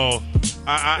 Right. So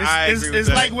I agree with it's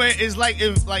that. like when it's like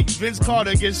if like Vince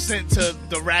Carter gets sent to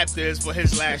the Raptors for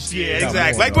his last year. Yeah,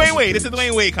 exactly. Like Dwayne Wade. This is the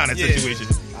Dwayne Wade kind of situation.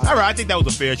 All right, I think that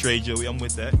was a fair trade, Joey. I'm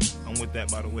with that.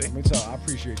 By the way. Let me tell you, I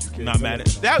appreciate you, kid. Not mad at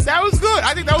that. That was good.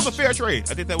 I think that was a fair trade.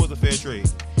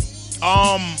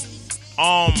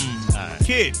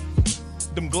 Kid,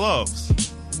 them gloves.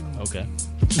 okay.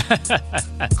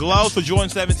 Gloves for Jordan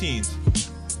 17s.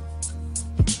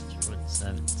 Jordan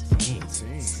 17.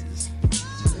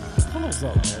 Pull those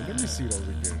up, man. Let me see those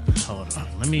again. Hold on.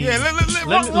 Let me. Yeah, let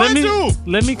run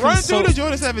me run consult. through the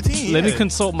Jordan 17. Let me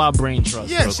consult my brain trust.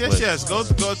 Yes. real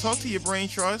quick. Go talk to your brain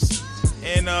trust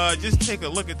and just take a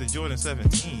look at the Jordan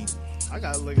 17. I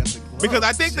gotta look at the gloves. Because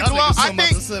I think the Y'all glove. niggas talking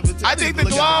about the 17. I think the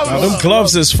Look at gloves. Them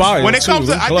gloves is fire. When it comes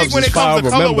to, Them I gloves think when is it comes to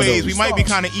fire. Remember colorways, those. we might be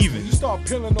kind of even. You start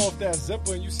peeling off that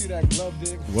zipper and you see that glove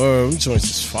dig. Word, them joints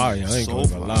is fire. I ain't So gonna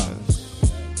even lie. fire.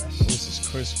 This is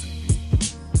crispy.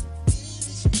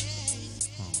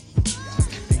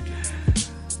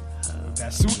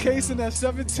 That suitcase in that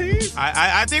 17?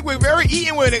 I think we're very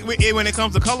even when it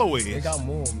comes to They colorways. got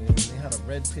more, man. They had a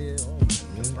red pair. Oh,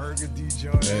 man. Burgundy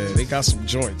joint. Man, they got some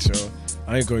joints, yo.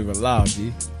 I ain't gonna even lie,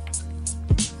 B.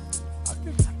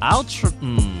 I'll.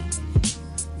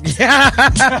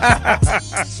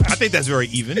 I think that's very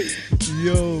even.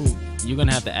 Yo. You're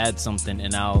gonna have to add something,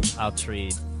 and I'll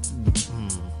trade.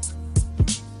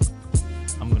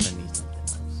 I'm gonna need something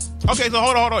else. Okay, so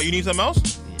hold on. You need something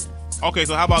else? Yeah. Okay,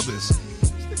 so how about this?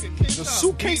 The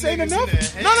suitcase ain't enough?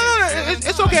 No.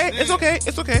 It's okay.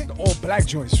 The all black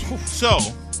joints. Whew. So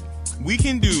we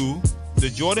can do the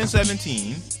Jordan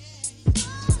 17.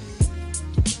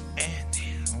 And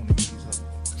damn, I want to use up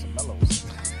Some mellows.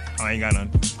 I ain't got none.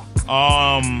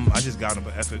 I just got them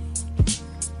for effort.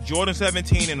 Jordan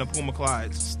 17 and the Puma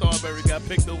Clydes Starberry got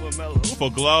picked over Melo. for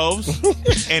gloves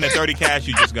and the 30 cash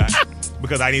you just got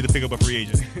because I need to pick up a free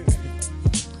agent.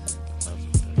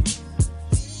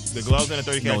 The gloves and the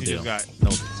 30 cash No you deal. just got. No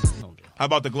deal. How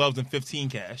about the gloves and 15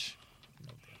 cash?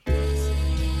 All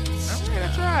right,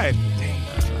 I tried. Dang,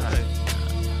 I tried.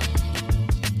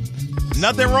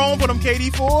 Nothing wrong for them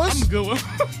KD4s? I'm good. Well,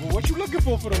 what you looking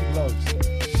for them gloves?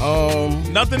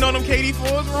 Nothing on them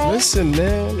KD4s wrong? Listen,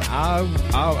 man.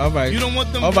 All right. You don't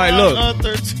want them All right, look.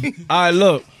 13. All right,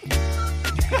 look.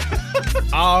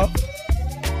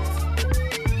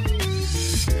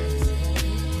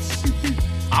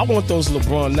 I want those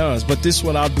LeBron 9s, but this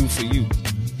one I'll do for you.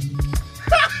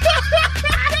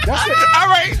 That's it. All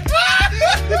right.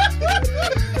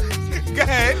 Go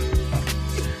ahead.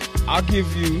 I'll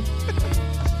give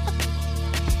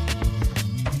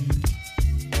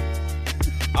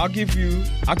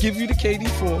you the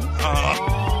KD4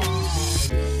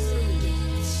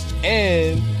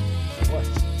 and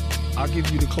I'll give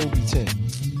you the Kobe 10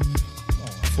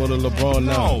 for the LeBron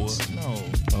 9s. No.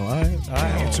 All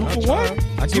right. Two for one?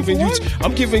 I'm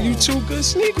giving you 2 good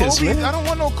sneakers, Kobe, man. I don't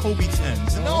want no Kobe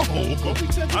 10s. No. Kobe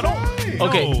 10s I don't. alright.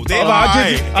 Okay. No, they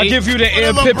I'll give you the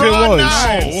Air Pippen LeBron ones.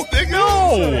 9s.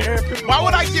 No. Why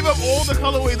would I give up all the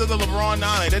colorways of the LeBron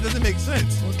 9? That doesn't make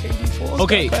sense. Okay,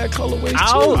 Okay. bad colorways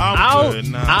I'll too.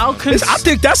 good. Nah. I'll I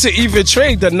think that's an even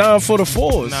trade. The 9 for the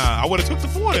 4s. Nah, I would have took the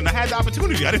 4 and I had the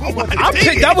opportunity. I didn't want to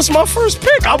take it. That was my first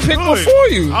pick. I'll pick good. before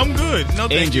you. I'm good. No,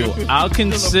 thank Angel, you. I'll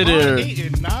consider.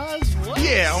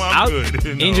 Yeah, I'm good.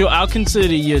 No. Angel, I'll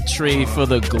consider your trade for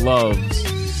the gloves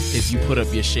if you put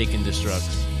up your shake and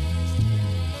destructs.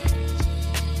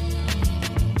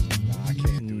 I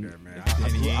can't do that, man.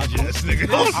 This nigga.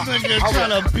 This nigga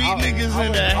trying to beat niggas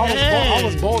in the I head.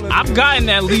 was bowling. I've gotten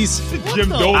at least. Jim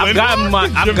Dolan. I've gotten my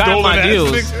ass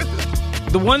deals.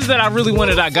 nigga. The ones that I really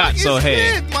wanted, I got. So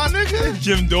hey, My nigga.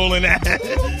 Jim Dolan ass. What the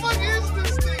fuck is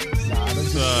this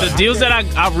thing? the deals that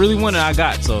I really wanted, I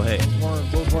got. So hey,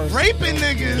 Those weren't Raping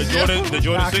niggas. The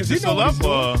Jordan 6 he is know still what up. he's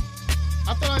doing.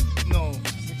 I thought no.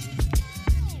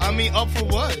 I mean, up for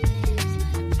what?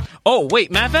 oh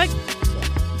wait, matter of fact,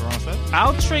 LeBron said?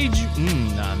 I'll trade you.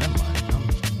 Nah, never mind.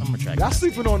 I'm retracting. Y'all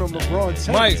sleeping on them LeBron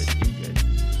 10s. Mike,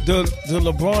 the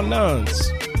LeBron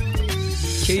 9s,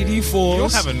 KD 4s, You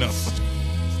don't have enough.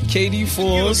 KD Give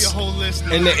fours, your whole list.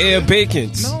 and the Air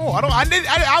Bacons. No, I don't.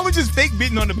 I was just fake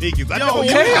bidding on the Bacons. I Yo, know.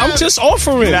 Okay, I'm just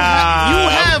offering. Nah, You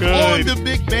have I'm on good. the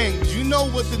big bangs. You know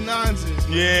what the nines is.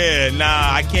 Yeah,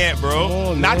 nah, I can't, bro. Come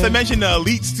on, Not man. to mention the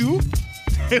elites too.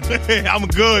 I'm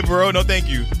good, bro. No, thank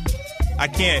you. I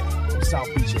can't. South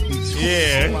Beach and Beach. Oh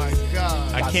Yeah, my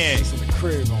God. I can't. In the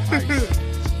crib on ice.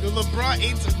 The LeBron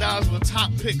 8s and 9s were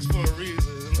top picks for a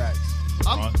reason. Facts.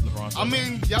 LeBron I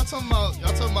mean, y'all talking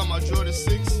about my Jordan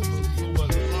 6 for what,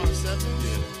 LeBron 7?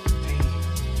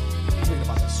 Thinking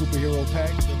about the superhero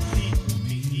pack. The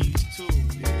PEs too.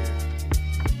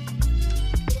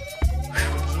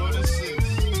 Jordan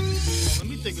 6. Let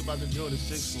me think about the Jordan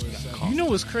 6 for a second. You know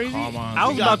what's crazy? Carmines. I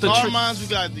was We got about to Carmines, we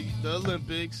got the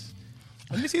Olympics.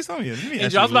 Let me see something.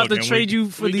 Andrew, I was about to trade you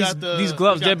for We these got the- these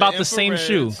gloves. we got They're the about the same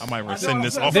shoe. infrareds. I might rescind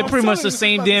this offer. They're pretty much the I'm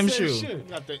same telling you, damn it's about the shoe. same We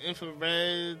got the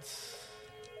infrareds,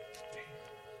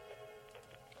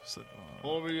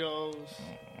 Oreos.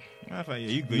 Matter of fact, yeah,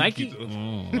 you good. Nike? You keep those.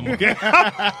 I'm okay.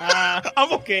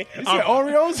 I'm okay. You said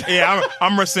Oreos? Yeah,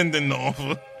 I'm rescinding the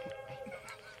offer.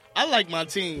 I like my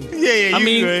team. Yeah, I you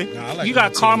mean, good. Nah, I like you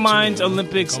got that team, Carmine's, too.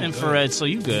 Olympics, infrared, so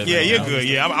you good. Yeah, right you're now. good.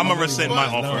 Yeah, I'm gonna rescind my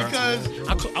offer. Because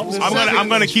I'm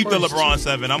gonna keep the LeBron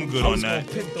 7. I'm good on that.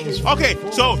 Okay,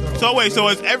 so wait, so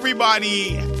is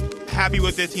everybody happy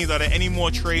with their teams? Are there any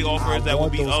more trade offers that will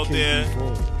be out there?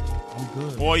 I'm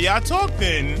good. Well, y'all talk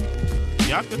then.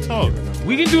 Y'all can talk.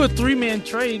 We can do a 3-man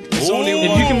trade. It's only if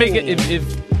one. you can make it.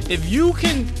 If you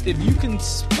can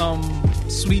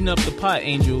sweeten up the pot,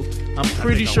 Angel. I'm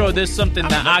pretty sure there's something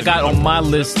that I got on my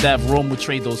list that Rome would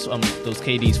trade those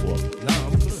KDs for. Nah,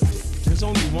 I'm good.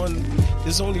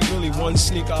 There's only really one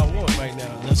sneaker I want right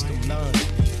now. And that's the 9.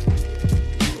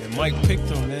 And Mike picked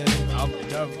them, man.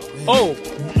 Oh,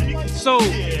 so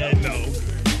Yeah, no.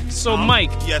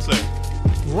 Mike, Yes, sir.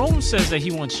 Rome says that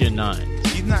he wants your 9.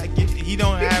 He's not. He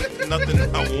don't have nothing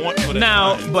I want for the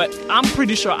Now, time. but I'm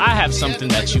pretty sure I have something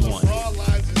that you want. Raw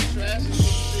lines is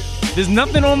trash. There's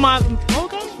nothing on my.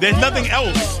 Okay. There's nothing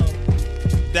else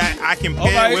that I can All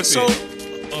pair right, with so. it.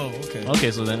 Oh, okay.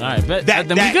 Okay, so then all right, bet, That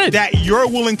then we good. that you're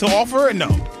willing to offer? No.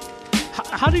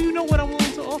 How do you know what I'm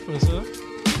willing to offer, sir?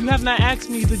 You have not asked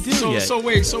me the deal yet. So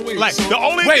wait. Like the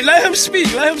only. Wait, let him speak.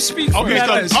 Okay,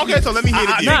 first. so let me hear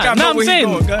the deal. I know I'm where he saying-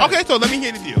 going. Go ahead. Okay, so let me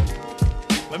hear the deal.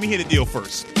 Let me hear the deal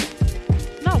first.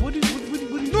 No, what do you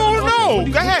No, trying to offer? no, What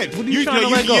do go ahead. What are you trying to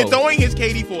let go? You're throwing his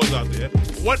KD4s out there.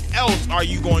 What else are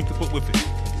you going to put with it?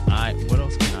 What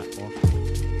else can I offer?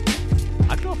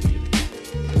 I can offer you.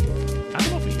 I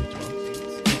can offer you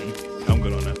 12. I'm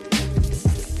good on that.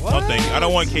 No, thank you. I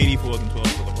don't want KD4s and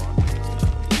 12s for LeBron.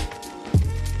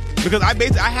 Because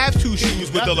I have 2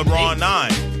 shoes with the LeBron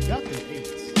 9. You got the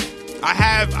 8s. I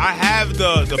have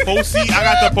the full season. I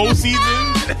got the full season.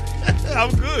 I'm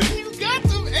good. You got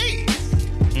them 8s.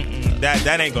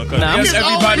 That ain't gonna cut Nah, it. Yes,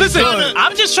 everybody's Listen, good.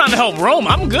 I'm just trying to help Rome.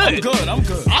 I'm good. I'm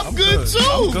good. I'm good too.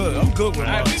 I'm good with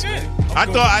mine. I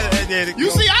thought I did.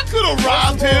 You see, I could have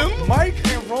robbed him. Mike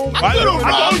and Rome. I could have I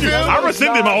robbed told you. him. I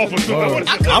rescinded my offer.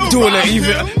 I'm doing it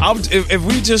even.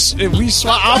 If we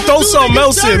swap, I'll throw something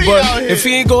else in. But if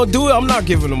he ain't gonna do it, I'm not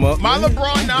giving him up. My man.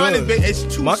 LeBron 9 Good. is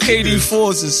too. My stupid.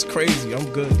 KD4s is crazy. I'm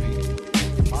good. B.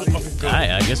 All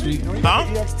right, I guess we. Huh?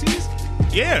 EXTs?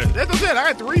 Yeah, that's what I said. I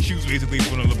had 3 shoes basically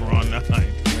for the LeBron 9.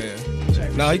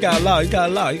 No, he got a lot. He got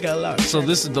a lot. So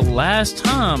this is the last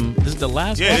time. This is the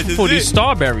last Yeah, offer this for is these it.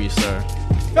 Starberries, sir.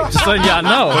 Just letting y'all For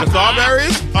the know.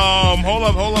 Starberries?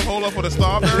 Hold up for the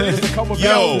Starberries.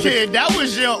 Yo, Kid, that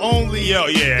was your only. Yo,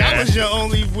 yeah. That was your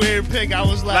only weird pick. I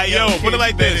was like, yo, put kid, it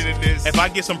like you better this. than this. If I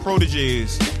get some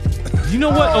proteges, You know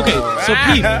what?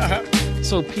 Okay,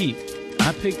 so Pete,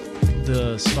 I picked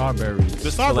the Starberries.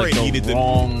 The for like Starberry the needed to-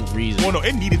 wrong reason. well, no,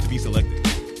 it needed to be selected.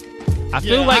 I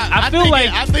feel Yeah, like I I feel think like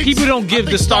it- I think- people don't I give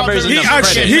the think Starberries Starberries- enough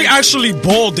credit. He actually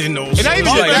balled in those. And not even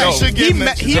It's just like, that, yo, should get he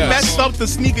mentioned. messed up the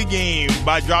sneaker game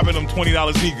by dropping them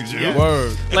 $20 sneakers. Yo.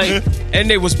 Word. Like, And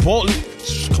they was balling.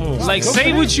 Come on. like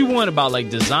say what you want about like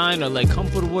design or like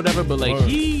comfort or whatever, but like Word.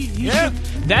 he Yeah.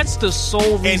 that's the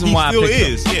sole And reason he why still I picked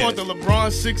him. is. I Yeah. bought the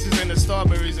LeBron 6s and the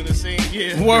Starberries in the same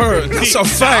year. Word. That's a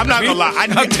fact. I'm not gonna lie.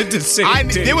 I did the same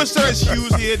thing. There were certain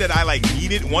shoes here that I like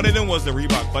needed. One of them was the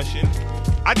Reebok Question.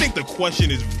 I think the Question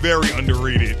is very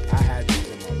underrated. I had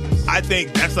those on my list. I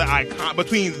think that's an icon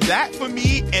between that for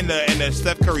me and the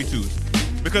Steph Curry 2s.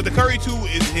 Because the Curry 2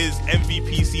 is his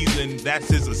MVP season. That's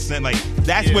his ascent. Like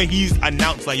that's when he's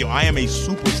announced like, yo, I am a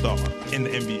superstar in the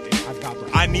NBA. I got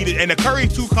those. I need it. And the Curry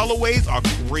 2 colorways are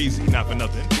crazy, not for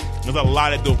nothing. There's a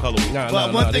lot of dope colorways.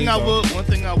 But one thing I will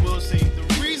say,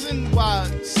 the reason why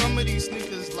some of these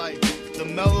sneakers like the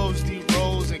Melos, D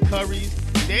Rose, and Currys,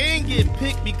 they ain't get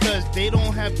picked because they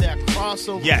don't have that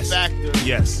crossover factor.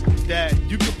 Yes. That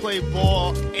you can play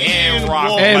ball and rock.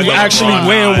 walk. And Like actually LeBron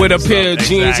win with a and pair of stuff.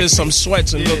 jeans Exactly. and some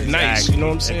sweats and look nice. You know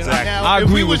what I'm saying? Exactly. Now, I if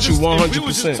agree we with you 100%. If we were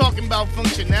just talking about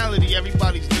functionality,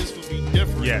 everybody's list would be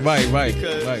different. Yes. Right.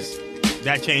 Because Right.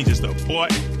 That changes stuff.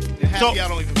 But half So- y'all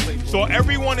don't even play ball. so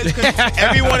everyone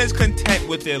is content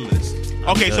with their list.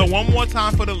 Okay, so one more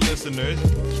time for the listeners.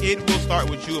 Kid, we'll start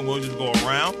with you and we'll just go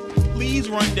around. Please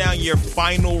run down your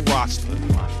final roster.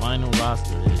 My final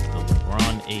roster is the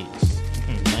LeBron 8s,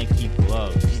 Nike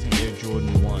gloves, Air Jordan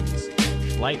 1s,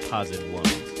 Flight Posit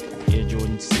 1s, Air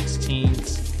Jordan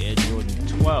 16s, Air Jordan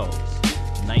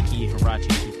 12s, Nike Huarache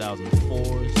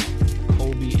 2004s,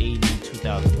 Kobe AD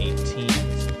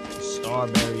 2018s,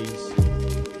 Starberries,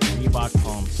 Reebok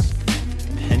pumps,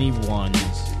 Penny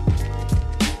 1s,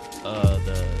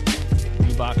 the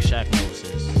Reebok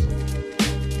Shaqnosis,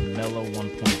 Mellow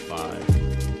 1.5,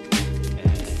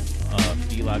 and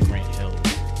Fila Grant Hill,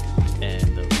 and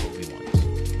the Kobe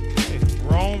ones.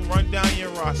 Rome, run down your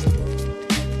roster.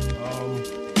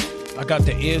 I got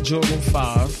the Air Jordan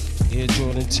 5, Air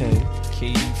Jordan 10,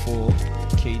 KD 4,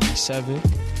 KD 7,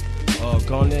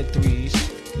 Garnett 3s,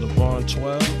 LeBron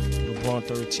 12, LeBron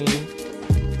 13,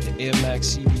 the Air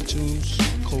Max CB2s,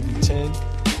 Kobe 10,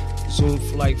 Zoom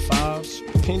Flight 5s,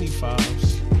 Penny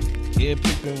 5s, Air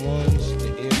Pippen 1s, the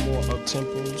Air More Up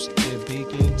Tempos, Air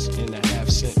Bacons, and the Half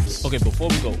Cents. Okay, before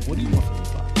we go, what do you want from the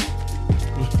 5?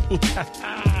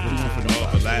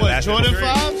 What, Jordan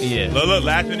 5? Yeah. Look,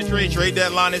 last minute trade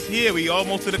deadline is here. We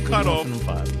almost to the cutoff. From them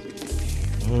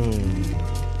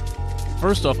 5.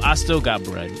 First off, I still got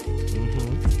bread.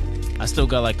 I still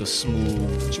got like a smooth,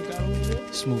 What you got over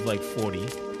there? smooth like 40.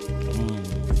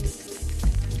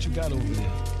 What you got over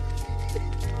there?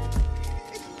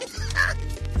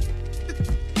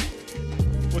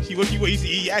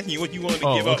 He asking you what you want to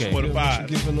Oh, give okay. up for the What five.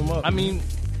 you giving them up? I mean,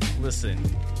 listen,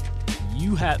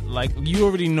 you had like you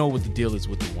already know what the deal is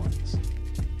with the ones.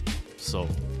 So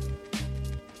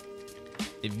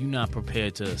if you're not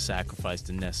prepared to sacrifice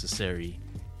the necessary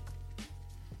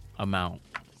amount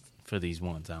for these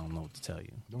ones, I don't know what to tell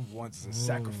you. Them ones is a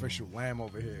sacrificial lamb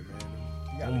over here, man.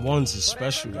 You gotta, Them ones is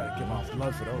special. you gotta give out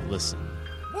blood for those. Listen,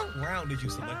 What round did you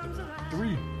select them for?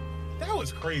 3. That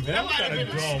was crazy. That was kind of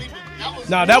dumb.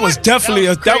 Nah, that was definitely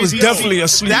a sleeper. That was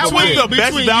pick. the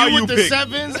best Between value you with the pick.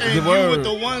 7s and you Word. with the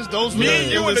 1s, those were Me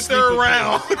and you in the third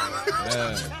round.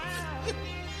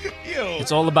 Yo.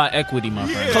 it's all about equity, my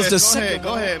friend. Because the Go second ahead,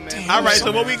 go ahead, man. All right,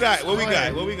 so what we got? What we Go got?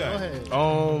 ahead. What we Go got? ahead.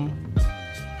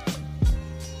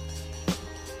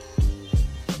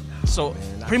 So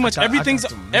Man, pretty much I got everything's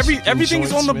some Michigan everything's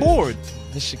on joints, the man. board.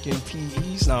 Michigan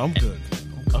PEs. Nah, I'm good.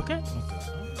 Okay. I'm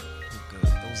good.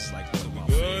 Those is like one of my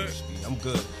good? favorites. I'm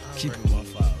good. Keeping my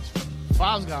files.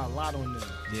 5's got a lot on there.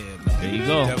 Yeah, man. There you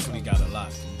go. Definitely got a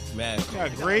lot. Man,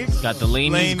 Got grapes. Got the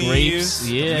Laney's grapes.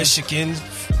 Yeah. Michigan.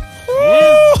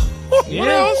 Yeah.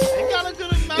 They got a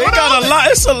good amount. They got a lot.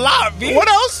 It's a lot, B. What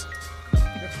else?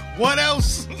 What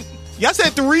else? Y'all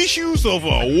said 3 shoes so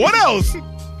far. What else?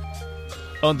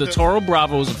 The Toro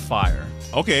Bravos are fire.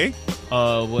 Okay.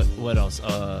 What else?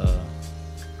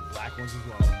 Black ones as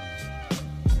well.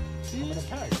 Come in a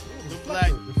pack. The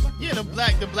black. Yeah,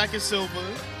 the black and silver.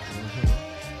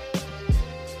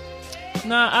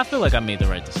 Nah, I feel like I made the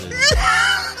right decision.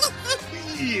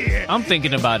 Yeah. I'm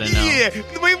thinking about it now. Yeah.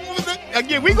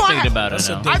 Again, we I'm gonna thinking have, about it That's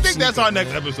a now. dope I think that's sneaker, our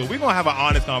next episode. We're gonna have an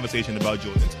honest conversation about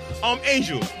Jordans.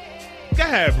 Angel, go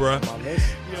ahead, bruh. My list.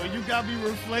 Yo, you got me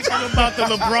reflecting about the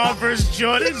LeBron versus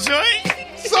Jordan joint.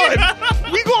 Son,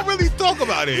 we gonna really talk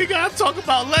about We it. gotta talk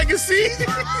about legacy.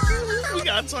 We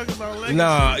gotta talk about legacy.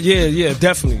 Nah, yeah,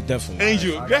 definitely.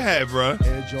 Angel, go ahead, bruh.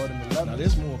 Air Jordan 11. Now,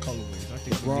 there's more colorways. I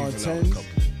think we're LeBron leaving out a 10s.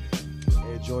 couple.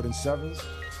 Air Jordan 7s.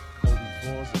 Kobe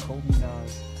 4s and Kobe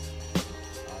 9s.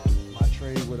 My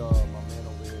trade with my man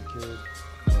over here, Kid,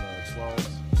 for the 12s.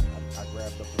 I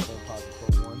grabbed up the Phone Posit Pro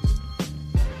 1s.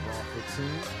 LeBron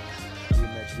 15.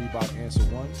 DMX Reebok Answer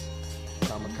 1s.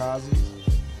 Kamikazes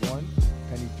 1.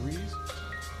 Penny 3s.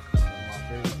 One of my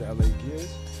favorites, the LA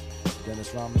Gears. Dennis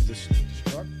Rodman's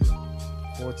Destruct.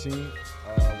 14 will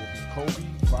be Kobe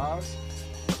 5s.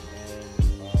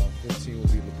 And 15 will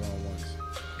be LeBron 1s.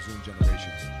 Zoom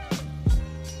Generation.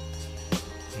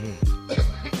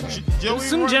 Joey,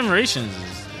 Some generations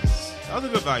that was a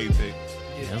good value pick.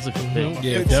 yeah, that's a good pick.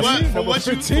 Yeah, For definitely. what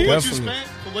you Definitely. spent,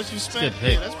 for what you spent, Good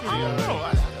pick. yeah, that's pretty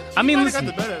good. I mean, I listen,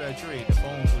 got the better of that trade. The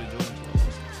phone for the Jordan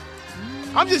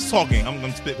 12s. I'm just talking.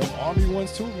 I'm spitting. Them Army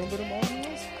ones too. Remember them Army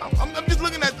ones? I'm just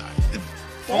looking at.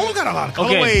 Phone got a lot of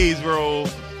Okay. colorways, bro.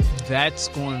 that's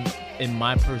going, in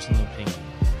my personal opinion,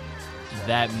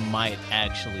 that might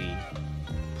actually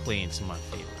play into my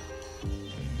favor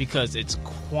because it's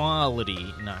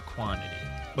quality, not quantity.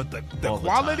 But the All the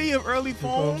quality of early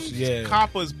phones, yeah.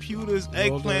 coppers, pewters,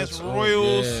 eggplants, that,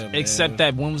 royals. yeah, man. Except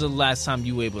that when was the last time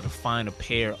you were able to find a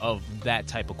pair of that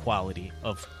type of quality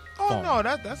of Oh phone? no,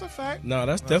 that's a fact. No,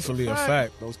 that's definitely a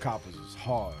fact. Those coppers is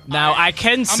hard. Now I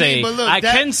can say, but look, I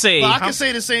can say, but I can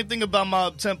say the same thing about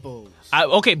my tempos.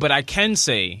 okay, but I can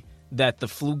say that the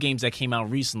flu games that came out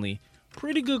recently,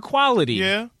 pretty good quality.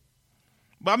 Yeah,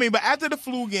 but I mean, but after the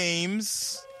flu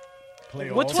games,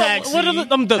 What Taxi, are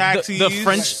the Taxis,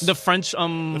 French the French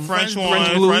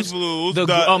blues, blues, the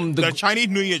the Chinese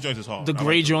New Year joints is hard. the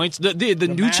gray joints, the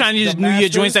new mas- Chinese the New Year masters,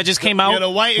 joints that just came out Yeah, the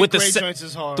white and with the gray sa- joints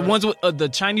is hard. the ones with the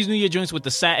Chinese New Year joints with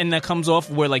the satin that comes off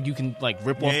where like you can like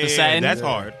rip off the Yeah, satin. that's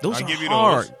hard. Those I'll are give you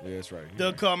hard. those. Yeah, that's right.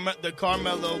 The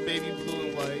Carmelo baby blue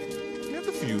and white. There's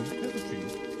a few. There's a few.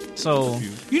 So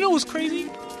Few. you know what's crazy?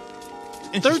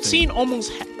 Interesting. 13 almost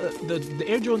the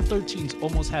Air Jordan 13s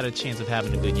almost had a chance of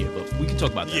having a good year, but we can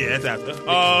talk about that. Yeah, that's after.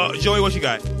 Joey, what you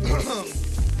got?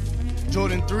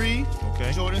 Jordan 3,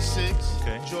 Okay. Jordan 6,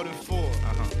 Okay. Jordan 4,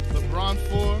 Uh-huh. LeBron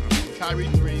 4, Kyrie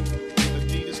 3,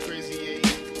 Adidas Crazy 8,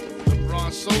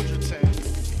 LeBron Soldier 10,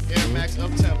 Air Max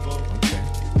Up Tempo.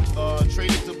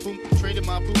 Traded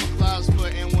my Puma Clouds for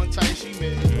N1 tight she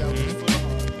made. That was just for the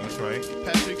heart. That's right.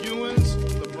 Patrick Ewins,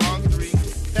 LeBron 3.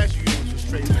 Patrick Ewins was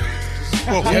trade bait.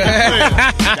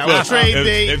 That was trade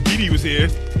bait. If Didi was here,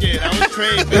 Yeah, that was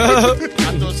trade bait.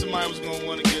 I thought somebody was going to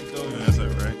want to get those. that's all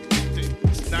right.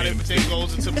 Not everything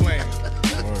goes into plan.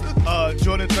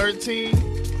 Jordan 13,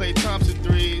 Klay Thompson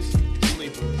 3s,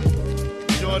 sleeper.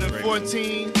 Jordan Great.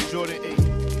 14, Jordan 8.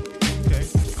 Okay.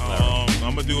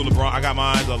 I'm gonna do LeBron. I got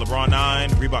mine. LeBron 9,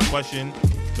 Reebok Question,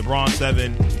 LeBron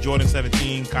 7, Jordan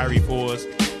 17, Kyrie 4s,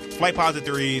 Flight Posit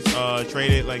 3s,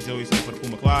 traded like Joey said for the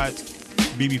Puma Clydes,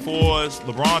 BB 4s,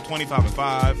 LeBron 25 and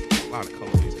 5. A lot of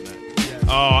colorways in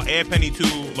that. Air Penny 2,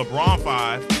 LeBron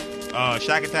 5,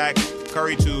 Shaq Attacks,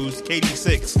 Curry 2s, KD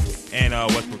 6, and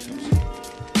Westbrook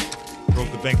 2s.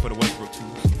 Broke the bank for the Westbrook 2s.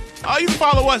 You can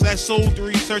follow us at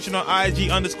Soul3 searching on IG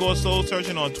 _Soul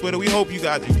searching on Twitter. We hope you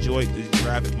guys enjoyed this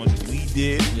draft as much as we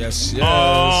did. Yes, yes.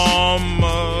 Yo,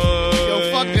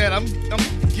 fuck that. I'm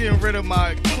getting rid of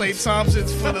my Klay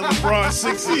Thompsons for the LeBron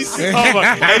 60s.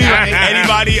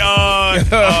 Anybody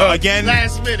again,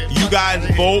 Last minute. you guys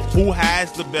vote who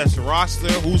has the best roster,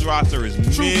 whose roster is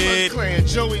True mid. Clan,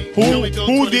 Joey. Who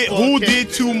Joey did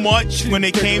too much when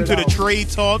it came to the trade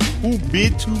talk? Who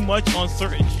bid too much on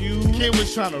certain shoes? Kid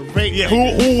was trying to rate. Yeah,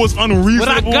 who was unreasonable? But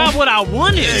I got what I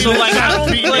wanted, so like I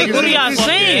don't like. What are y'all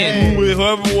saying?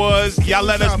 Whoever it was, y'all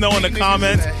let us know in the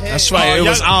comments. That's right. It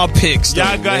was our picks, though,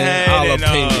 Y'all go man. ahead Our and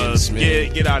opinions,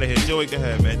 man. get out of here. Joey, go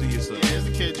ahead, man. Do your stuff. Here's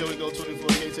the kid, Joey Go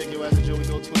 24K. Take your ass to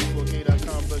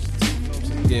JoeyGo24K.com. Brush your teeth, you know what I'm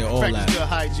saying? Yeah, all Practice that. good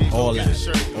hygiene. All Go get that. a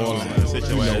shirt, you know All what I'm that. saying?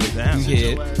 Sit your All ass that. down. You Sit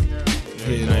hear your it. ass down.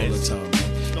 Hear it all the time, man.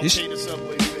 Don't It's, pay the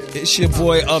subway fare. it's your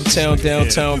boy Uptown,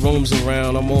 Downtown, roams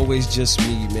around. I'm always just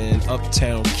me, man.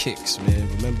 Uptown Kicks, man.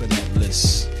 Remember that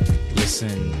list.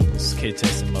 Listen, this is Kid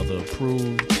Testing Mother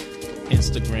Approved.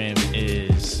 Instagram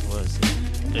is what is it?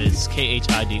 It's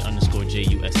KHID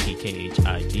 _JUSTKHID.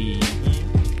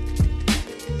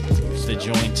 The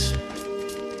joint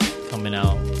coming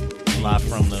out live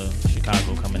from the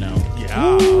Chicago coming out.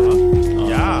 Yeah.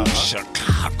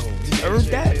 Chicago. Heard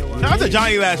that? Shout out to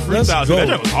Johnny last Let's freestyle. go. That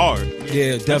shit was hard. Yeah, That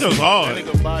shit was definitely. hard. That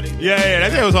nigga body. Yeah,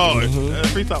 that shit was hard. That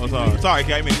freestyle was hard. Sorry,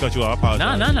 K, I didn't mean to cut you off. I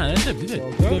apologize. Nah, that's it. We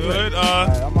good. Good. All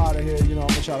right, I'm out of here. You know, I'm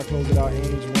gonna try to close it out.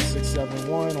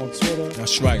 Ainge1671 on Twitter.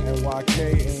 That's right.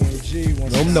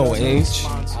 NYKANG. Don't know, Ainge.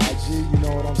 IG, you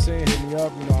know what I'm saying? Hit me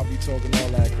up. You know, I'll be talking all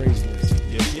that craziness.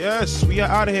 Yes, we are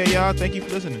out of here, y'all. Thank you for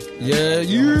listening. Yeah,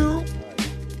 you.